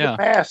it. Yeah. The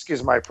mask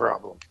is my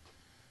problem.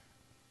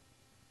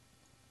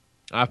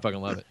 I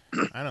fucking love it.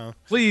 I know.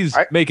 Please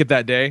make it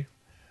that day.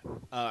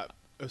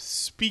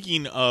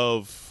 Speaking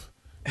of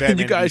Batman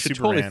you guys v should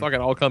Superman, totally fucking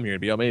all come here.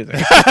 It'd be amazing.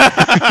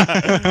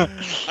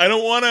 I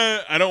don't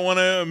want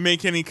to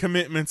make any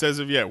commitments as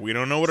of yet. We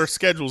don't know what our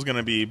schedule is going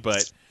to be,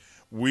 but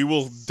we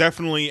will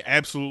definitely,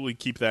 absolutely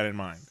keep that in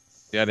mind.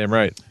 Yeah, damn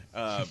right.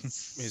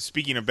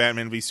 Speaking of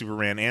Batman v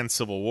Superman and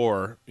Civil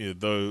War,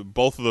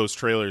 both of those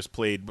trailers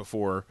played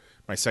before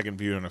my second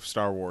viewing of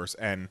Star Wars,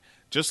 and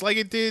just like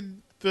it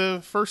did the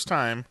first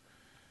time,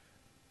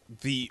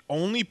 the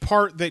only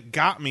part that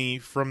got me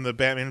from the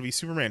Batman v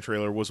Superman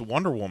trailer was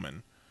Wonder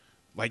Woman.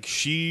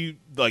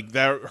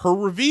 Her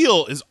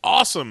reveal is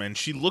awesome, and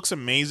she looks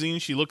amazing.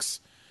 She's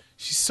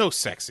so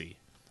sexy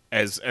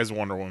as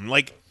Wonder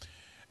Woman.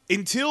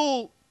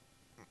 Until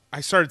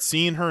I started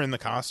seeing her in the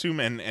costume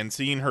and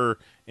seeing her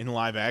in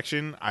live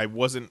action, I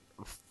wasn't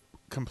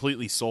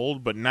completely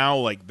sold, but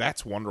now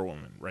that's Wonder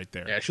Woman right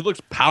there. Yeah, she looks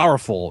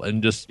powerful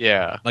and just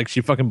like she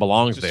fucking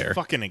belongs just there.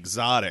 Fucking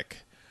exotic.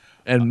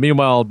 And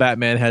meanwhile,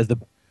 Batman has the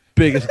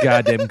biggest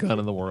goddamn gun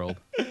in the world.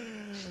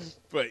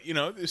 But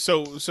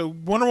so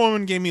Wonder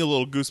Woman gave me a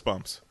little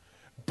goosebumps.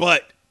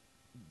 But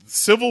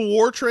Civil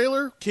War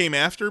trailer came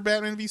after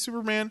Batman v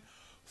Superman.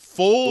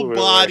 full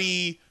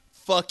body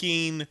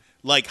fucking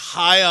like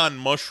high on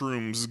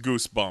mushrooms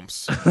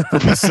goosebumps from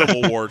the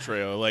Civil War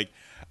trailer. Like,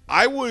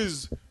 I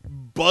was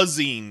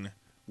buzzing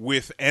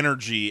with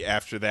energy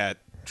after that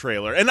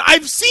trailer, and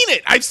I've seen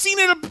it. I've seen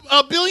it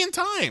a billion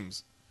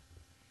times.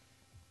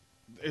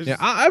 Yeah,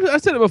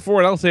 I've said it before,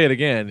 and I'll say it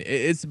again.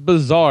 It's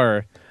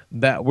bizarre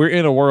that we're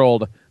in a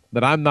world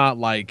that I'm not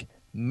like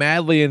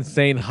madly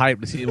insane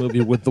hyped to see a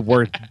movie with the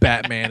word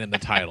Batman in the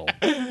title.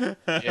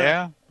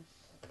 Yeah.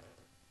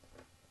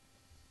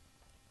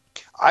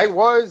 I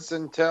was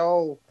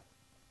until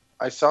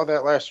I saw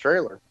that last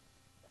trailer.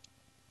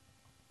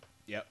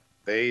 Yep.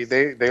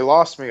 They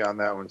lost me on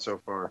that one so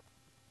far.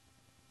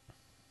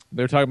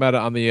 They're talking about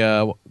it on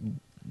the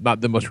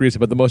not the most recent,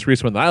 but the most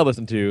recent one that I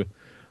listened to,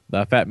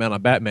 the Fat Man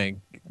on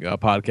Batman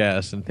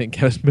podcast, and I think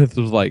Kevin Smith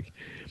was like,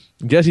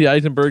 Jesse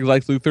Eisenberg's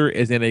Lex Luthor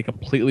is in a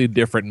completely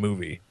different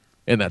movie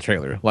in that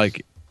trailer.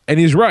 Like, and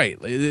he's right.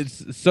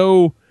 It's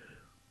so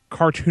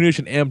cartoonish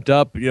and amped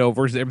up,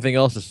 versus everything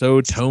else is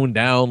so toned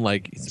down.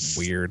 Like, it's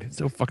weird. It's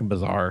so fucking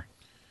bizarre.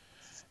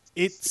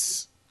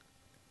 It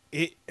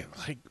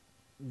like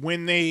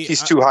when they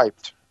he's too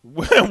hyped.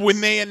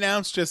 When they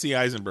announced Jesse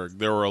Eisenberg,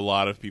 there were a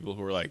lot of people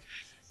who were like,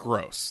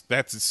 "Gross,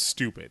 that's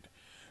stupid."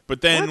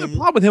 But then the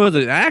problem with him as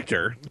an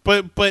actor,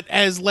 but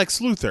as Lex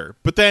Luthor.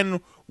 But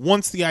then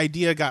once the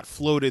idea got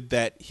floated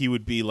that he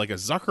would be like a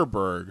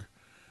Zuckerberg,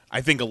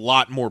 I think a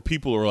lot more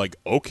people were like,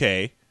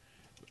 "Okay,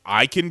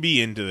 I can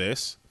be into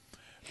this."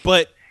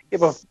 But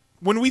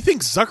when we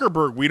think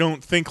Zuckerberg, we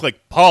don't think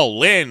like Paul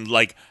Lynde,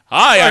 like,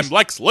 "Hi, I'm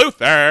Lex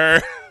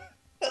Luthor."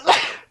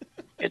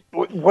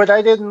 What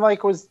I didn't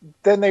like was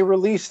then they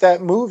released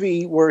that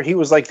movie where he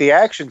was like the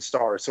action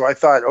star. So I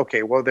thought,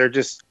 okay, well, they're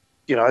just,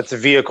 it's a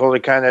vehicle to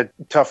kind of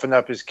toughen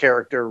up his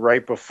character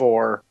right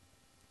before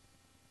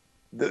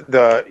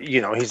the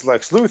he's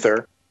Lex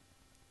Luthor.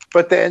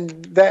 But then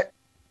that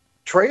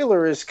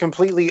trailer is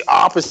completely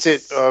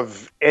opposite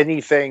of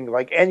anything,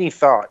 like any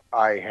thought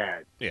I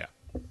had. Yeah.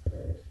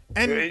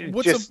 And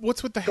what's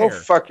with the hair? Go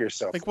fuck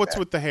yourself. Like, what's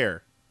with the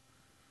hair?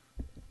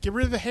 Get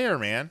rid of the hair,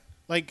 man.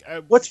 Like,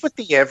 what's with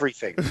the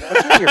everything? What's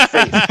with your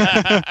face?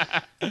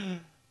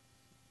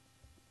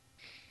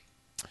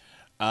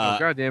 Oh,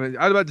 God damn it.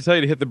 I was about to tell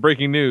you to hit the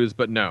breaking news,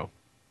 but no.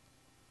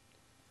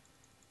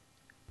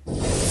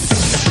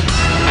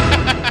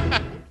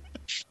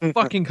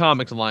 Fucking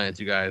Comics Alliance,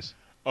 you guys.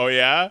 Oh,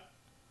 yeah?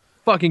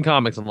 Fucking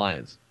Comics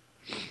Alliance.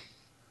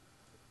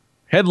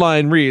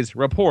 Headline reads,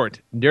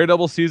 Report,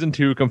 Daredevil Season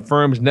 2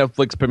 confirms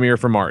Netflix premiere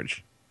for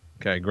March.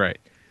 Okay, great.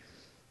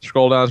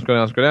 Scroll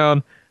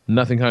down.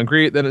 Nothing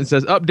concrete. Then it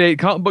says, update,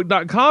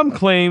 comicbook.com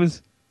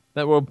claims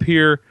that will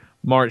appear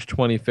March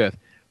 25th.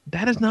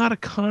 That is not a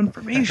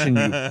confirmation,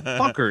 you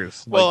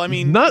fuckers. Well, like, I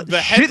mean,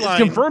 the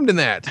headline is confirmed in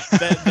that.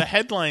 The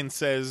headline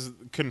says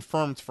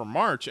confirmed for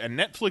March, and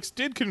Netflix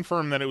did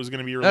confirm that it was going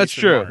to be released That's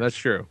true. in March. That's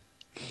true.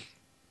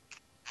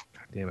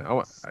 God damn it.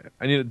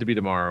 I need it to be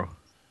tomorrow.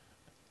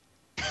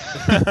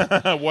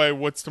 Why?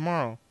 What's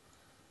tomorrow?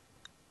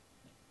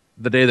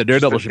 The day that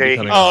Daredevil should be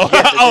coming out.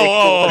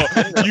 Oh.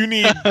 You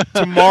need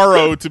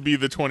tomorrow to be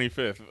the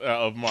 25th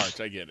of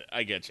March. I get it.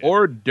 I get you.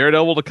 Or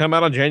Daredevil to come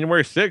out on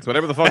January 6th.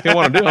 Whatever the fuck they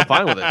want to do, I'm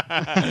fine with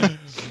it.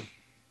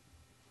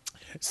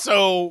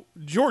 So,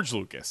 George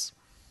Lucas.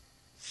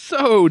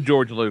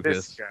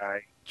 This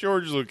guy.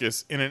 George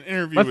Lucas, in an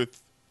interview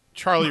with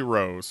Charlie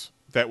Rose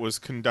that was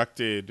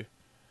conducted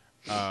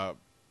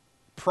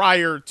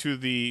prior to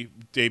the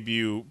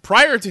debut,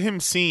 prior to him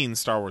seeing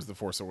Star Wars The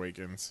Force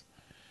Awakens,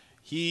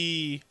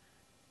 he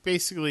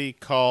basically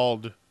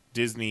called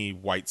Disney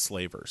white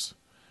slavers.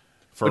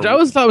 Which I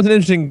always thought was an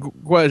interesting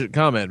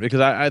comment, because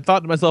I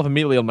thought to myself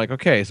immediately, I'm like,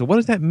 okay, so what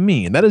does that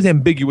mean? That is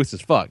ambiguous as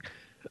fuck.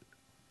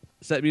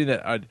 Does that mean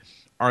that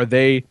are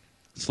they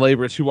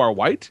slavers who are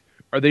white?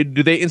 Do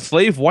they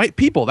enslave white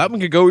people? That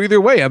one could go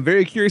either way. I'm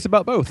very curious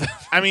about both.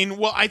 I mean,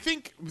 well, I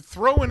think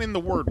throwing in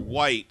the word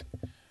white,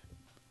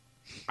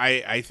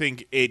 I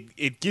think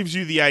it gives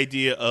you the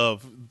idea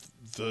of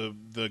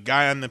the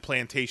guy on the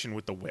plantation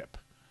with the whip.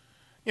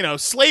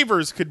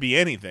 Slavers could be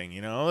anything.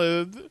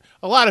 A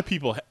lot of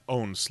people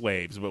own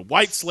slaves, but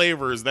white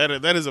slavers,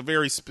 that is a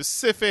very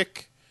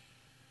specific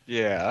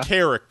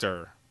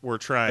character we're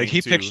trying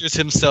he to... pictures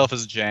himself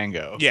as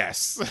Django.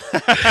 Yes.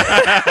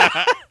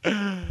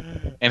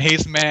 And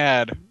he's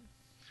mad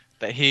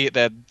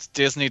that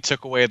Disney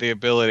took away the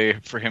ability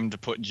for him to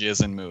put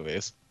jizz in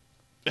movies.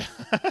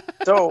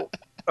 So,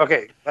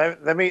 okay,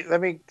 let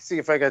me see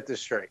if I got this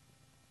straight.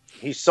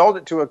 He sold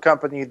it to a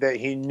company that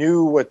he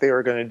knew what they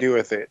were going to do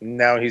with it, and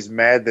now he's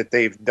mad that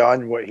they've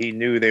done what he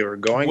knew they were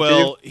going to do.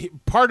 Well,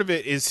 part of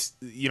it is,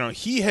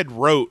 he had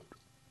wrote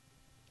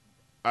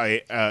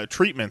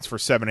treatments for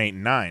 7, 8,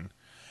 and 9.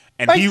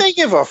 And they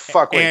give a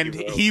fuck what and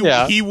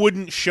he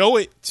wouldn't show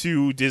it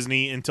to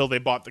Disney until they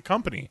bought the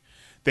company.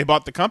 They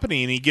bought the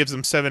company, and he gives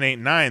them 7, 8,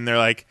 and 9. They're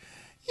like,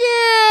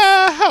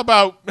 yeah, how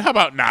about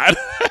not?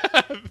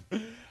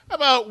 How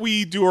about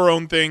we do our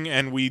own thing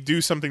and we do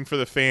something for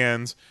the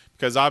fans?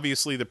 Because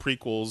obviously the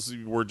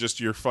prequels were just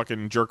your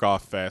fucking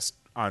jerk-off fest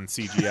on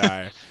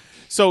CGI.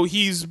 So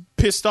he's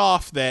pissed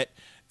off that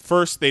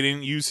first they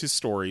didn't use his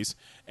stories,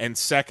 and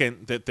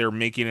second that they're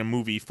making a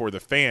movie for the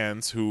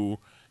fans who,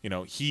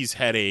 he's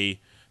had a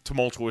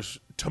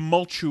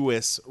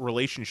tumultuous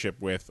relationship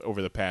with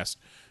over the past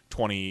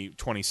 20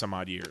 some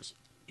odd years.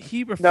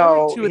 He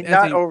referred to it as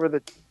not over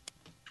the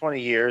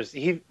 20 years.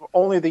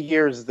 Only the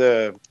years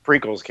the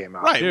prequels came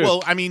out. Right. Dude,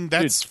 well, I mean,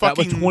 that was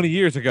 20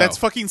 years ago. That's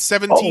fucking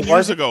 17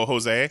 years ago,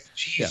 Jose.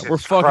 Jesus We're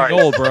fucking Christ.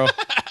 old, bro.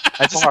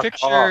 I just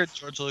picture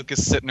George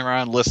Lucas sitting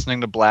around listening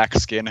to Black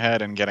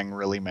Skinhead and getting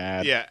really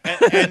mad. Yeah,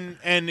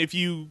 and if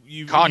you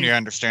Kanye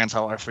understands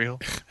how I feel.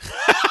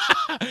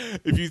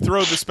 if you throw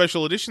the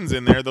special editions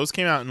in there, those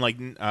came out in like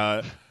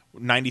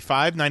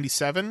 95,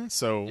 97,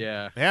 so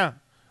yeah,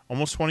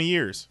 almost 20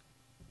 years.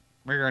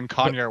 We're in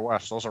Kanye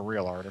West. Those are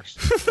real artists.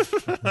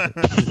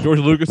 George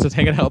Lucas is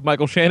hanging out with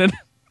Michael Shannon.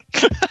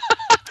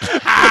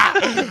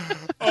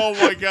 Oh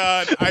my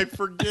God, I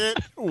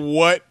forget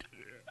what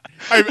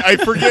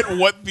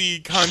the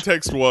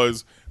context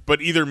was,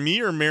 but either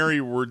me or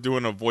Mary were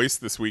doing a voice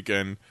this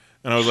weekend,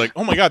 and I was like,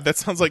 oh my God, that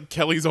sounds like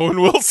Kelly's Owen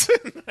Wilson.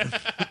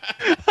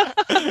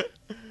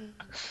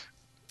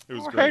 It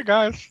was great. Hey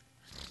guys,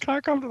 can I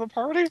come to the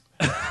party?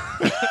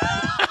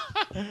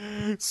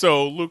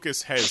 So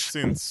Lucas has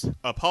since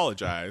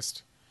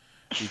apologized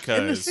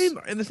because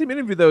in the same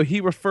interview, though,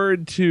 he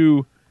said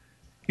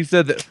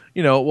that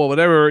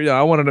whatever,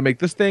 I wanted to make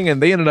this thing,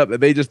 and they ended up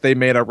they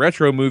made a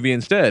retro movie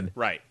instead.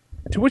 Right.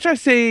 To which I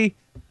say,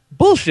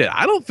 bullshit.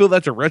 I don't feel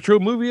that's a retro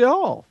movie at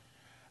all.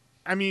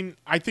 I mean,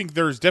 I think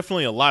there's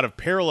definitely a lot of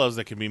parallels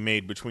that can be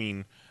made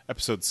between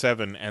Episode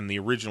 7 and the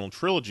original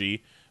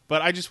trilogy,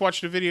 but I just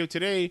watched a video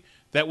today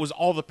that was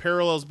all the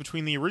parallels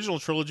between the original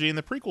trilogy and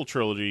the prequel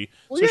trilogy.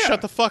 So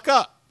shut the fuck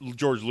up,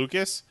 George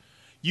Lucas.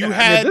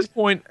 At this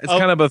point, it's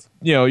kind of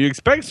you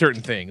expect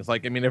certain things.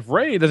 Like, I mean, if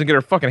Rey doesn't get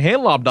her fucking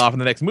hand lobbed off in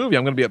the next movie,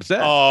 I'm going to be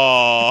upset.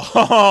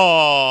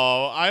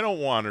 Oh, I don't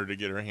want her to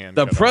get her hand.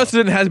 The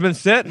precedent has been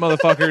set,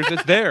 motherfuckers.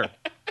 It's there.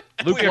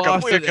 Luke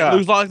lost a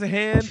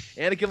hand.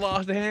 Anakin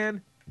lost a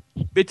hand.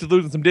 Bitch is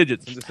losing some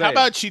digits. How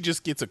about she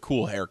just gets a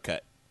cool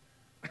haircut?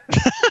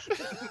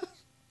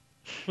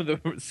 With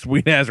a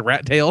sweet ass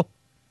rat tail.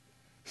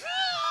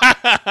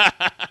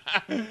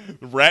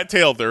 Rat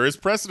tail. There is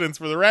precedence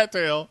for the rat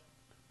tail.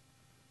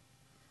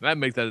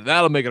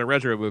 That'll make it a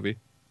retro movie.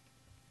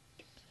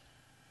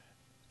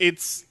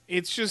 It's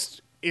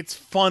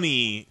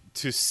funny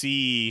to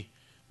see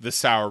the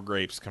sour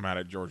grapes come out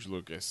of George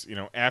Lucas.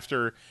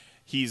 After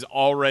he's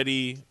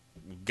already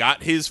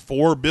got his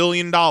 $4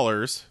 billion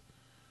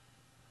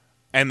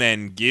and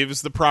then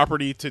gives the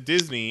property to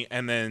Disney,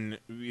 and then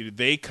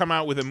they come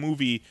out with a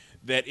movie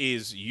that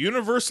is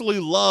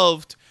universally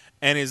loved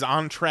and is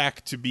on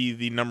track to be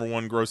the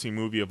 #1 grossing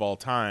movie of all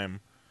time.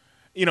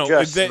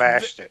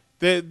 Smashed it.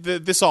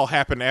 This all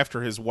happened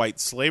after his white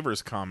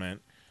slavers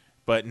comment,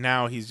 but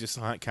now he's just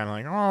kind of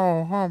like,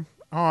 oh,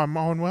 I'm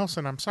Owen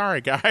Wilson. I'm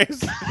sorry,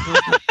 guys.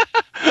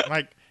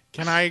 Like,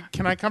 can I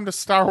come to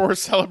Star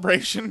Wars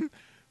Celebration,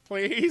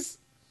 please?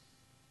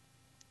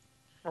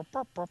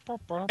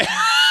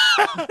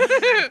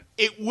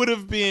 It would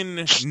have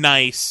been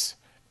nice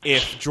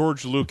if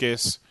George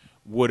Lucas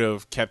would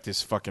have kept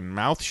his fucking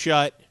mouth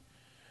shut.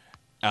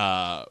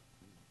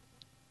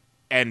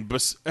 And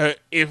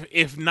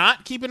if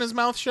not keeping his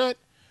mouth shut,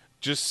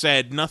 just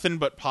said nothing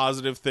but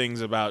positive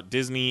things about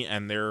Disney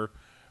and their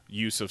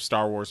use of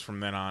Star Wars from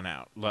then on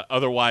out.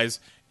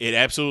 Otherwise, it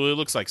absolutely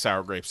looks like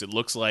sour grapes. It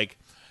looks like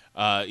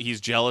he's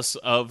jealous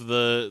of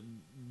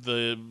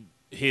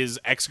his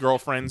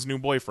ex-girlfriend's new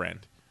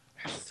boyfriend.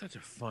 It's such a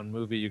fun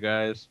movie, you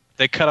guys.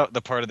 They cut out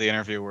the part of the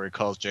interview where he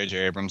calls J.J.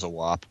 Abrams a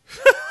wop.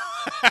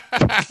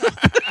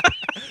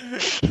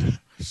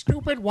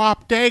 Stupid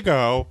wop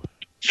dago.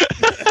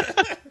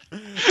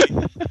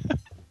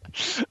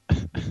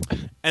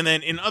 And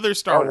then in other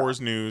Star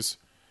Wars news,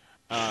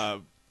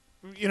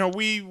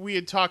 we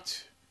had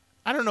talked,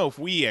 I don't know if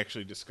we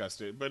actually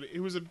discussed it, but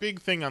it was a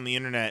big thing on the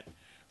internet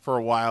for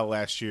a while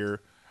last year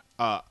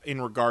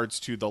in regards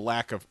to the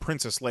lack of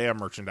Princess Leia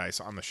merchandise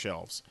on the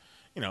shelves.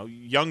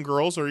 Young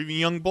girls or even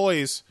young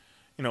boys,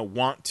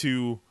 want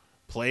to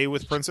play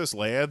with Princess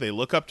Leia. They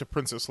look up to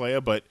Princess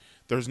Leia, but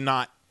there's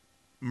not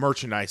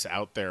merchandise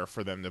out there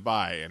for them to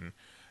buy. And,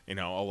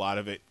 a lot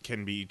of it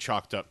can be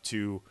chalked up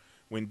to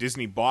when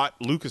Disney bought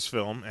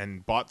Lucasfilm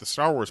and bought the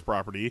Star Wars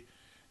property,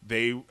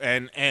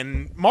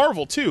 and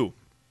Marvel too.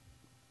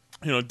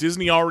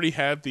 Disney already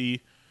had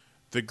the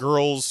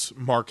girls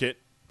market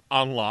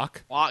on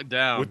locked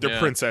down with their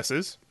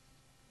princesses.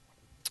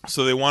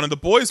 So they wanted the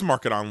boys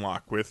market on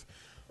lock with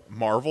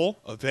Marvel,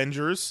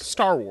 Avengers,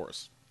 Star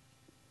Wars.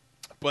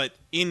 But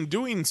in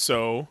doing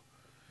so,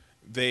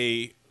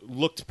 they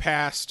looked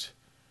past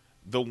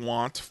the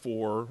want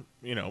for,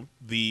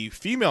 the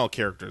female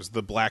characters,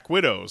 the Black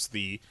Widows,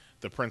 the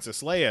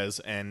Princess Leias,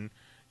 and,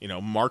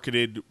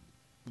 marketed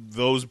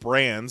those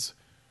brands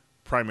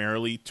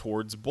primarily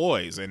towards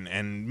boys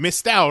and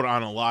missed out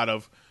on a lot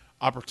of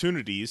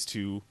opportunities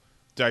to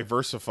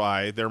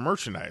diversify their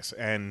merchandise.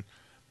 And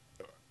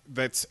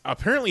that's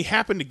apparently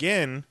happened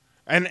again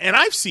And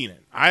I've seen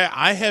it.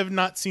 I have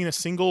not seen a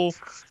single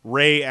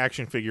Rey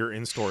action figure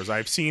in stores.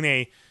 I've seen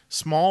a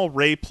small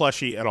Rey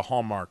plushie at a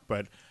Hallmark,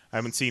 but I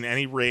haven't seen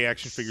any Rey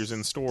action figures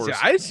in stores. See,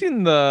 I've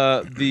seen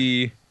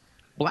the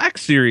Black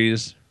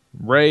Series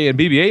Rey and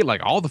BB-8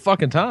 like all the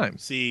fucking time.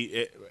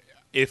 See,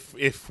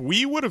 if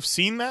we would have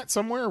seen that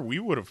somewhere, we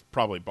would have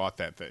probably bought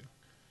that thing.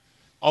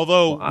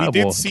 Although we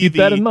did see keep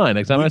that in mind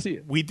next time I see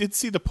it. We did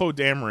see the Poe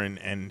Dameron,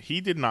 and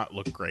he did not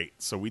look great,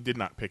 so we did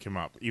not pick him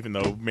up, even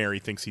though Mary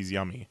thinks he's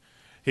yummy.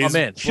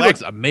 She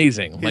looks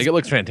amazing. Like, it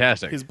looks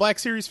fantastic. His Black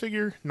Series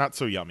figure, not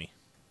so yummy.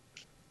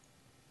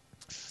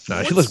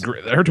 No, she looks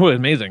great. Her toy is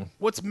amazing.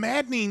 What's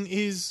maddening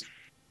is,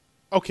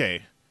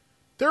 okay,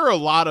 there are a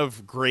lot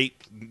of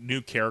great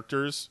new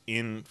characters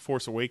in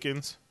Force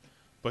Awakens,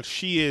 but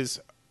she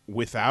is,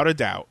 without a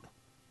doubt,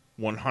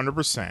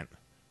 100%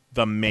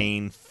 the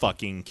main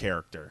fucking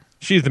character.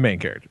 She's the main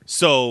character.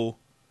 So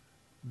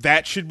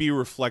that should be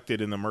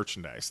reflected in the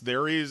merchandise.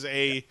 There is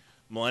a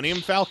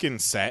Millennium Falcon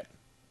set.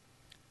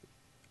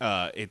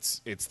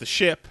 It's the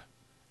ship,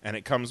 and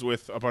it comes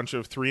with a bunch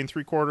of 3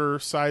 3/4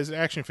 sized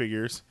action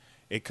figures.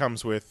 It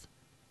comes with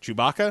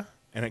Chewbacca,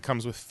 and it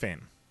comes with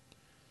Finn.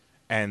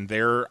 And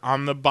they're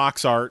on the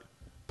box art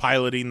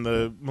piloting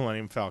the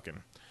Millennium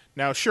Falcon.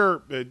 Now,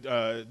 sure,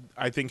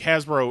 I think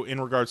Hasbro,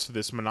 in regards to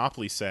this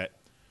Monopoly set,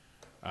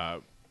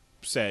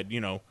 said,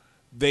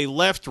 they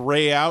left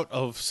Rey out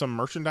of some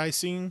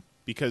merchandising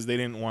because they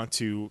didn't want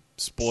to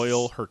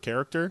spoil her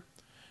character.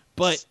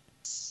 But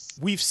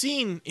we've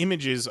seen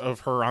images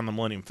of her on the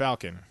Millennium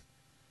Falcon.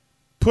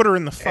 Put her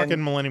in the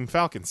fucking Millennium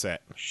Falcon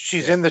set.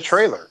 She's in the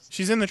trailer.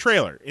 She's in the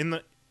trailer in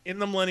the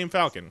Millennium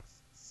Falcon.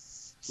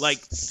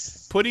 Like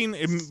putting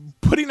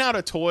out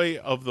a toy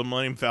of the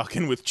Millennium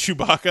Falcon with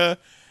Chewbacca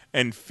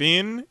and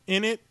Finn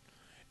in it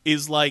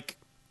is like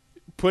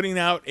putting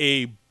out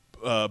a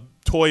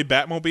toy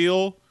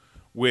Batmobile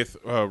with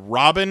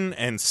Robin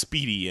and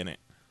Speedy in it.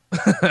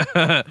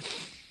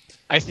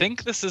 I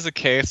think this is a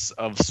case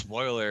of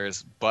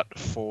spoilers, but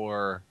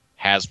for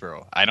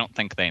Hasbro. I don't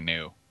think they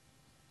knew.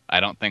 I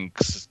don't think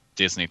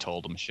Disney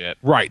told them shit.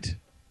 Right.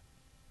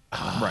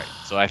 Right.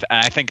 So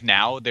I think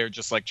now they're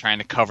just like trying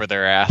to cover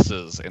their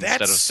asses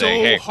instead of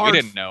saying, "Hey, we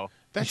didn't know."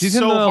 She's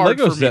so hard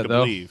for me to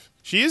believe.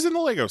 She is in the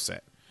Lego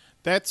set.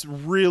 That's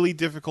really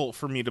difficult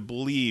for me to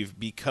believe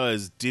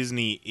because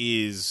Disney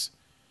is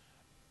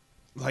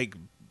like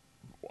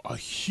a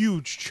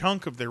huge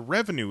chunk of their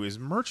revenue is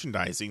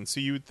merchandising. So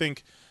you would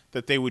think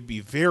that they would be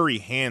very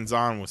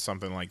hands-on with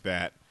something like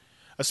that,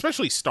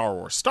 especially Star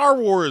Wars. Star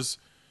Wars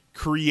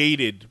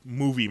created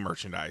movie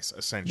merchandise,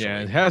 essentially. Yeah,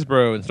 and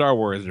Hasbro and Star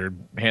Wars are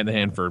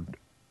hand-to-hand for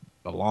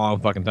a long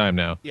fucking time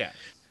now. Yeah.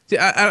 See,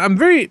 I'm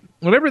very...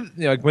 Whenever,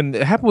 like when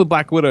it happened with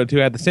Black Widow, too,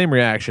 I had the same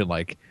reaction.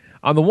 Like,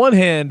 on the one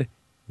hand,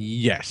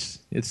 yes,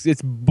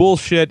 it's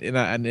bullshit,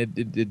 and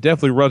it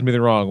definitely rubs me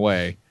the wrong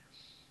way.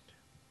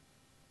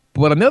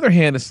 But on the other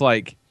hand, it's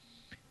like,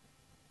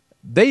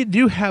 they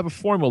do have a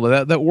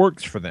formula that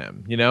works for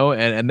them,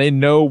 and they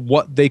know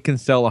what they can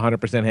sell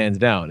 100% hands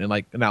down. And,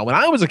 like, now, when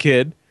I was a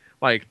kid,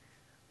 like,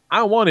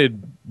 I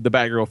wanted the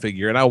Batgirl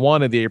figure, and I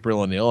wanted the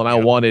April O'Neil, and I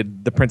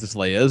wanted the Princess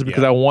Leia's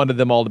because I wanted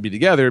them all to be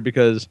together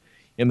because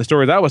in the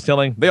stories I was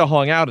telling, they all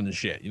hung out and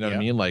shit. You know what I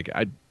mean? Like,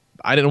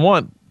 I didn't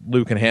want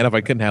Luke and Han if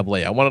I couldn't have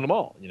Leia. I wanted them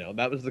all.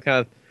 That was the kind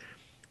of...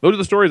 Those are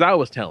the stories I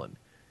was telling.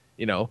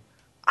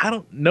 I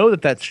don't know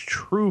that that's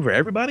true for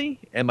everybody.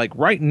 And, like,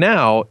 right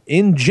now,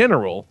 in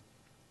general,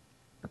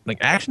 like,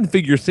 action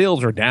figure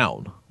sales are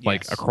down,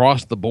 like,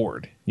 across the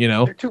board,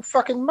 They're too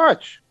fucking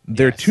much.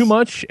 They're too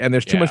much, and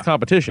there's too much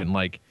competition.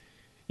 Like,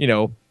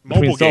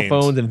 between cell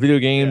phones and video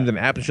games and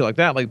apps and shit like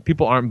that, like,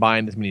 people aren't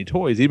buying as many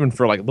toys, even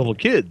for, like, little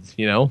kids,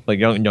 like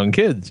young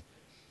kids.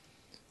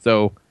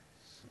 So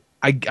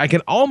I can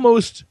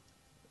almost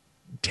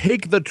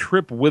take the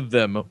trip with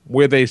them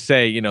where they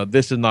say,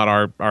 this is not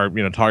our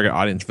target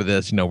audience for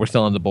this. We're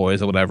selling to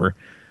boys or whatever.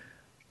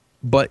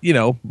 But,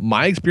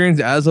 my experience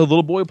as a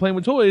little boy playing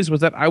with toys was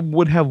that I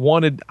would have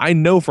wanted, I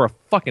know for a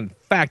fucking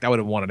fact I would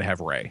have wanted to have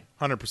Rey.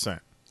 100%.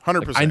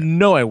 100%. Like, I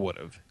know I would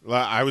have.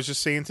 I was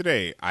just saying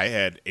today, I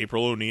had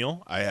April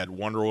O'Neil, I had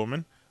Wonder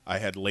Woman, I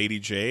had Lady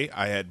J,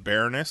 I had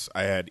Baroness,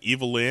 I had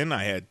Evelyn,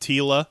 I had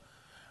Tila,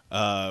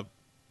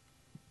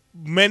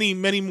 many,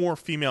 many more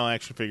female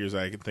action figures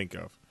I can think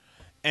of.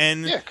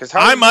 And yeah, because how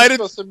are you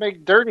supposed to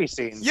make dirty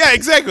scenes? Yeah,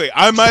 exactly.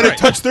 I might have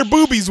touched their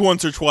boobies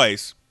once or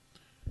twice.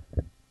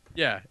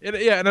 Yeah, and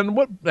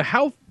then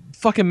how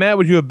fucking mad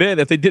would you have been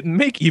if they didn't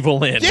make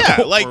Evelyn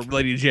or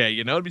Lady J?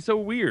 It'd be so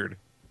weird.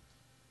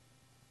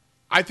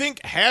 I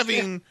think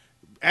having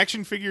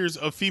action figures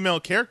of female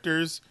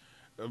characters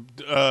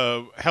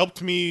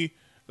helped me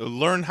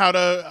learn how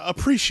to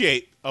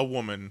appreciate a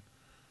woman.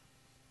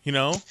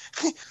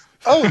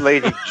 Oh,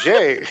 Lady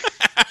J.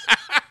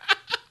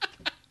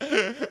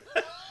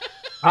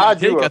 I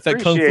do got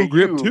that kung fu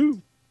grip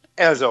too.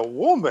 As a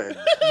woman,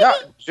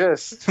 not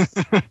just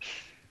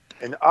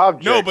an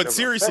object. No, but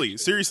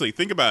seriously,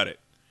 think about it.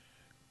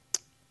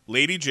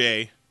 Lady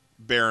J,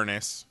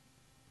 Baroness,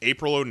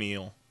 April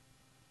O'Neil,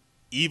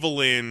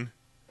 Evelyn,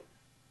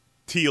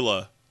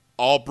 Tila,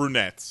 all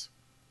brunettes.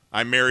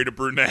 I married a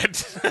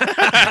brunette.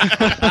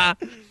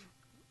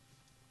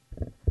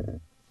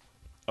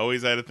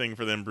 Always had a thing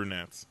for them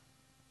brunettes.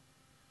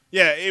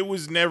 Yeah, it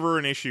was never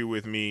an issue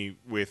with me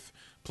with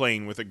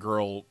playing with a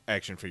girl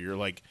action figure.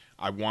 Like,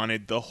 I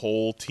wanted the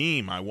whole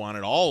team. I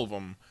wanted all of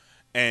them.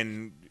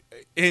 And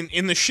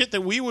in the shit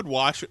that we would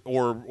watch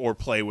or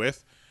play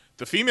with,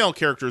 the female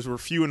characters were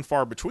few and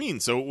far between.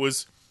 So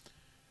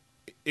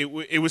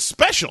it was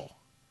special.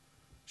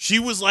 She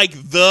was like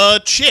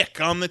the chick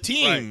on the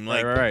team.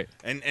 Right.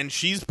 And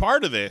she's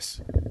part of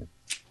this.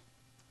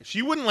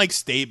 She wouldn't like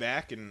stay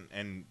back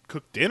and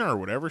cook dinner or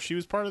whatever. She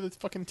was part of the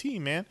fucking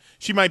team, man.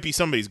 She might be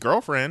somebody's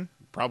girlfriend,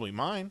 probably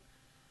mine.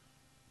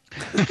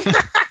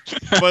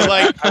 But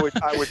like,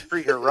 I would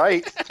treat her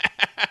right.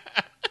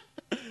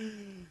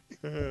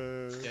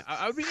 Yeah,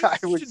 I would be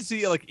interested to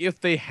see like if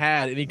they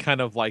had any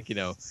kind of like,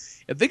 if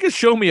they could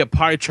show me a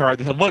pie chart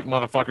that said, look,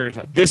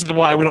 motherfuckers, this is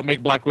why we don't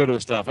make Black Widow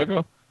stuff. I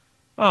go,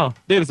 oh,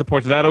 data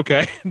supports that,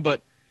 okay.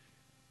 But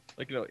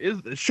like,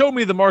 show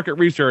me the market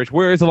research.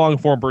 Where is the long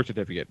form birth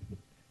certificate?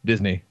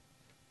 Disney.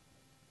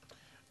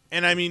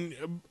 And I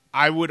mean,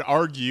 I would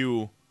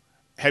argue,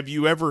 have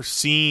you ever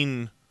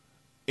seen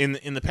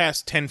in the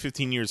past 10,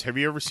 15 years, have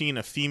you ever seen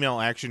a female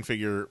action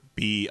figure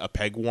be a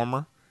peg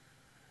warmer?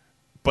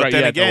 But right,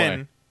 then yeah,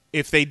 again,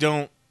 if they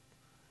don't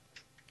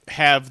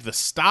have the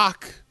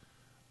stock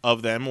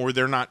of them or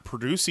they're not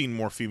producing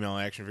more female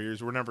action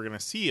figures, we're never going to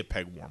see a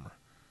peg warmer.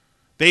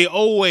 They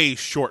always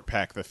short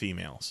pack the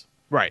females.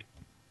 Right.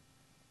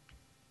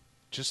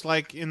 Just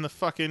like in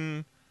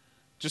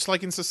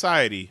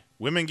society.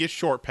 Women get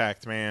short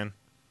packed, man.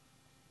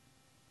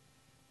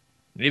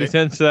 Need a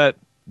sense that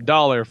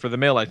dollar for the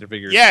male action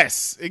figures.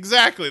 Yes,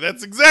 exactly.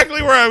 That's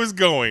exactly where I was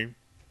going.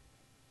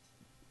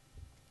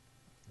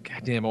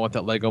 God damn, I want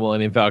that Lego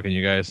Millennium Falcon,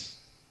 you guys.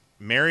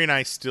 Mary and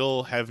I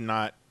still have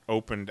not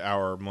opened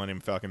our Millennium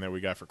Falcon that we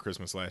got for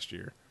Christmas last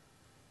year.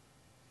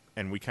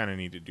 And we kind of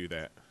need to do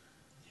that.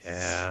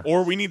 Yeah.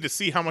 Or we need to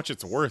see how much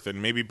it's worth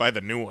and maybe buy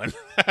the new one.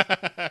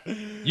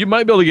 You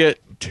might be able to get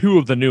 2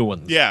 of the new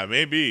ones. Yeah,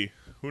 maybe.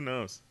 Who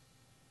knows?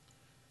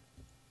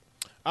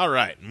 All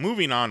right,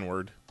 moving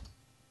onward.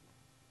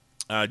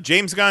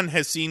 James Gunn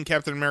has seen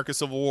Captain America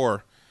Civil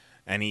War,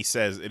 and he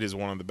says it is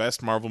one of the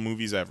best Marvel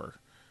movies ever.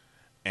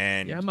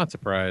 And yeah, I'm not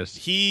surprised.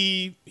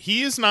 He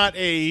is not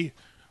a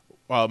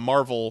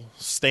Marvel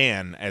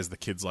stan, as the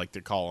kids like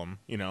to call him.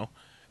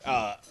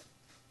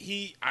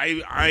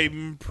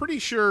 I'm pretty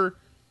sure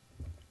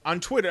on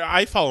Twitter.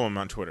 I follow him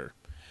on Twitter,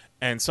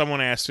 and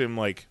someone asked him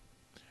like,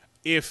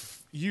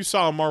 if you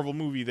saw a Marvel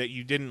movie that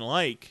you didn't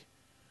like,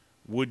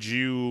 would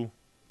you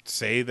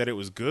say that it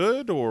was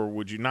good, or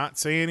would you not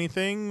say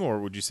anything, or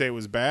would you say it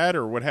was bad,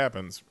 or what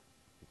happens?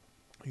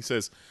 He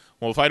says,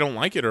 well, if I don't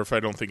like it or if I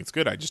don't think it's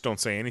good, I just don't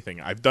say anything.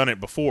 I've done it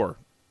before.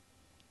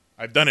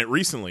 I've done it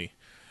recently.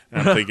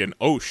 And I'm thinking,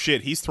 oh,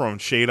 shit, he's throwing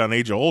shade on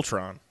Age of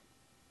Ultron.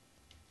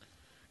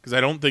 Because I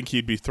don't think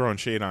he'd be throwing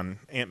shade on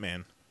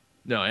Ant-Man.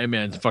 No,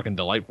 Ant-Man's fucking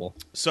delightful.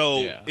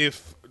 So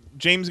if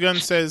James Gunn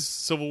says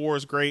Civil War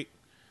is great,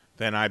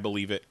 then I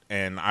believe it.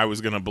 And I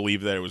was going to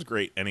believe that it was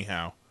great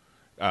anyhow.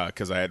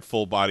 Because I had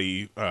full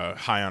body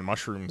high on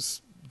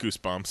mushrooms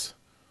goosebumps.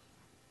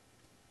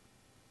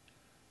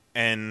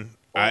 And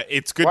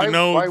it's good to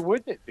know. Why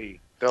wouldn't it be?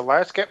 The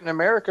last Captain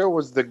America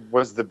was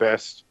the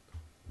best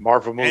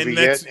Marvel movie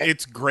yet.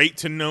 It's great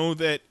to know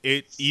that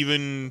it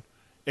even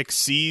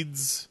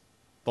exceeds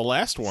the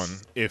last one.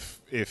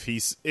 If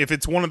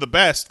it's one of the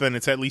best, then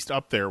it's at least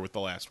up there with the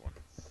last one.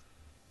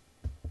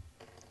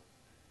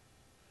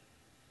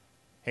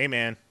 Hey,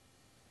 man.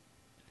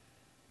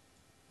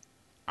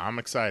 I'm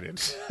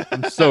excited.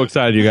 I'm so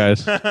excited, you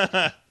guys.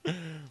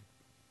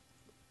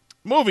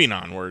 Moving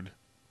onward.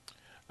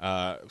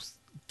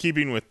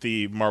 Keeping with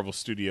the Marvel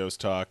Studios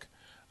talk,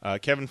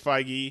 Kevin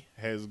Feige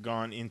has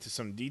gone into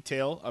some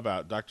detail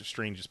about Doctor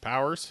Strange's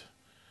powers.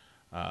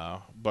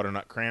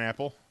 Butternut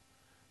Cranapple.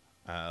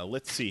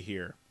 Let's see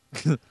here.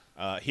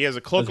 He has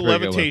a cloak of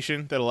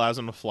levitation that allows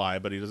him to fly,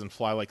 but he doesn't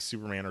fly like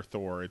Superman or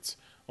Thor. It's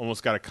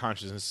almost got a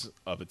consciousness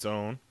of its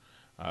own.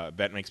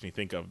 That makes me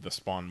think of the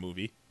Spawn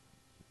movie.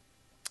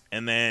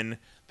 And then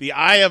the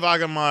Eye of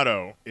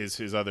Agamotto is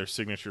his other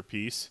signature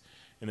piece.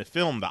 In the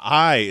film, the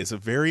eye is a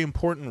very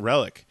important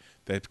relic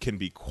that can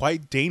be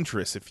quite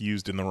dangerous if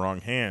used in the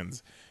wrong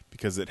hands,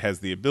 because it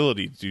has the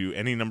ability to do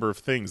any number of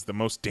things, the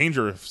most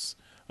dangerous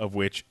of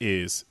which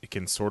is it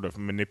can sort of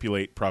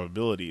manipulate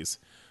probabilities,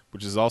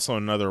 which is also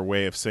another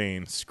way of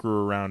saying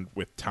screw around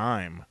with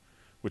time,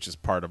 which is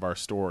part of our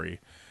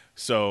story.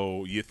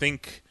 So you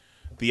think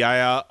the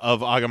Eye of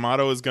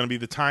Agamotto is going to be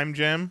the time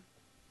gem?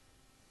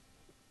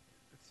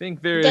 I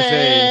think there is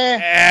a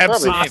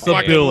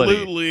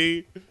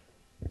absolutely.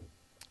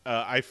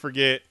 I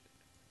forget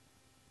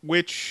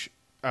which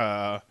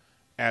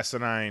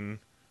asinine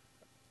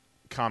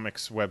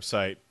comics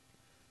website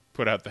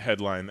put out the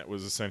headline that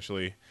was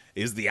essentially,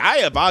 is the Eye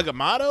of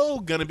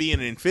Agamotto going to be an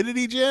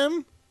Infinity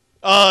Gem?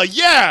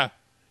 Yeah,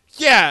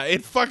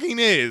 it fucking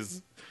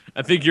is.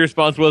 I think your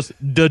response was,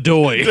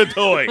 da-doy.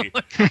 Da-doy.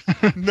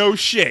 No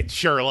shit,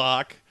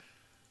 Sherlock.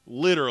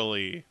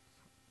 Literally.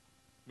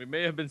 We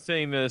may have been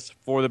saying this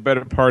for the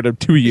better part of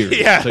 2 years.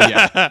 Yeah. So,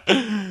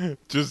 yeah.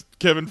 Just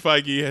Kevin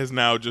Feige has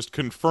now just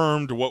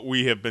confirmed what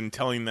we have been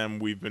telling them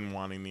we've been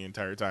wanting the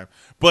entire time.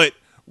 But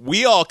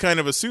we all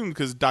kind of assumed,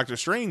 because Doctor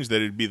Strange, that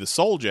it'd be the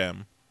Soul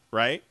Gem,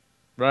 right?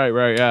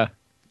 Right, yeah.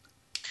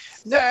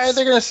 Nah,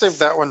 they're going to save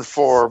that one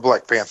for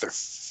Black Panther.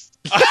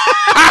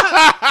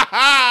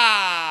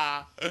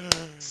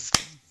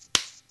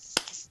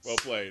 Well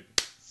played.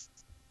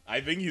 I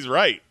think he's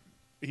right.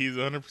 He's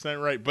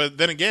 100% right. But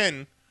then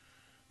again,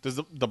 does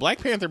the Black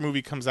Panther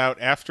movie comes out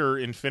after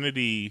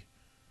Infinity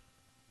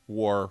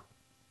War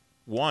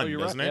 1,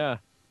 doesn't it? Yeah.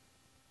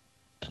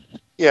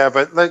 Yeah,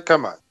 but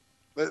come on.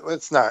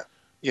 Let's not,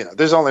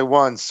 there's only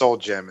one Soul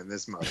Gem in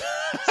this movie.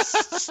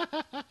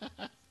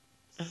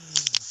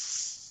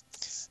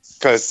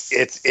 Because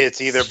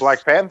it's either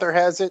Black Panther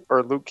has it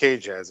or Luke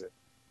Cage has it.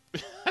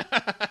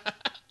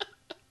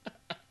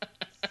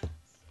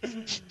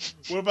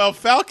 What about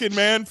Falcon,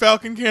 man?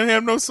 Falcon can't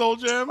have no Soul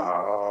Gem?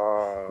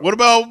 What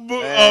about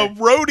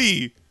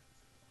Rhodey?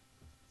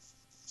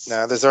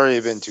 Nah, there's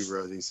already been 2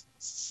 Rhodies.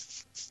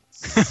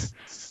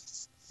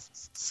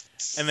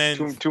 And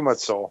then too much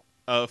soul.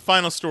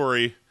 Final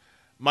story.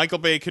 Michael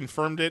Bay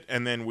confirmed it,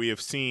 and then we have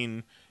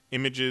seen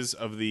images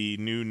of the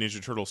new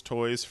Ninja Turtles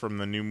toys from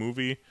the new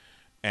movie,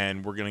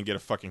 and we're going to get a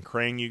fucking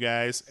Krang, you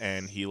guys,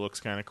 and he looks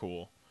kind of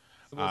cool.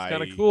 It looks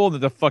kind of cool.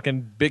 The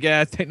fucking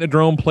big-ass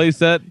Technodrome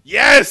playset.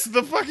 Yes!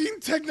 The fucking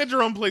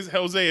Technodrome playset.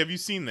 Jose, have you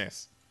seen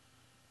this?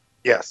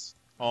 Yes.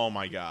 Oh,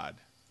 my God.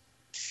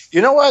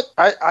 You know what?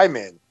 I'm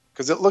in.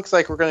 Because it looks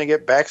like we're going to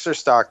get Baxter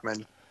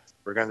Stockman.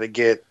 We're going to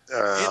get...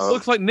 it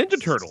looks like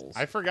Ninja Turtles.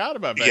 I forgot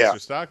about Baxter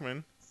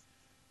Stockman.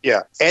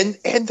 Yeah. And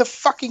the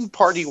fucking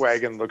party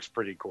wagon looks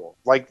pretty cool.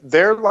 Like,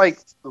 they're like...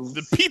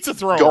 The pizza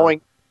thrower.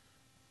 Going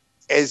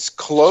as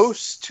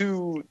close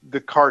to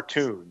the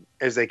cartoon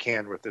as they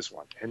can with this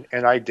one.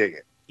 And I dig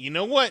it. You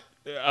know what?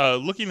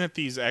 Looking at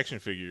these action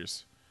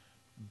figures,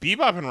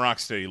 Bebop and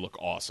Rocksteady look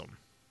awesome.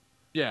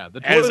 Yeah, the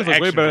toys look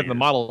way better than the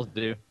models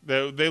do.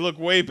 They look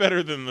way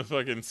better than the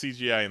fucking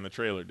CGI in the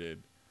trailer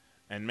did.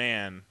 And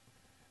man,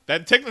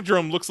 that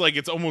Technodrome looks like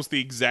it's almost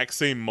the exact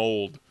same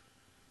mold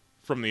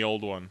from the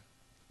old one.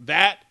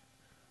 The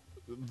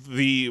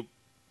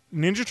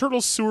Ninja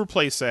Turtles sewer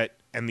playset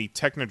and the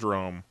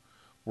Technodrome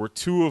were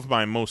 2 of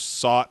my most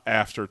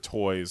sought-after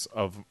toys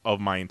of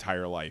my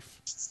entire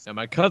life. Yeah,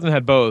 my cousin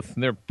had both,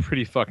 and they're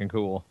pretty fucking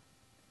cool.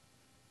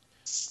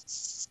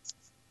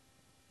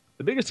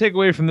 The biggest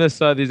takeaway from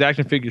these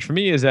action figures for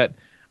me is that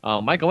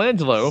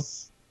Michelangelo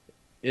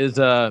is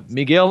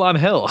Miguel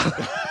Angel.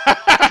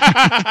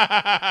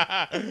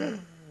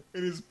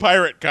 In his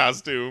pirate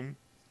costume.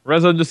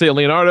 Rather than just say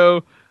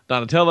Leonardo,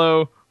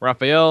 Donatello,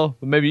 Raphael,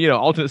 maybe,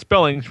 alternate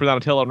spellings for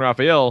Donatello and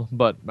Raphael,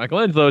 but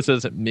Michelangelo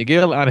says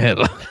Miguel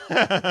Angel.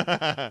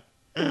 That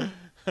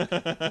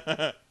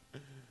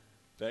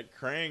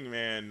Krang,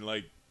 man,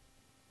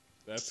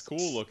 that's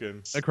cool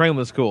looking. That Krang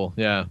was cool,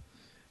 yeah.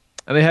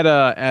 And they had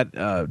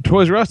at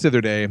Toys R Us the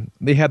other day,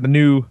 they had the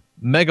new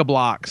Mega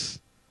Bloks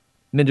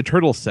Ninja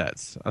Turtle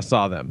sets. I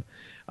saw them,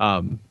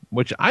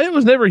 which I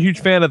was never a huge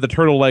fan of the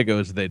turtle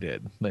Legos they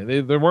did.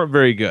 They weren't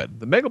very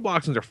good. The Mega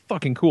Bloks ones are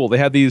fucking cool. They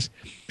had these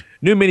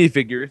new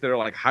minifigures that are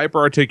like hyper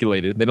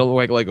articulated. They don't look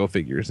like Lego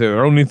figures. They're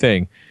their own new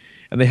thing,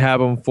 and they have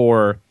them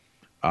for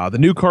the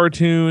new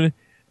cartoon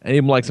and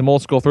even like some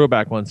old school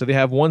throwback ones. So they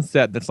have one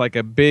set that's like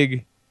a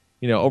big,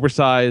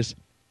 oversized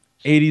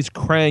 80s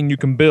Krang you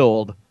can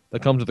build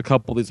that comes with a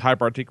couple of these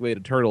hyper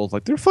articulated turtles.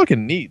 Like, they're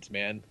fucking neat,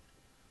 man.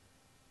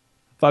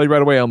 Thought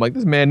right away, I'm like,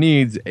 this man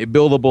needs a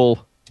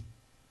buildable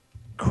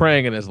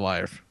Krang in his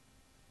life.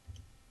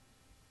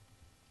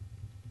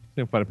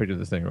 Let me find a picture of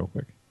this thing real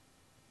quick.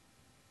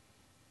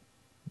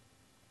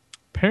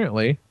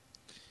 Apparently,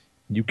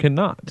 you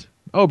cannot.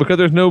 Oh, because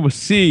there's no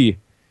C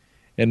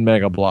in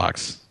Mega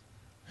Bloks.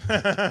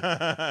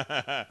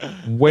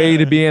 Way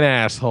to be an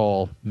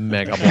asshole,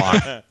 Mega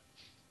Block.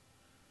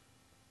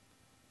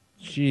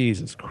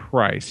 Jesus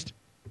Christ.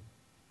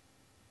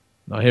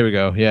 Oh, here we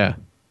go. Yeah.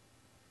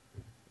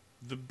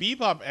 The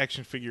Bebop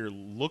action figure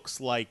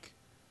looks like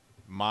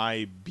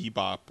my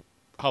Bebop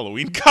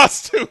Halloween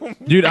costume.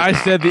 Dude, I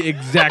said the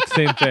exact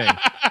same thing.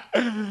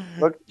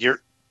 Look,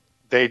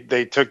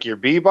 they took your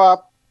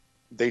Bebop,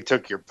 they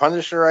took your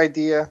Punisher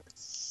idea.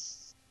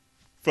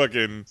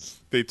 Fucking,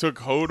 they took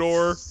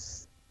Hodor.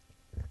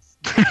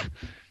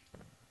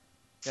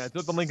 Yeah, I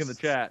put the link in the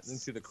chat and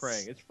see the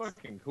Krang. It's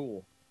fucking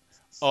cool.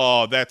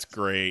 Oh, that's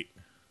great.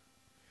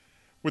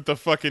 With the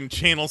fucking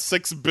Channel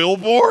 6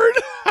 billboard.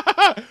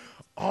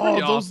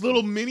 Oh, those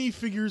little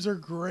minifigures are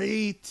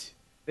great.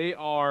 They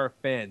are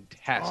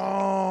fantastic.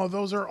 Oh,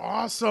 those are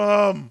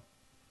awesome.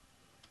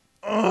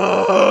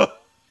 And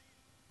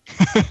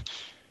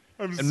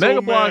so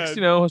Mega Bloks,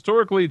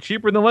 historically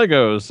cheaper than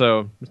Legos,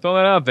 so just throw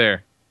that out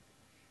there.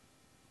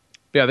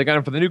 Yeah, they got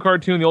them for the new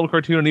cartoon, the old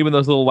cartoon, and even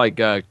those little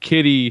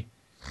kitty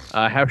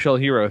half-shell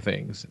hero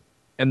things.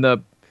 And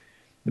the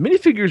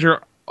minifigures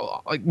are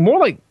more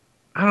like,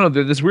 I don't know,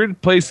 they're this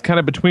weird place kind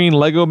of between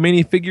Lego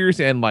minifigures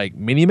and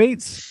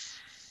Mini-Mates.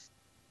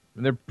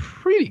 And they're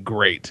pretty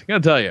great, I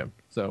gotta tell you.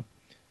 So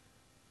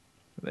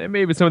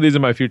maybe some of these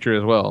in my future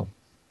as well.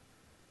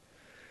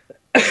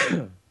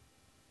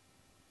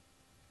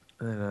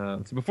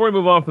 And, so before we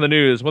move on from the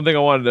news, one thing I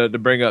wanted to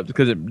bring up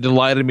because it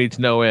delighted me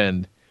to no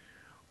end,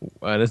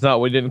 and it's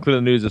not we didn't include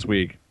in the news this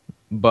week,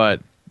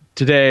 but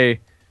today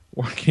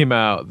word came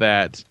out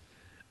that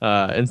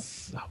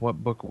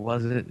what book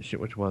was it?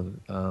 Shit, which was it?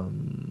 I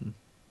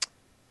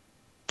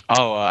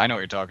know what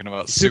you're talking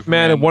about.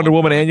 Superman and Wonder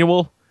Woman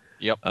annual.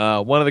 Yep.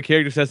 One of the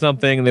characters says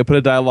something, and they put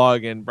a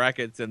dialogue in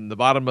brackets, and the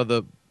bottom of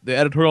the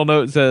editorial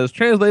note says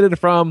translated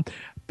from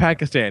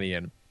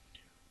Pakistani,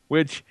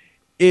 which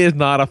is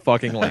not a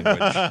fucking language.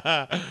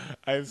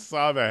 I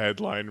saw the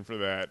headline for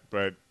that,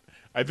 but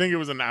I think it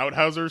was an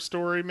Outhouser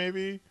story,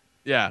 maybe.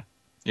 Yeah.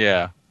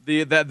 Yeah.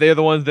 They're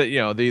the ones that,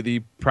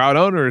 the proud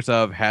owners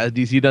of has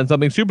DC done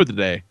something stupid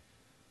today.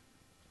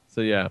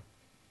 So yeah.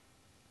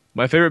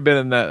 My favorite bit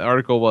in that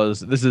article was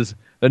there's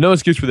no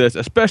excuse for this,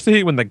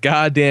 especially when the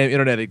goddamn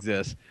internet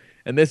exists.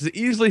 And this is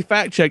easily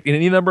fact checked in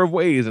any number of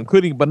ways,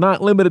 including but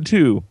not limited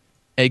to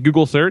a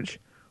Google search,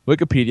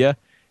 Wikipedia,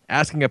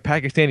 asking a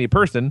Pakistani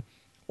person,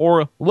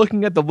 or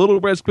looking at the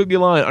little red squiggly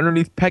line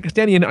underneath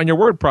Pakistani on your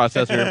word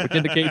processor, which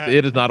indicates that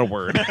it is not a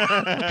word.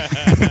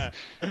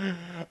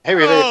 Maybe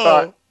they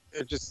thought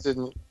it just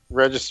didn't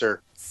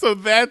register. So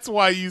that's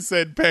why you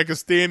said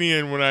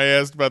Pakistani when I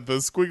asked about the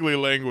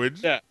squiggly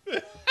language. Yeah.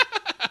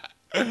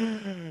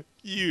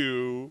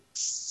 You.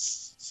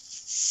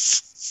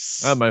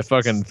 I have my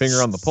fucking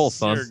finger on the pulse,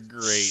 son. You're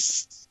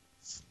great.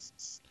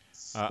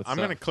 I'm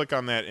going to click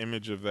on that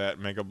image of that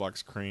Mega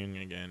Bloks crane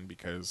again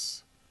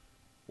because,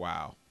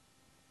 wow.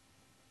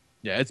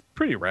 Yeah, it's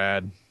pretty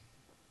rad.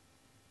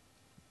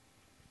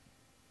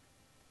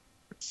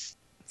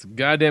 It's a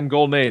goddamn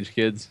golden age,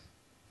 kids.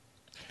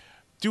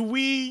 Do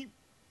we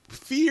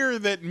fear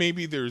that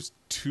maybe there's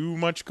too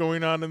much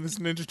going on in this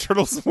Ninja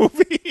Turtles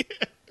movie?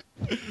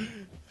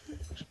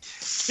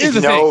 Here's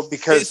the thing.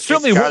 Because it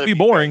certainly won't be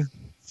boring.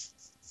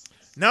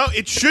 No,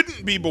 it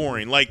shouldn't be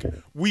boring. Like,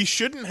 we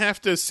shouldn't have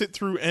to sit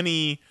through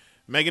any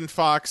Megan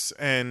Fox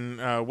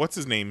and what's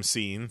his name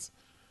scenes.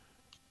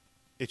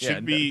 It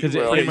should be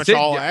pretty much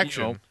all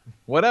action.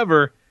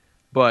 Whatever,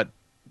 but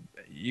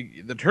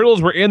the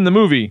Turtles were in the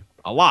movie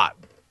a lot.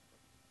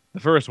 The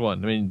first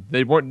one. I mean,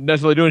 they weren't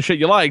necessarily doing shit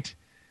you liked.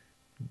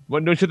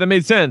 Weren't doing shit that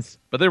made sense,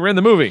 but they were in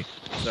the movie.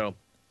 So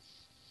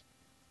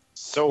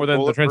more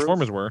than the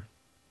Transformers were.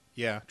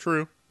 Yeah,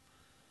 true.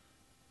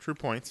 True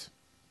points.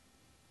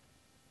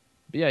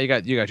 But yeah, you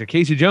got your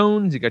Casey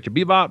Jones, you got your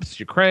Bebops,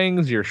 your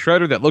Krangs, your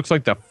Shredder that looks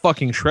like the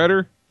fucking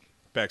Shredder.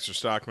 Baxter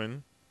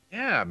Stockman.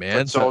 Yeah,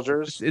 man.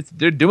 Soldiers.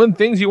 They're doing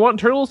things you want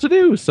Turtles to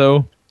do,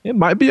 so it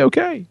might be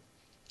okay.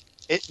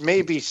 It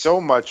may be so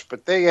much,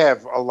 but they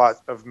have a lot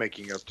of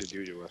making up to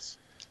do to us.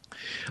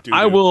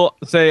 I will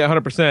say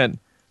 100%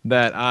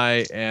 that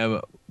I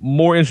am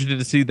more interested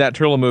to see that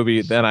Turtle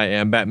movie than I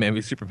am Batman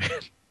v Superman.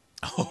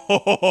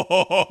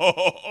 Oh,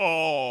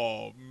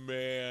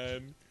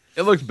 man.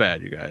 It looks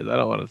bad, you guys. I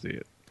don't want to see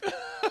it.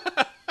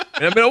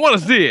 I mean, I want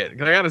to see it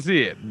because I got to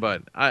see it,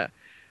 but I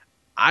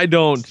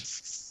don't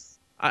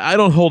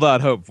hold out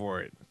hope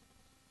for it.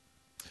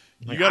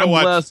 You gotta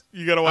watch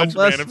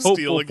Man of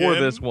Steel again for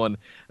this one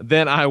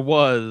than I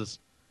was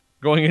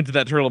going into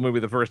that Turtle movie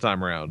the first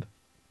time around,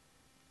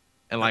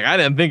 and I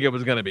didn't think it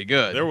was going to be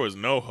good. There was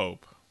no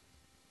hope.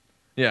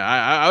 Yeah,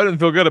 I didn't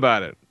feel good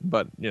about it,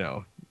 but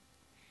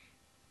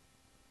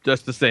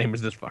just the same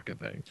as this fucking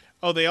thing.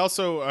 Oh, they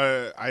also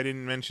I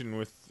didn't mention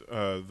with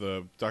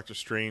the Doctor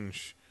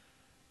Strange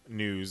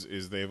news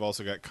is they've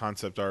also got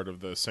concept art of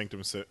the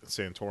Sanctum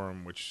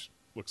Sanctorum, which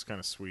looks kind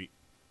of sweet.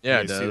 Yeah,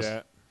 it does. See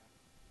that?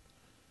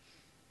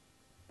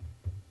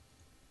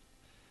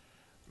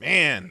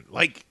 Man,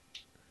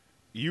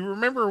 you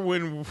remember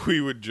when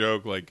we would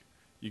joke,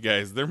 you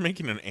guys, they're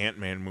making an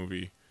Ant-Man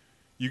movie.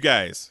 You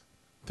guys,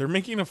 they're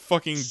making a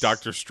fucking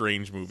Doctor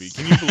Strange movie.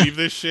 Can you believe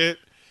this shit?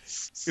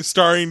 It's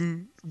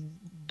starring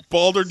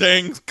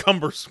Balderdang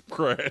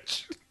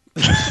Cumberscratch.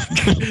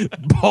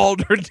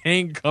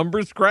 Balderdang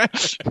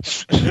Cumberscratch?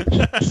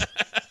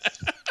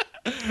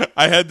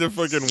 I had to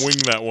fucking wing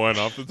that one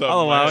off the top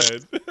of my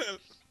head.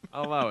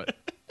 I'll allow it.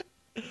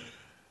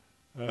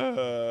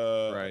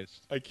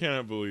 Christ. I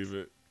cannot believe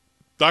it.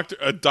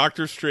 A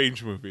Doctor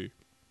Strange movie.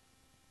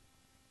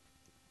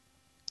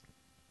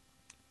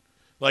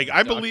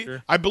 I believe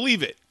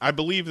it. I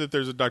believe that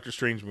there's a Doctor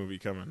Strange movie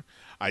coming.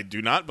 I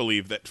do not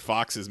believe that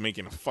Fox is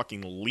making a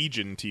fucking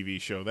Legion TV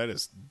show. That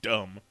is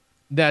dumb.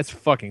 That's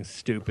fucking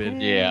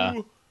stupid.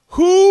 Yeah.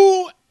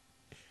 Who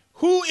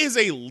is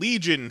a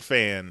Legion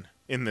fan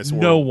in this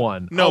world? No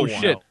one. No one.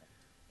 Shit.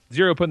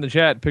 Zero put in the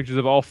chat pictures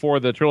of all 4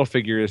 of the Turtle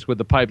figures with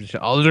the pipes and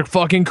shit. Oh, those are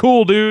fucking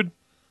cool, dude.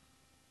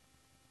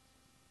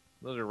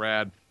 Those are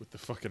rad. With the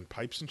fucking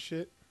pipes and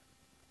shit?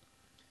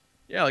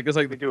 Yeah, they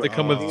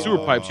come with sewer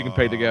pipes you can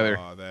peg together.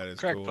 That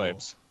is Crack cool.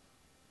 pipes.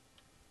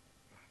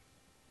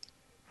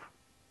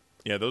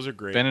 Yeah, those are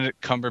great.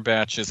 Benedict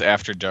Cumberbatch's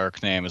After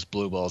Dark name is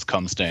Blue Balls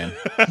Cum Stain.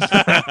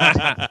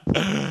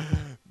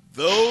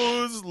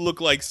 Those look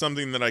like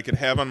something that I could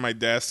have on my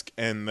desk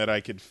and that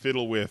I could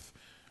fiddle with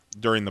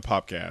during the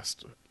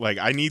podcast. Like,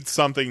 I need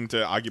something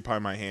to occupy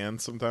my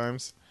hands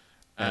sometimes,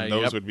 and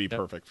those would be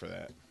perfect for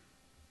that.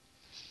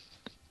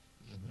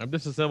 I've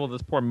disassembled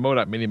this poor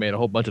Modoc Mini Mate a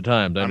whole bunch of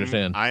times. I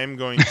understand. I am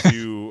going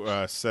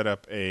to set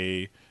up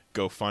a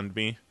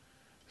GoFundMe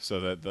so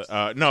that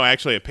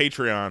actually a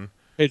Patreon.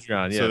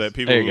 Patreon, yes. So that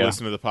people who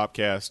listen to the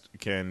podcast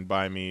can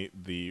buy me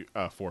the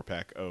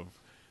 4-pack of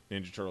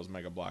Ninja Turtles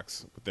Mega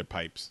Bloks with their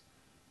pipes.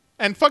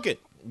 And fuck it.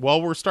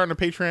 While we're starting a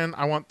Patreon,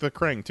 I want the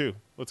Krang too.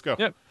 Let's go.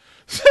 Yep.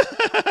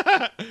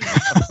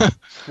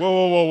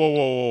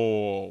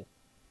 Whoa.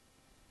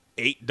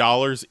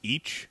 $8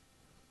 each?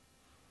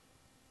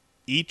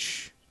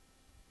 Each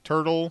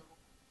turtle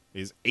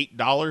is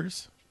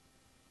 $8?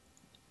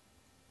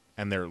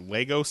 And they're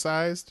Lego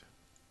sized?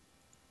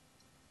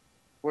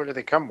 What do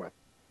they come with?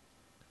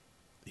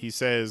 He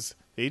says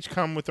they each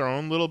come with their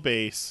own little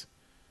base.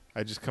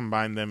 I just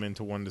combined them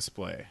into one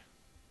display.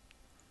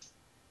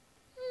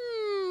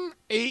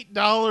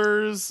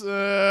 $8.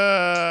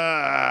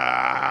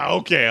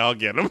 Okay, I'll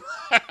get them.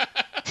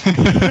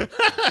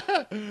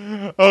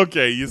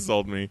 Okay, you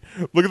sold me.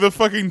 Look at the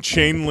fucking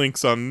chain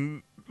links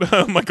on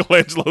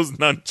Michelangelo's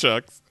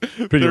nunchucks.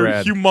 They're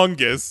rad.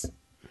 Humongous.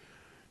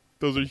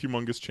 Those are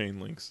humongous chain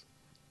links.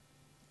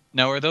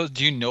 Now, are those?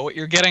 Do you know what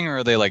you're getting, or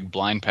are they like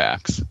blind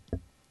packs?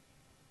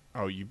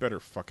 Oh, you better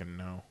fucking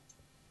know.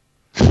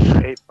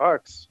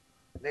 $8.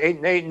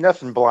 Ain't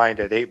nothing blind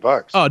at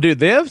 $8. Oh, dude,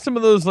 they have some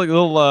of those like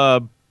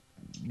little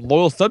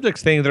loyal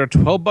subjects things that are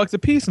 $12 a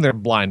piece in their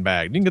blind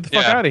bag. You can get the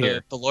fuck out of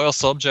here. The loyal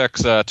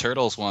subjects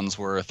Turtles ones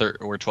were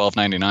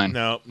 $12.99.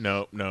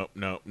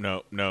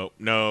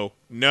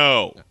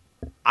 No.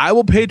 I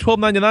will pay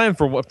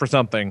 $12.99 for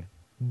something,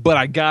 but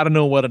I gotta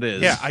know what it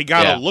is. Yeah, I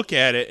gotta look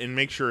at it and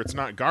make sure it's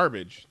not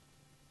garbage.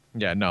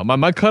 Yeah, no,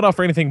 my cutoff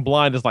for anything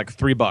blind is like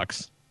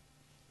 $3.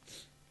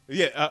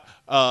 Yeah,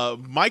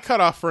 my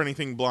cutoff for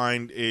anything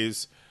blind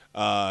is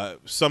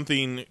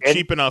something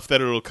cheap enough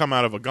that it'll come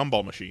out of a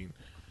gumball machine.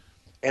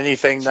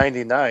 Anything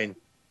 99.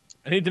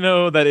 I need to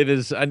know that it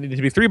is. I need it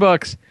to be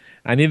 $3.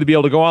 I need to be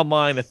able to go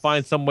online and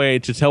find some way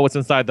to tell what's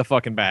inside the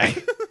fucking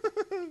bag,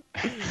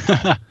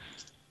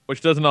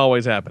 which doesn't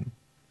always happen.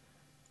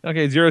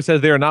 Okay, Zero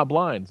says they are not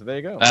blind, so there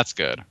you go. That's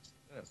good.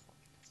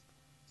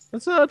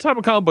 Let's talk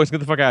about comic books and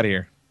get the fuck out of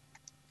here.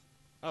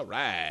 All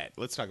right,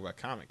 let's talk about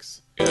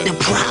comics. The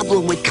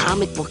problem with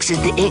comic books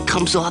is the ink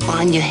comes off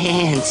on your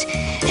hands.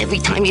 Every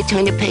time you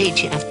turn the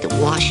page, you have to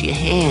wash your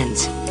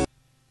hands.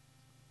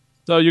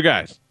 So, you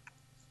guys,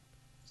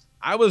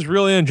 I was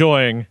really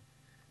enjoying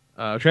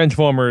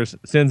Transformers: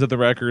 Sins of the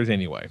Wreckers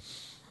anyway.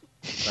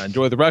 I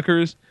enjoy the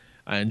Wreckers.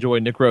 I enjoy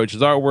Nick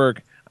Roach's artwork.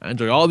 I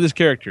enjoy all these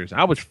characters.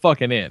 I was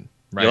fucking in.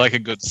 Right? You like a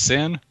good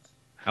sin?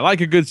 I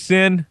like a good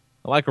sin.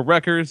 I like a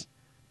Wreckers.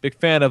 Big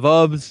fan of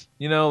UBS.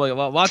 You know, like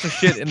lots of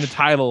shit in the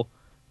title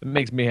that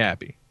makes me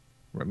happy.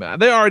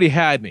 They already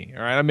had me.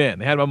 All right, I'm in.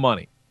 They had my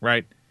money.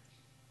 Right?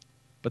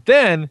 But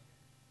then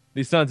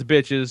these sons of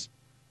bitches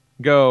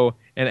go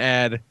and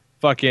add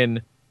fucking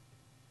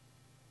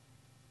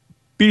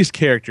Beast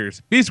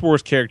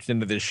Wars characters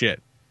into this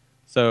shit.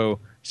 So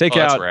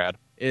Stakeout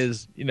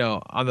is, you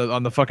know,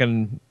 on the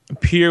fucking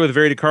pier with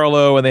Verity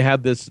Carlo, and they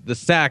have this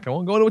sack. I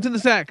won't go into what's in the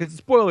sack because it's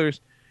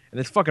spoilers. And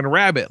this fucking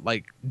rabbit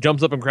like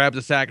jumps up and grabs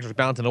the sack and starts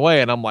bouncing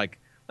away, and I'm like,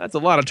 that's a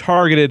lot of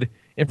targeted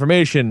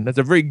information. That's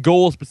a very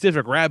goal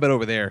specific rabbit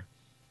over there.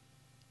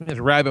 This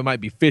rabbit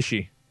might be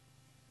fishy.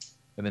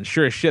 And then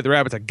sure as shit, the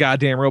rabbit's a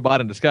goddamn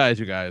robot in disguise,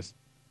 you guys.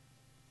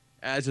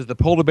 As is the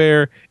polar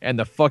bear and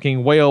the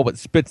fucking whale, but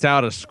spits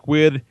out a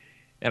squid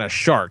and a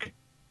shark.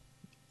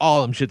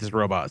 All of them shits is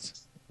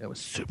robots. It was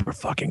super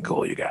fucking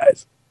cool, you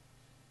guys.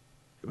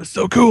 It was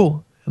so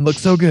cool and looked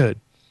so good.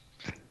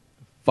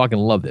 Fucking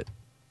loved it.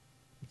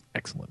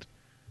 Excellent.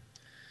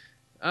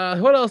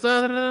 What else?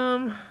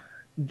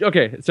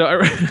 Okay, so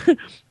I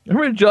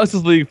read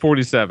Justice League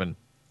 47.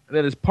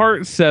 That is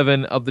part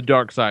 7 of the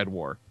Dark Side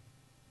War.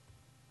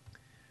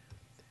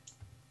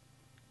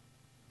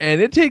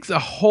 And it takes a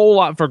whole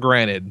lot for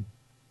granted.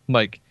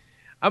 Like,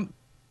 I'm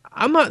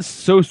not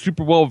so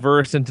super well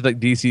versed into like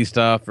DC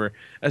stuff or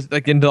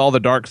like into all the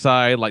Dark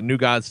Side, like New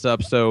God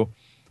stuff. So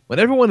when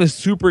everyone is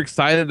super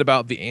excited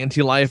about the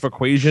anti-life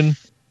equation,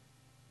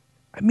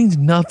 that means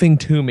nothing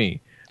to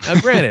me. Now,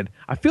 granted,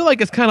 I feel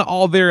like it's kind of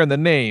all there in the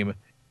name,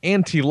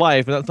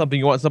 anti-life, and that's something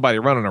you want somebody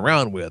running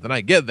around with, and I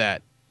get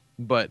that.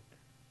 But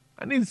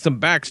I need some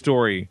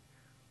backstory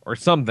or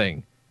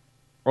something,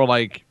 or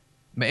like.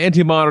 The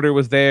Anti-Monitor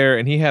was there,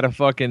 and he had a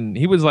fucking...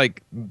 He was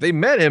like... They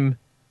met him,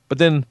 but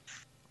then,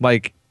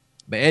 like,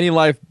 the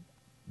anti-life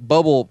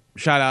bubble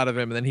shot out of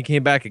him, and then he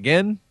came back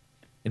again,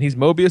 and he's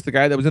Mobius, the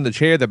guy that was in the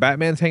chair that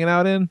Batman's hanging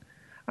out in.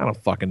 I don't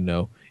fucking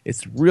know.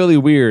 It's really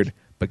weird,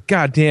 but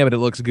god damn it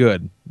looks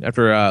good.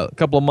 After a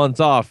couple of months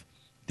off,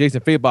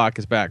 Jason Fabok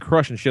is back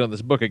crushing shit on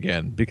this book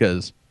again,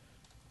 because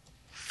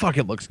fuck,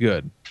 it looks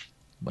good.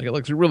 Like, it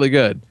looks really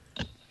good.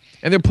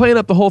 And they're playing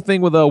up the whole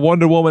thing with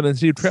Wonder Woman and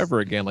Steve Trevor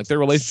again. Like, their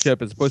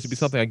relationship is supposed to be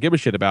something I give a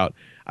shit about.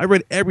 I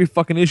read every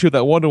fucking issue of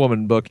that Wonder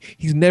Woman book.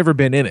 He's never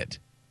been in it.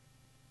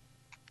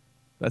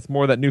 That's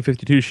more that New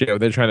 52 show.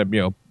 They're trying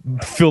to,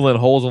 fill in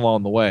holes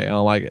along the way. I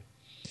don't like it.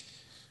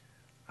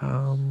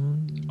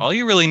 All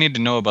you really need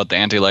to know about the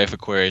anti-life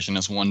equation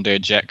is one day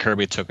Jack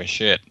Kirby took a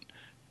shit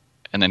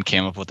and then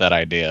came up with that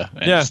idea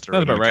and just threw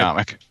it in the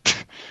comic.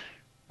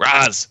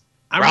 Roz,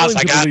 I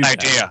got an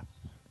idea.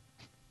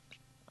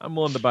 I'm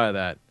willing to buy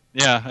that.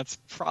 Yeah, that's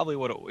probably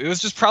what it was.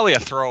 Just probably a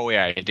throwaway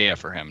idea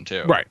for him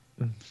too. Right.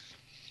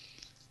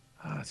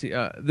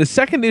 The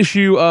second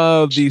issue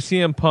of the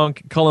CM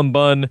Punk, Cullen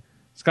Bunn,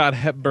 Scott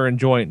Hepburn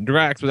joint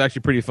Drax was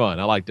actually pretty fun.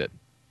 I liked it.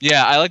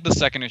 Yeah, I like the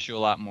second issue a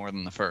lot more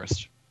than the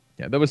first.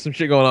 Yeah, there was some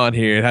shit going on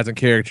here. It has some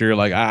character.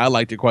 Like, I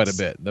liked it quite a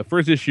bit. The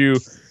first issue,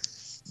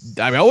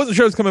 I mean, I wasn't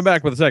sure it was coming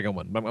back with the second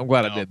one, but I'm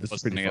glad I did. This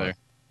was pretty fun.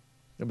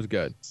 It was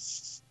good.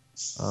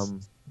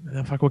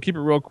 We'll keep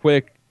it real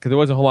quick, because there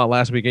wasn't a whole lot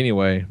last week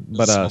anyway.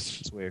 But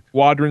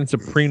Squadron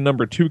Supreme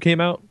 #2 came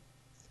out.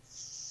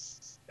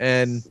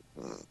 And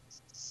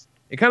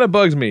it kind of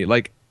bugs me,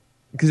 like,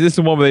 because this is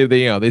the one where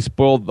they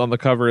spoiled on the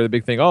cover the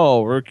big thing.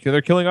 Oh,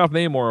 they're killing off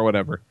Namor or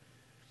whatever.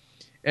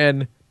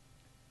 And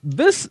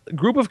this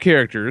group of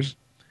characters,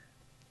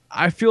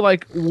 I feel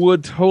like,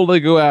 would totally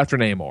go after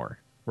Namor,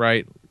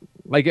 right?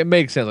 Like, it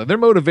makes sense. Like, their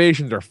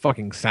motivations are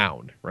fucking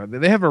sound, right?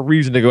 They have a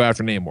reason to go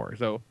after Namor,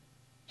 so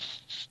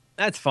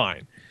that's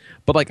fine.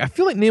 But, like, I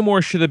feel like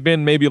Namor should have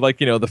been maybe, like,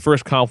 the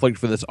first conflict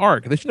for this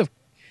arc.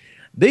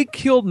 They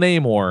killed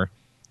Namor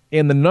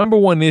in the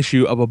 #1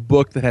 issue of a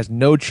book that has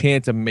no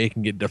chance of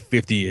making it to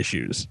 50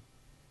 issues.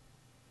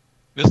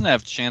 It doesn't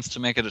have a chance to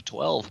make it to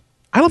 12.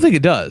 I don't think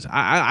it does.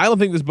 I don't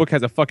think this book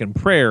has a fucking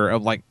prayer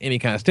of, like, any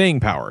kind of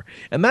staying power.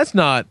 And that's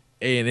not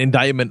an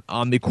indictment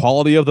on the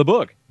quality of the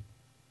book.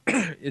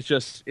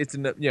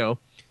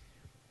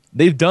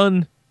 They've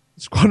done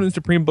Squadron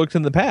Supreme books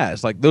in the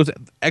past. Like, those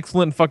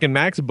excellent fucking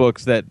Max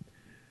books that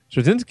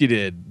Straczynski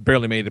did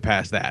barely made it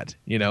past that,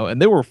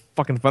 and they were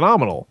fucking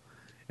phenomenal.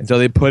 And so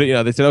they put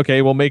it, they said,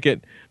 okay, we'll make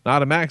it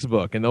not a Max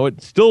book. And though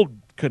it still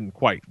couldn't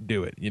quite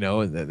do it,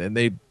 and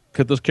they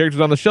put those characters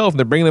on the shelf and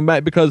they're bringing them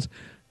back because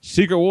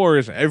Secret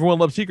Wars, everyone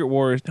loved Secret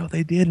Wars. No,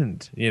 they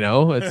didn't,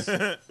 It's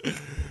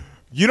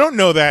You don't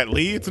know that,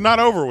 Lee. It's not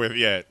over with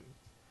yet.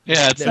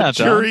 Yeah, it's not.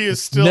 The jury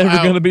is still never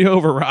out. going to be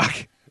over,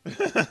 Rock.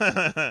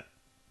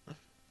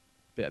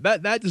 Yeah,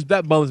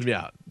 that bums me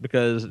out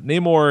because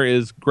Namor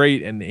is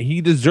great and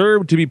he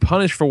deserved to be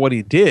punished for what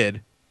he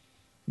did.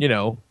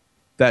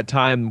 That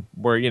time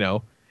where,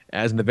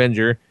 as an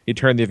Avenger, he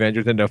turned the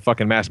Avengers into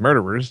fucking mass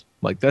murderers.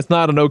 Like, that's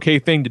not an okay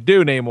thing to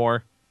do,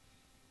 Namor.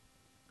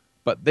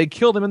 But they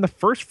killed him in the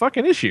first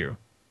fucking issue.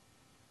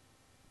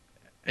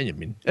 And I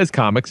mean, as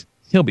comics,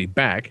 he'll be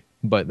back,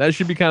 but that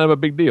should be kind of a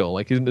big deal.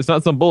 Like, it's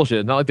not some bullshit.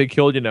 It's not like they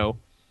killed,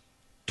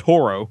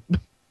 Toro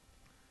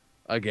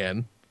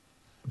again.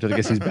 Which I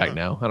guess he's back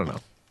now. I don't know.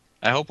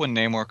 I hope when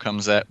Namor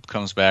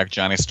comes back,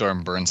 Johnny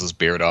Storm burns his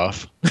beard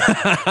off.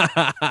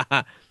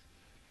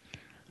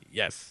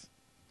 Yes.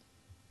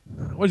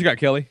 What you got,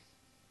 Kelly?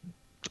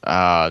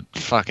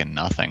 Fucking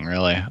nothing,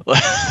 really.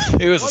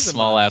 It was a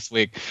small ass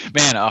week.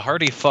 Man, a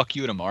hearty fuck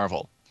you to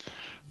Marvel.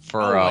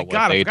 For, oh my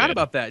God, I forgot did.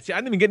 about that. See, I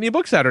didn't even get any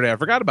books Saturday. I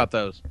forgot about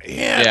those.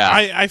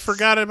 Yeah. I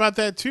forgot about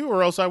that too,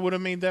 or else I would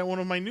have made that one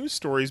of my news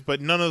stories,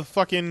 but none of the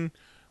fucking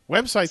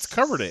websites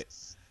covered it.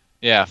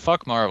 Yeah,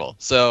 fuck Marvel.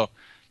 So,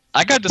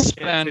 I got to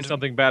spend... Say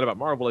something bad about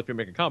Marvel if you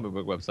make a comic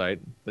book website,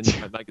 then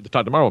you might not get to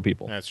talk to Marvel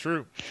people. That's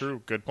true.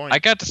 Good point. I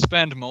got to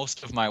spend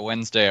most of my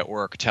Wednesday at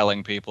work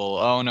telling people,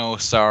 oh no,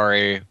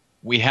 sorry,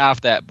 we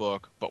have that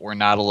book, but we're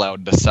not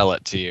allowed to sell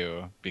it to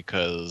you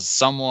because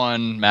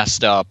someone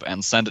messed up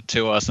and sent it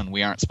to us and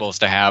we aren't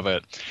supposed to have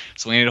it.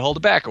 So we need to hold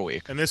it back a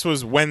week. And this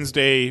was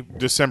Wednesday,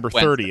 December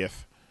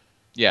 30th.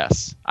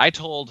 Yes. I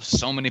told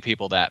so many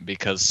people that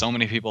because so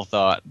many people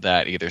thought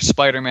that either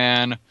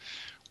Spider-Man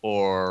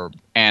or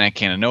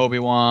Anakin and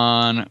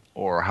Obi-Wan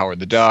or Howard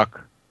the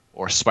Duck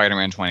or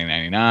Spider-Man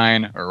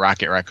 2099 or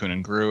Rocket Raccoon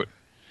and Groot.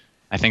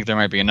 I think there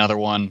might be another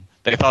one.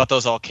 They thought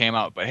those all came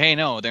out, but hey,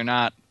 no, they're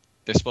not.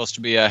 They're supposed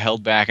to be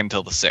held back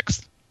until the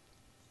 6th.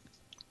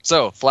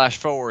 So, flash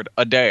forward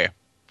a day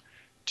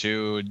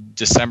to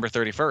December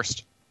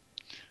 31st.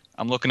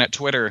 I'm looking at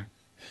Twitter,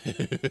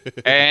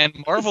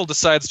 and Marvel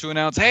decides to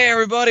announce, hey,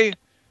 everybody,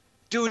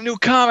 do a new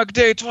comic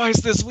day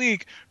twice this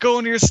week. Go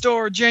into your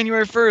store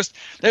January 1st.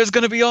 There's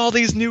going to be all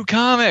these new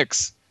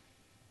comics.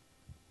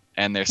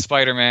 And there's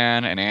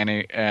Spider-Man and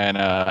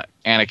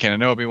Anakin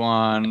and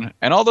Obi-Wan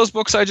and all those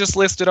books I just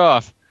listed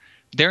off.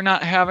 They're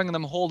not having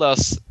us hold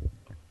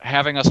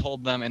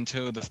them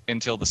until the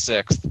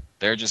 6th.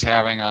 They're just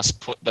having us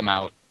put them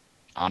out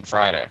on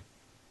Friday.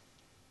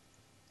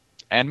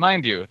 And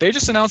mind you, they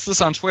just announced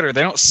this on Twitter.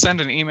 They don't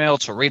send an email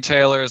to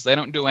retailers. They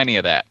don't do any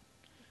of that.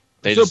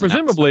 So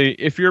presumably,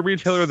 if you're a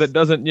retailer that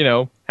doesn't,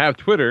 have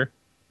Twitter,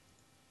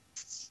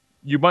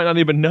 you might not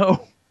even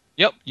know.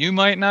 Yep, you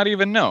might not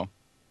even know.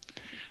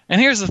 And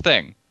here's the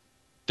thing.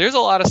 There's a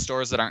lot of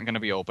stores that aren't going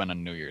to be open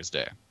on New Year's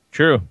Day.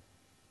 True.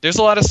 There's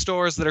a lot of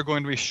stores that are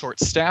going to be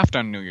short-staffed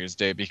on New Year's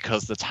Day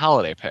because it's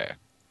holiday pay.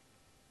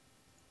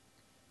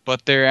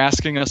 But they're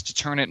asking us to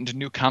turn it into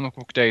New Comic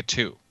Book Day,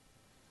 too.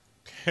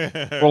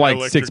 For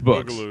like 6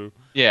 books. Boogaloo.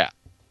 Yeah.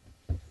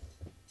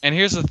 And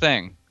here's the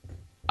thing.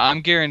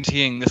 I'm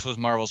guaranteeing this was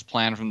Marvel's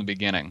plan from the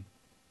beginning.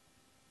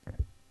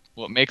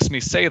 What makes me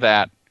say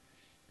that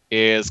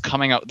is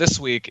coming out this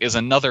week is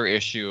another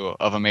issue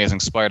of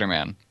Amazing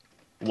Spider-Man.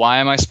 Why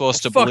am I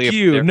supposed to believe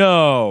you?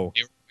 No.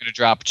 They were going to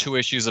drop 2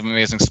 issues of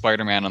Amazing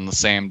Spider-Man on the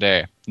same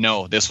day?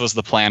 No, this was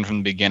the plan from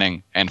the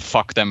beginning, and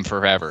fuck them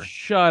forever.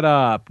 Shut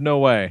up. No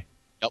way.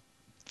 Yep.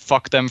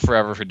 Fuck them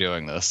forever for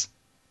doing this.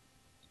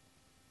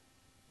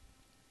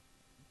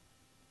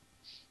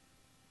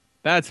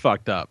 That's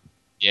fucked up.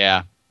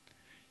 Yeah.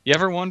 You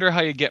ever wonder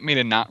how you get me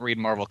to not read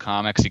Marvel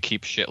Comics? You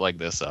keep shit like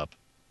this up.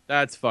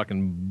 That's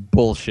fucking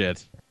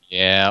bullshit.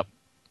 Yep.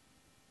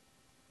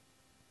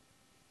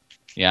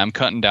 Yeah, I'm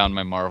cutting down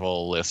my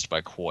Marvel list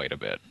by quite a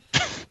bit.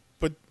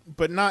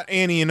 But not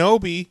Annie and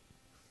Obi.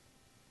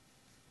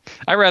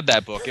 I read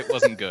that book. It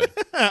wasn't good.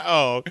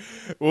 Oh.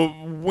 Well,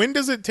 when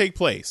does it take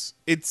place?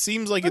 It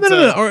seems like it's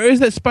no. Or is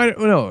that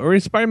or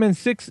is Spider-Man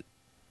 6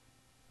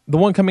 the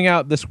one coming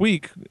out this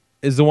week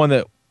is the one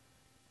that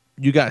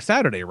you got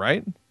Saturday,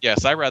 right?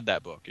 Yes, I read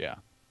that book, yeah.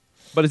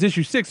 But is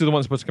issue 6 is the one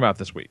that's supposed to come out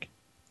this week?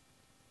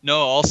 No,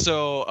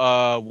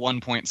 also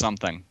 1 point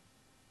something.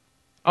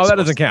 Oh, that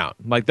doesn't count.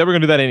 Like, they were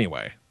going to do that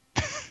anyway.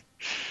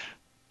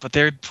 But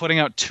they're putting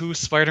out 2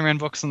 Spider-Man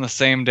books on the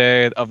same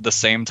day of the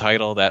same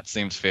title. That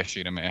seems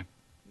fishy to me.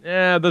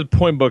 Yeah, the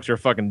point books are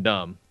fucking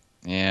dumb.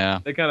 Yeah.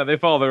 They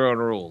follow their own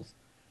rules.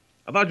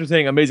 I thought you were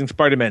saying Amazing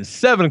Spider-Man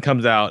 7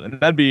 comes out, and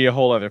that'd be a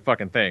whole other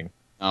fucking thing.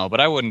 Oh,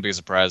 but I wouldn't be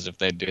surprised if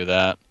they do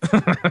that.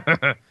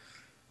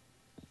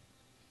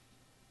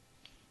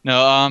 No,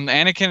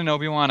 Anakin and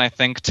Obi-Wan, I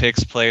think,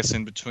 takes place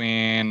in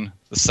between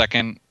the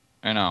second...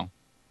 I know.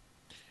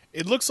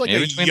 It looks like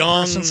maybe a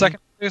young... First and second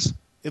place?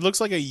 It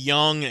looks like a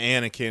young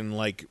Anakin,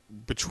 like,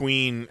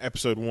 between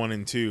episode 1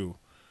 and 2.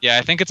 Yeah,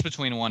 I think it's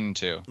between 1 and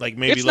 2. Like,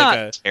 maybe it's like not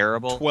a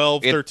terrible.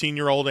 12,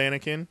 13-year-old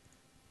Anakin.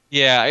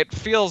 Yeah, it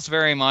feels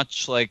very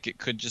much like it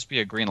could just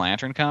be a Green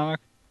Lantern comic.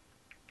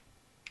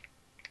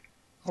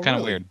 It's kind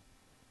of weird.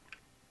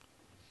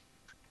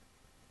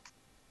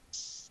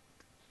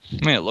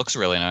 I mean, it looks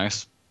really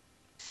nice.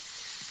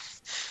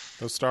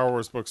 Those Star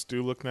Wars books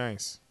do look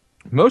nice.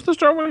 Most of the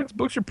Star Wars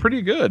books are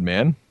pretty good,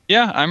 man.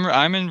 Yeah,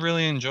 I'm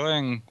really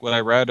enjoying what I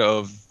read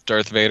of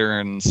Darth Vader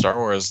and Star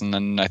Wars, and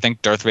then I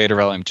think Darth Vader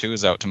Volume 2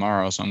 is out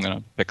tomorrow, so I'm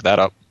gonna pick that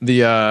up. The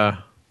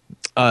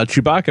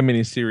Chewbacca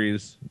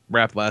miniseries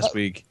wrapped last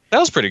week. That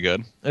was pretty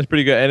good. That's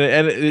pretty good,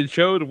 and it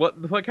showed what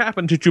the fuck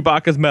happened to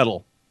Chewbacca's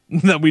medal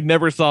that we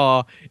never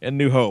saw in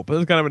New Hope. It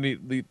was kind of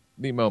a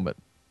neat moment.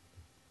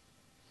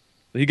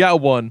 He got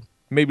one.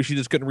 Maybe she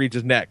just couldn't reach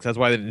his neck. So that's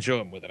why they didn't show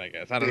him with it, I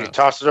guess. I don't know.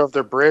 Toss it over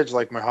the bridge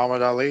like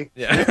Muhammad Ali.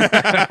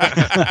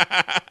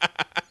 Yeah.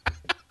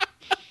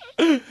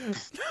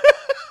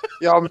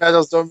 Y'all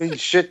medals don't mean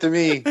shit to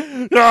me.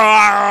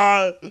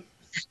 Oh,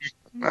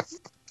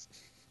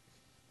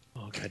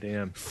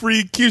 goddamn.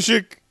 Free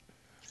Cushik.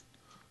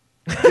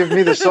 Give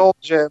me the soul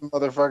gem,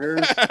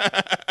 motherfuckers.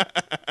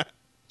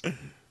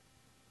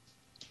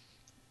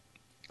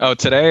 Oh,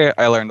 today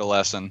I learned a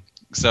lesson.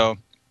 So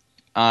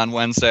on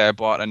Wednesday, I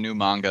bought a new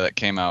manga that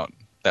came out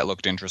that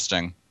looked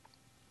interesting.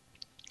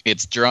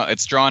 It's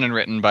drawn and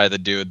written by the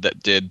dude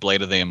that did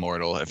Blade of the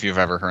Immortal, if you've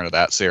ever heard of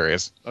that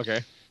series.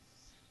 Okay.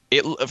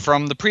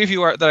 From the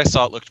preview art that I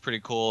saw, it looked pretty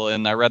cool,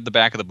 and I read the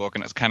back of the book,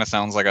 and it kind of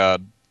sounds like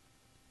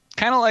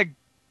kind of like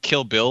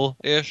Kill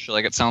Bill-ish.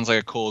 Like, it sounds like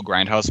a cool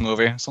grindhouse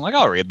movie. So I'm like,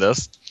 I'll read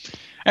this.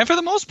 And for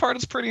the most part,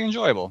 it's pretty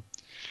enjoyable.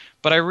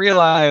 But I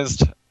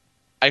realized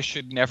I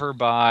should never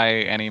buy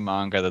any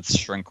manga that's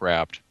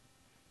shrink-wrapped,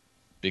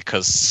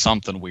 because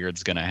something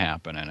weird's gonna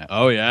happen in it.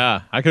 Oh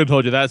yeah, I could have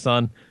told you that,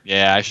 son.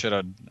 Yeah, I should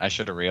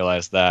have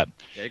realized that.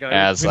 Yeah, you gotta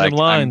as like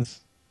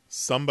lines.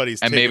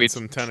 Somebody's I'm taking maybe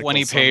some tentacles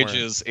 20 somewhere.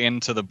 pages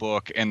into the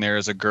book, and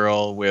there's a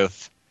girl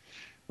with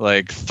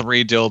like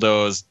 3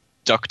 dildos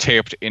duct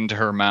taped into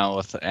her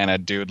mouth, and a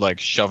dude like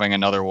shoving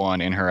another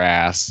one in her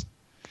ass.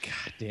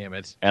 God damn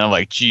it! And I'm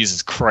like,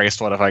 Jesus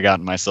Christ, what have I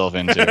gotten myself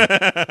into?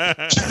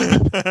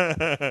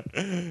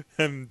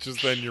 And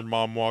just then your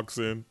mom walks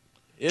in.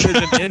 It is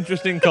an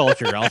interesting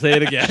culture. I'll say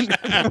it again.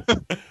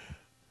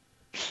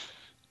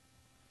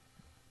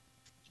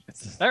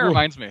 That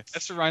reminds me.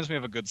 This reminds me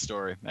of a good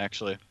story,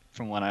 actually,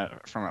 from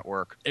at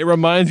work. It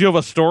reminds you of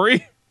a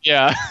story?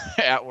 Yeah,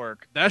 at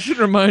work. That should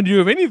remind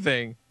you of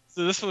anything.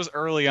 So this was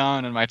early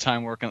on in my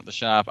time working at the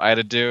shop. I had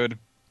a dude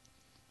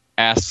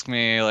ask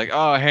me, like,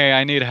 oh, hey,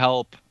 I need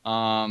help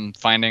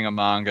finding a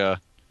manga.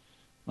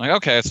 I'm like,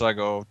 okay, so I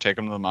go take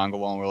him to the manga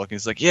wall, and we're looking.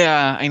 He's like,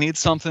 yeah, I need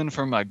something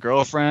for my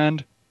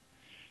girlfriend.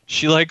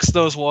 She likes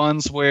those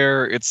ones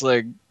where it's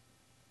like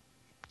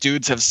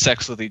dudes have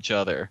sex with each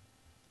other.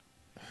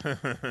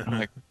 I'm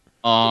like,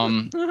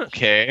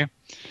 okay.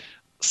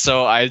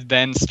 So I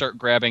then start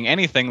grabbing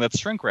anything that's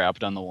shrink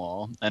wrapped on the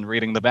wall and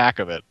reading the back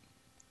of it.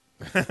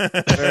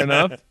 Fair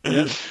enough.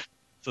 Yeah.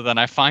 So then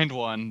I find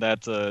one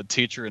that a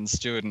teacher and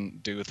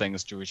student do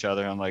things to each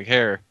other. I'm like,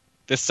 here,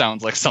 this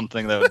sounds like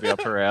something that would be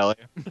up her alley.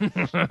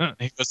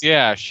 He goes,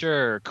 yeah,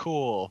 sure,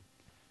 cool.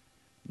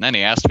 And then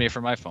he asked me for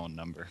my phone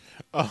number.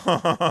 And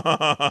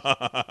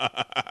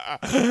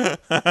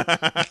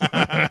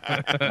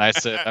I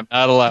said, I'm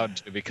not allowed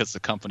to because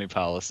of company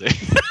policy.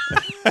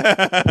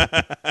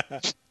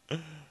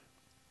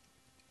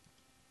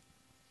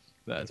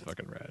 That's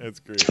fucking rad. That's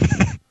great.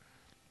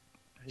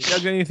 You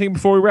guys got anything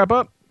before we wrap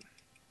up?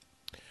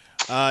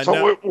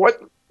 So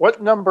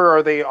what number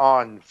are they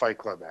on Fight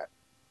Club at?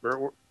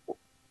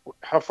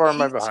 How far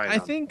am I behind? I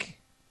think.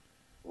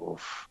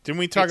 Oof. Didn't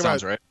we talk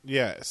about right?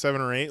 Yeah, 7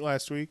 or 8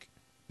 last week?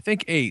 I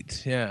think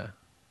 8. Yeah.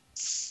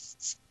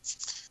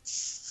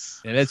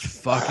 And it's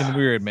fucking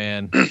weird,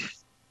 man.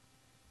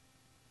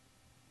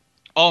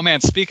 Oh man,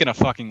 speaking of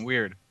fucking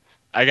weird,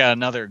 I got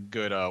another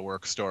good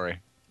work story.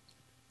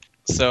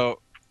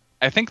 So,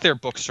 I think they're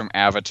books from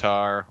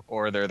Avatar,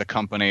 or they're the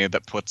company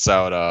that puts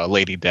out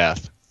Lady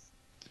Death.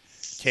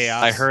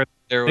 Chaos. I heard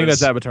there I was. think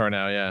that's Avatar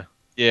now. Yeah.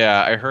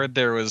 Yeah, I heard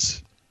there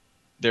was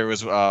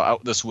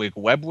out this week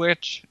or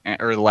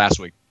last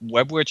week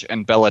Webwitch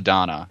and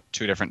Belladonna,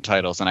 2 different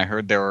titles, and I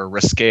heard there were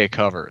risque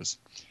covers.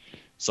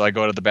 So I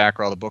go to the back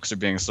where all the books are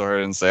being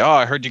sorted and say, "Oh,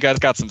 I heard you guys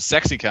got some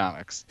sexy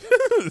comics."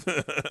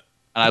 And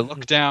I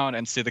look down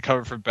and see the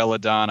cover for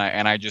Belladonna,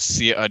 and I just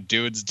see a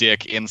dude's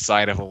dick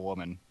inside of a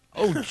woman.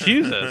 Oh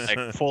Jesus!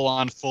 Like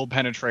full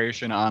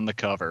penetration on the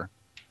cover.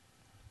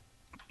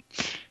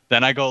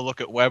 Then I go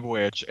look at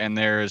Webwitch, and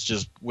there's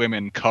just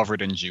women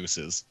covered in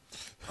juices.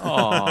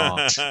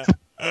 Aww.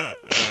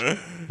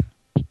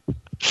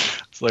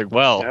 It's like,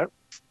 well, Yep.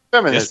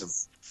 Feminism.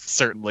 it's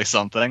certainly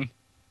something.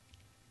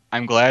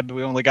 I'm glad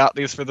we only got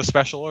these for the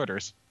special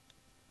orders.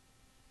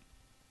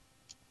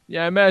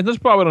 Yeah, I imagine this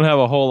probably don't have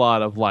a whole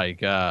lot of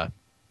not a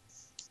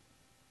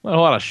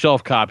lot of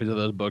shelf copies of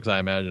those books. I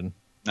imagine.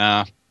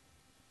 No.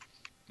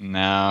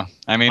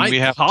 I mean, Mike we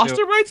have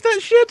Costa writes that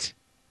shit.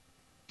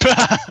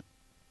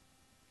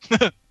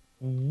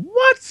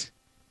 What?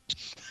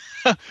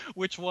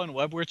 Which one,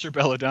 Webwitch or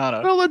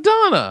Belladonna?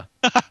 Belladonna.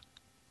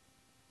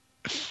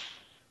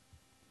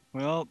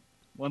 Well,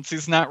 once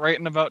he's not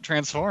writing about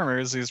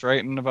Transformers, he's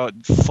writing about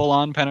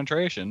full-on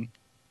penetration.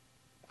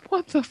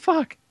 What the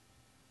fuck?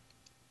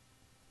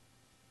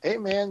 Hey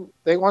man,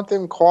 they want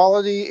them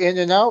quality in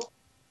and out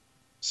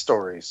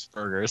stories.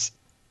 Burgers.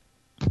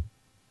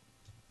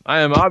 I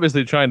am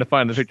obviously trying to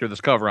find a picture of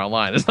this cover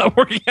online. It's not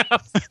working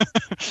out.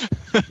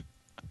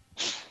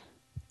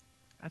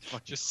 That's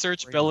fucking Just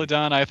search crazy.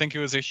 Belladonna. I think it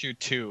was issue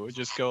 2.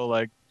 Just go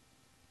like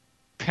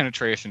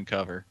penetration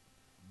cover.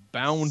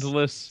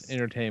 Boundless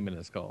Entertainment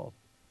is called.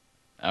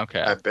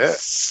 Okay. I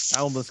bet.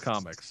 Boundless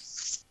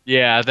Comics.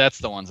 Yeah, that's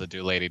the ones that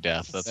do Lady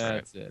Death. That's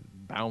right. it.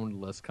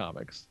 Boundless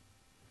Comics.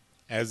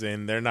 As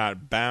in, they're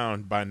not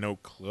bound by no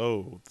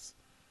clothes.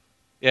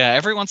 Yeah,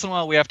 every once in a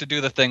while we have to do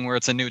the thing where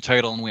it's a new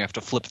title and we have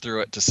to flip through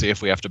it to see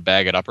if we have to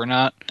bag it up or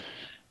not.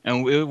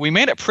 And we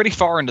made it pretty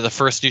far into the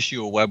first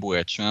issue of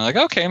Webwitch. And I'm like,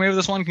 okay, maybe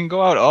this one can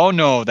go out. Oh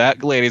no,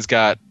 that lady's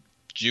got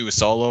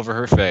juice all over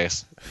her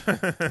face.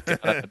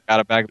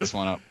 Gotta bag this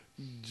one up.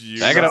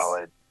 Bag it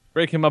up.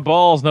 Breaking my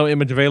balls, no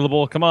image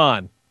available. Come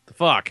on. The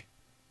fuck?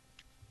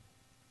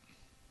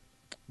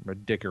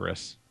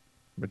 Ridiculous.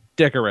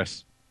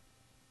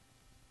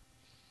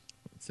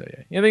 So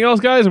yeah. Anything else,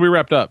 guys? Or we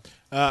wrapped up?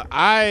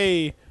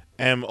 I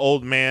am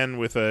old man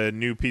with a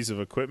new piece of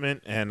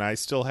equipment, and I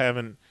still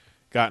haven't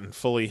gotten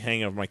fully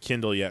hang of my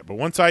Kindle yet. But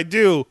once I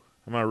do,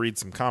 I'm going to read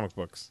some comic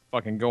books.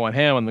 Fucking going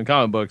ham on the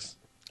comic books.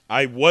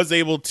 I was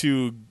able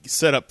to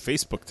set up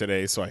Facebook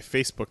today, so I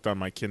Facebooked on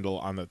my Kindle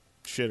on the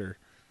shitter.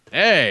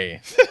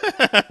 Hey!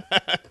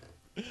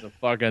 The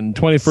fucking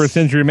 21st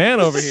century man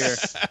over here.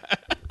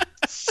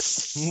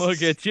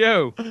 Look at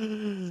you.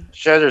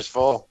 Shedder's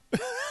full.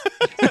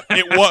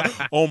 It was.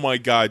 Oh my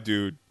god,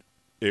 dude!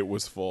 It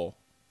was full.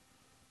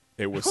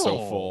 It was so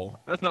Oh, full.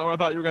 That's not where I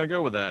thought you were going to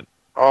go with that.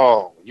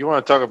 Oh, you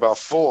want to talk about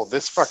full?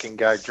 This fucking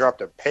guy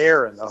dropped a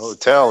pear in the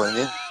hotel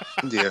in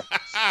India.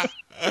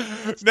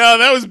 No,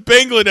 that was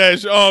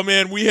Bangladesh. Oh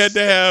man, we had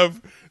to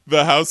have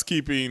the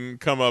housekeeping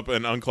come up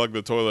and unplug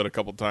the toilet a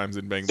couple times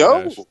in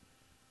Bangladesh.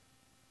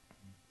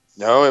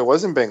 No, it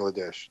wasn't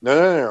Bangladesh.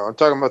 No. I'm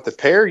talking about the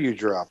pear you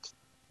dropped.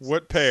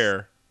 What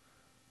pear?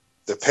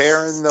 The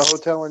pear in the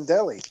hotel in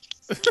Delhi.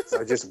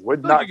 I just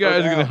would not. You guys are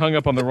go going to down. hung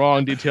up on the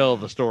wrong detail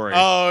of the story.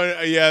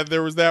 Oh yeah,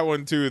 there was that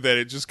one too. That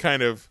it just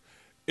kind of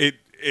it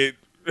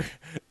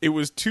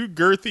was too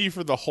girthy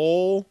for the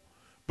hole,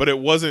 but it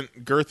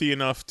wasn't girthy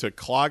enough to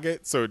clog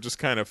it. So it just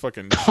kind of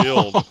fucking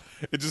chilled.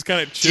 It just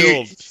kind of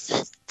chilled.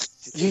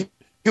 You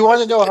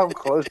want to know how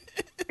close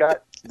I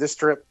got this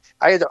trip?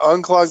 I had to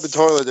unclog the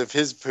toilet of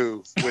his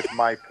poo with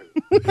my poo.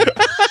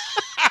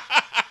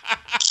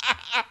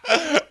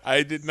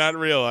 I did not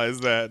realize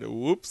that.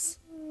 Whoops.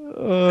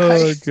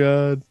 Oh,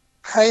 God.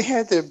 I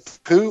had to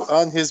poo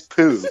on his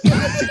poo. To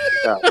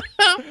get out.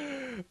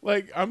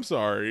 Like, I'm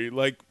sorry.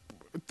 Like,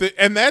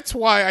 and that's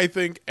why I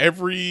think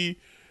every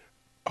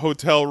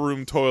hotel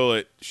room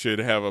toilet should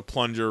have a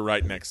plunger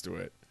right next to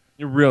it.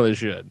 You really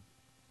should.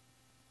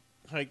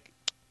 Like,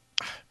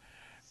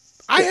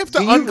 I have to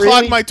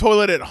unclog my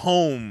toilet at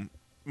home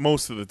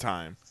most of the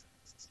time.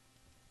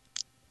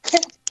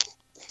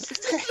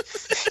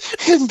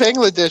 In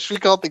Bangladesh, we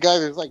called the guy.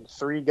 There's like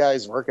 3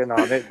 guys working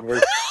on it, and we're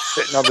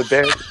sitting on the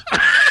bed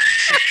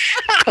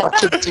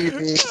watching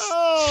TV.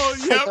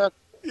 Oh,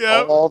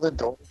 yep. All the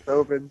doors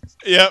open.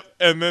 Yep.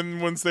 And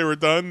then once they were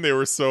done, they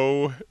were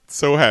so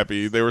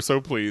happy. They were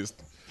so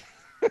pleased.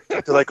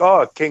 They're like,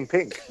 "Oh, King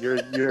Pink, your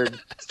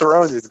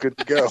throne is good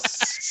to go."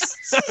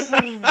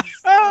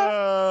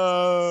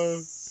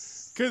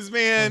 Because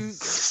man,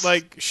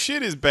 like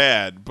shit is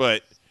bad,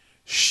 but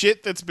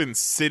shit that's been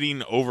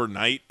sitting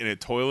overnight in a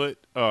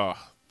toilet,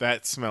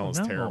 that smells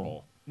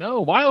terrible.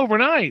 No, why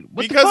overnight?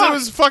 What because it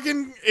was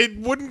fucking. It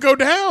wouldn't go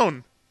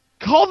down.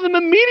 Call them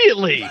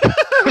immediately.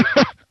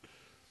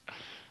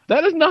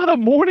 That is not a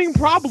morning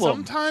problem.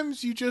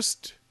 Sometimes you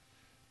just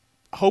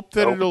hope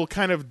that it'll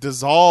kind of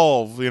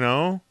dissolve, you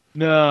know?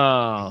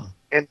 No.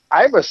 And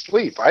I'm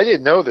asleep. I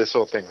didn't know this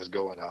whole thing was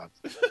going on.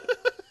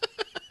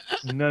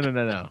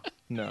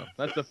 No.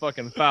 That's a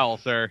fucking foul,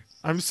 sir.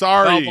 I'm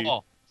sorry. Foul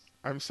ball.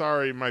 I'm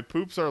sorry. My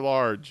poops are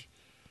large.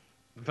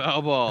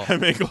 Foul ball. I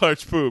make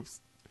large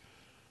poops.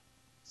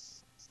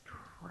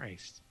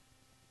 Christ.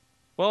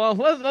 Well,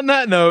 on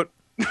that note,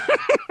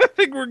 I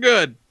think we're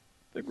good.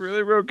 I think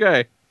we're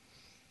okay.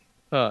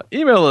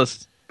 Email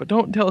us, but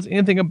don't tell us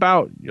anything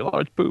about your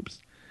large poops.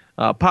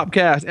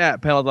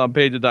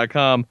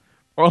 Popcast@panelsonpages.com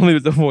or leave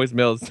us a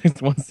voicemail at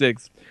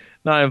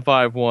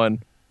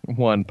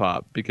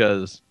 616-951-1POP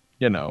because,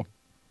 you know,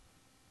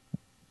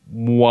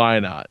 why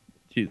not?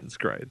 Jesus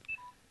Christ.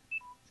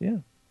 So, yeah.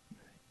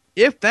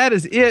 If that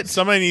is it.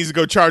 Somebody needs to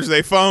go charge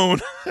their phone.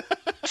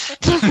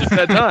 It's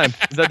that time.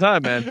 It's that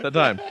time, man. It's that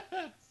time.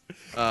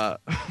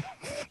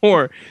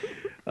 For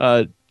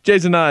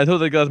Jason Knize,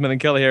 Jose Guzman,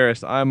 and Kelly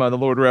Harris, I'm the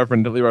Lord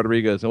Reverend Lee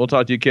Rodriguez, and we'll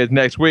talk to you kids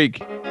next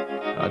week,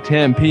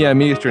 10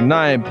 p.m. Eastern,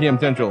 9 p.m.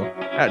 Central,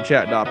 at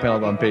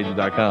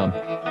chat.panelsonpages.com.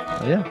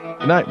 Yeah.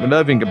 Good night. We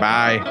love you and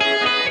goodbye.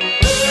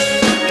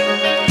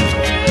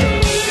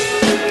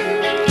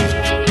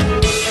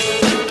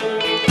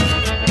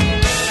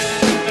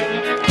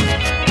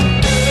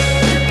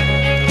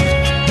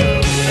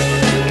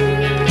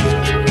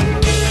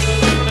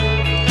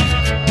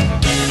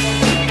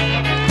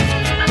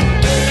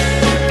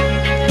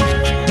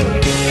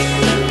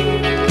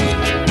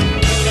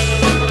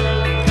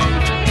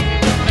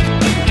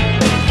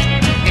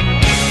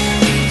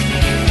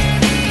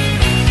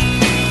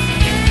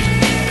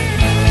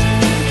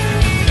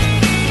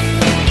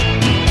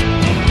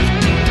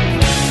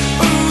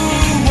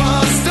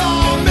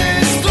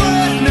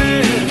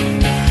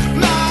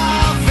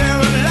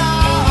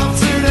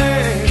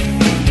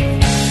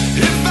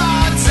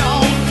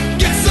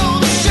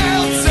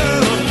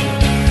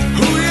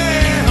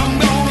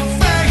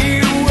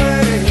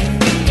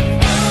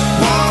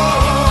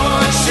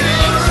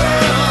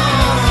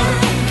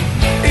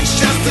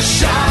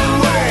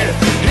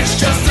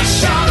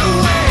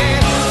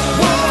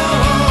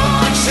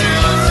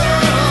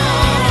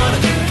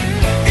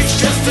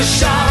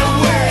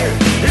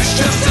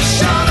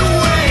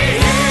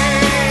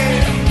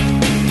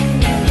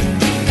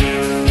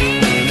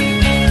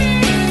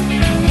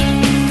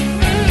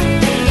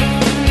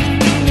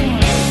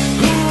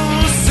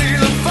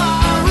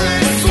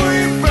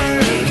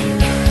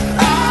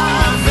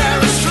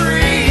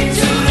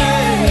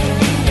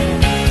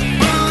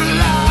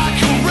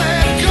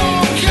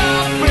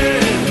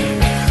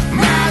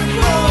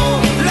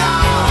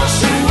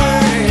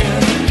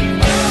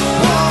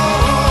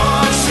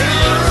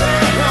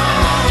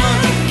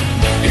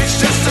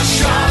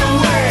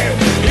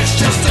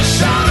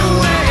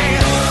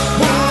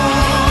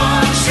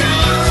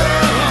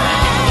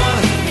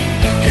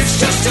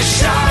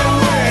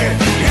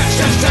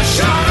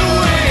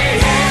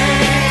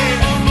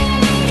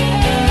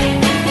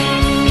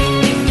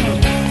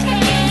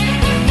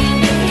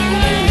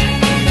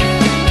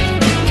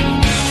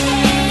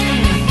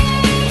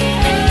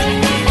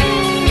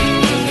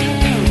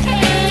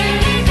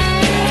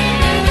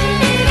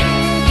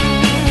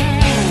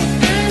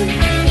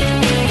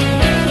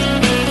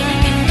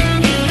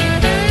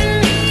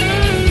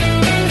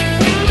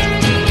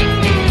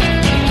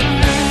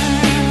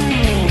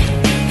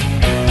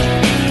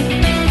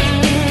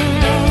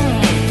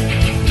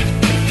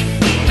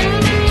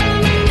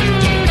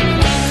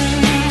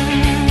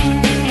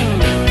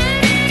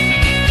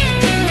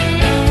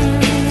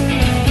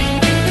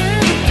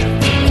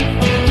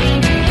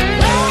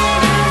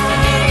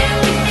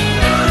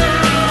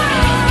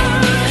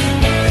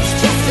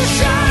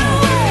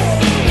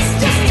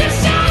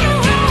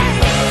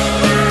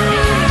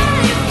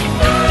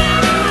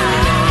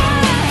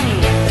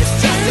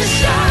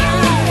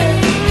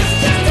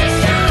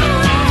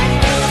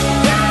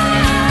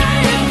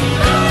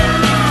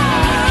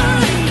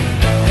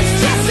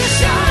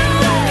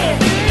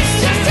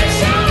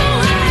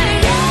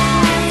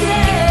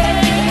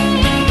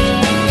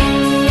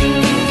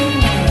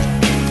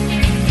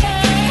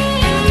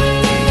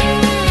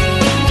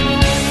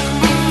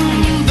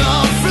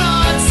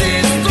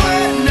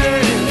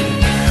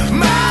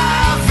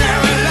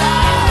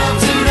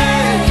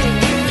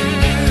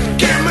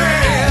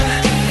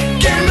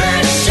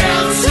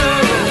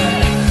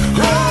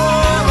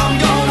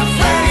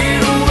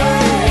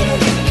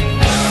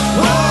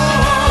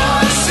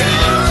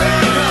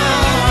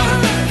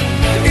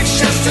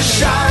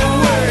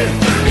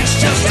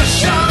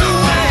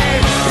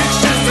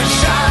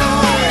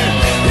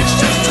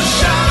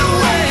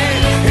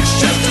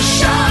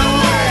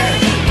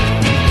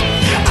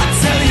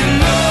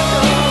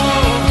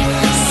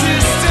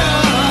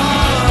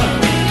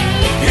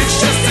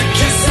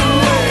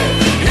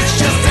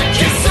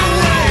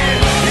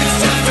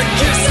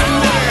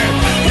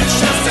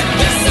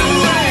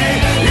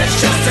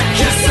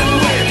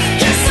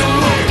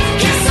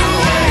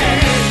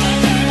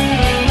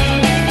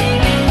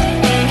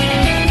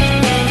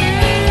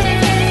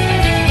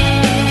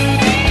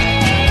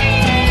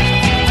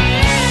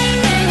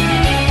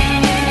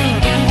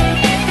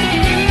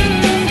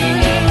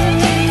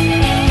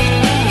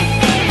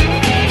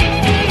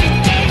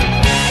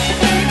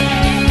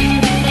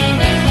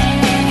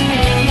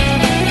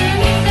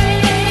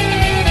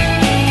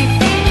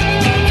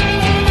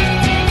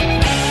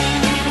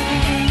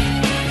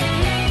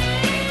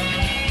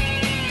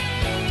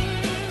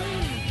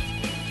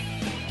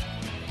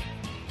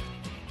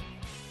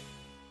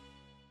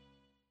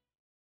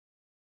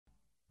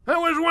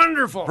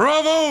 wonderful.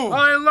 Bravo!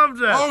 I loved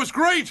that. Oh, it was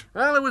great.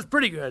 Well, it was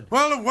pretty good.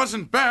 Well, it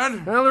wasn't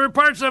bad. Well, there were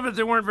parts of it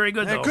that weren't very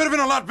good, though. It could have been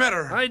a lot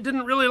better. I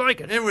didn't really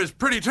like it. It was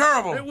pretty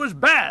terrible. It was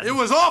bad. It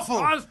was awful.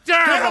 It was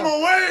terrible. Get him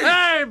away!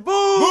 Hey,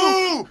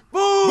 boo!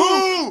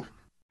 Boo! Boo!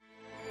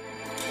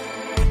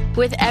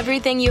 With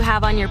everything you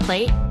have on your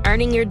plate,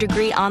 earning your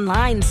degree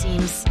online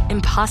seems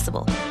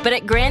impossible. But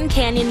at Grand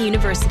Canyon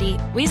University,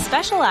 we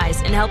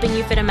specialize in helping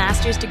you fit a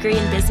master's degree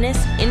in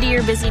business into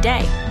your busy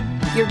day.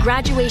 Your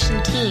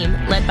graduation team,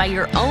 led by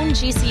your own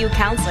GCU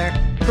counselor,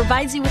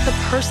 provides you with the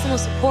personal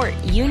support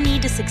you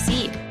need to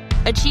succeed.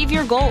 Achieve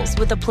your goals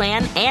with a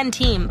plan and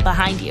team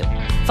behind you.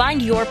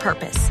 Find your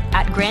purpose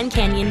at Grand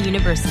Canyon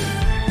University.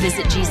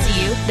 Visit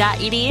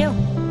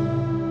gcu.edu.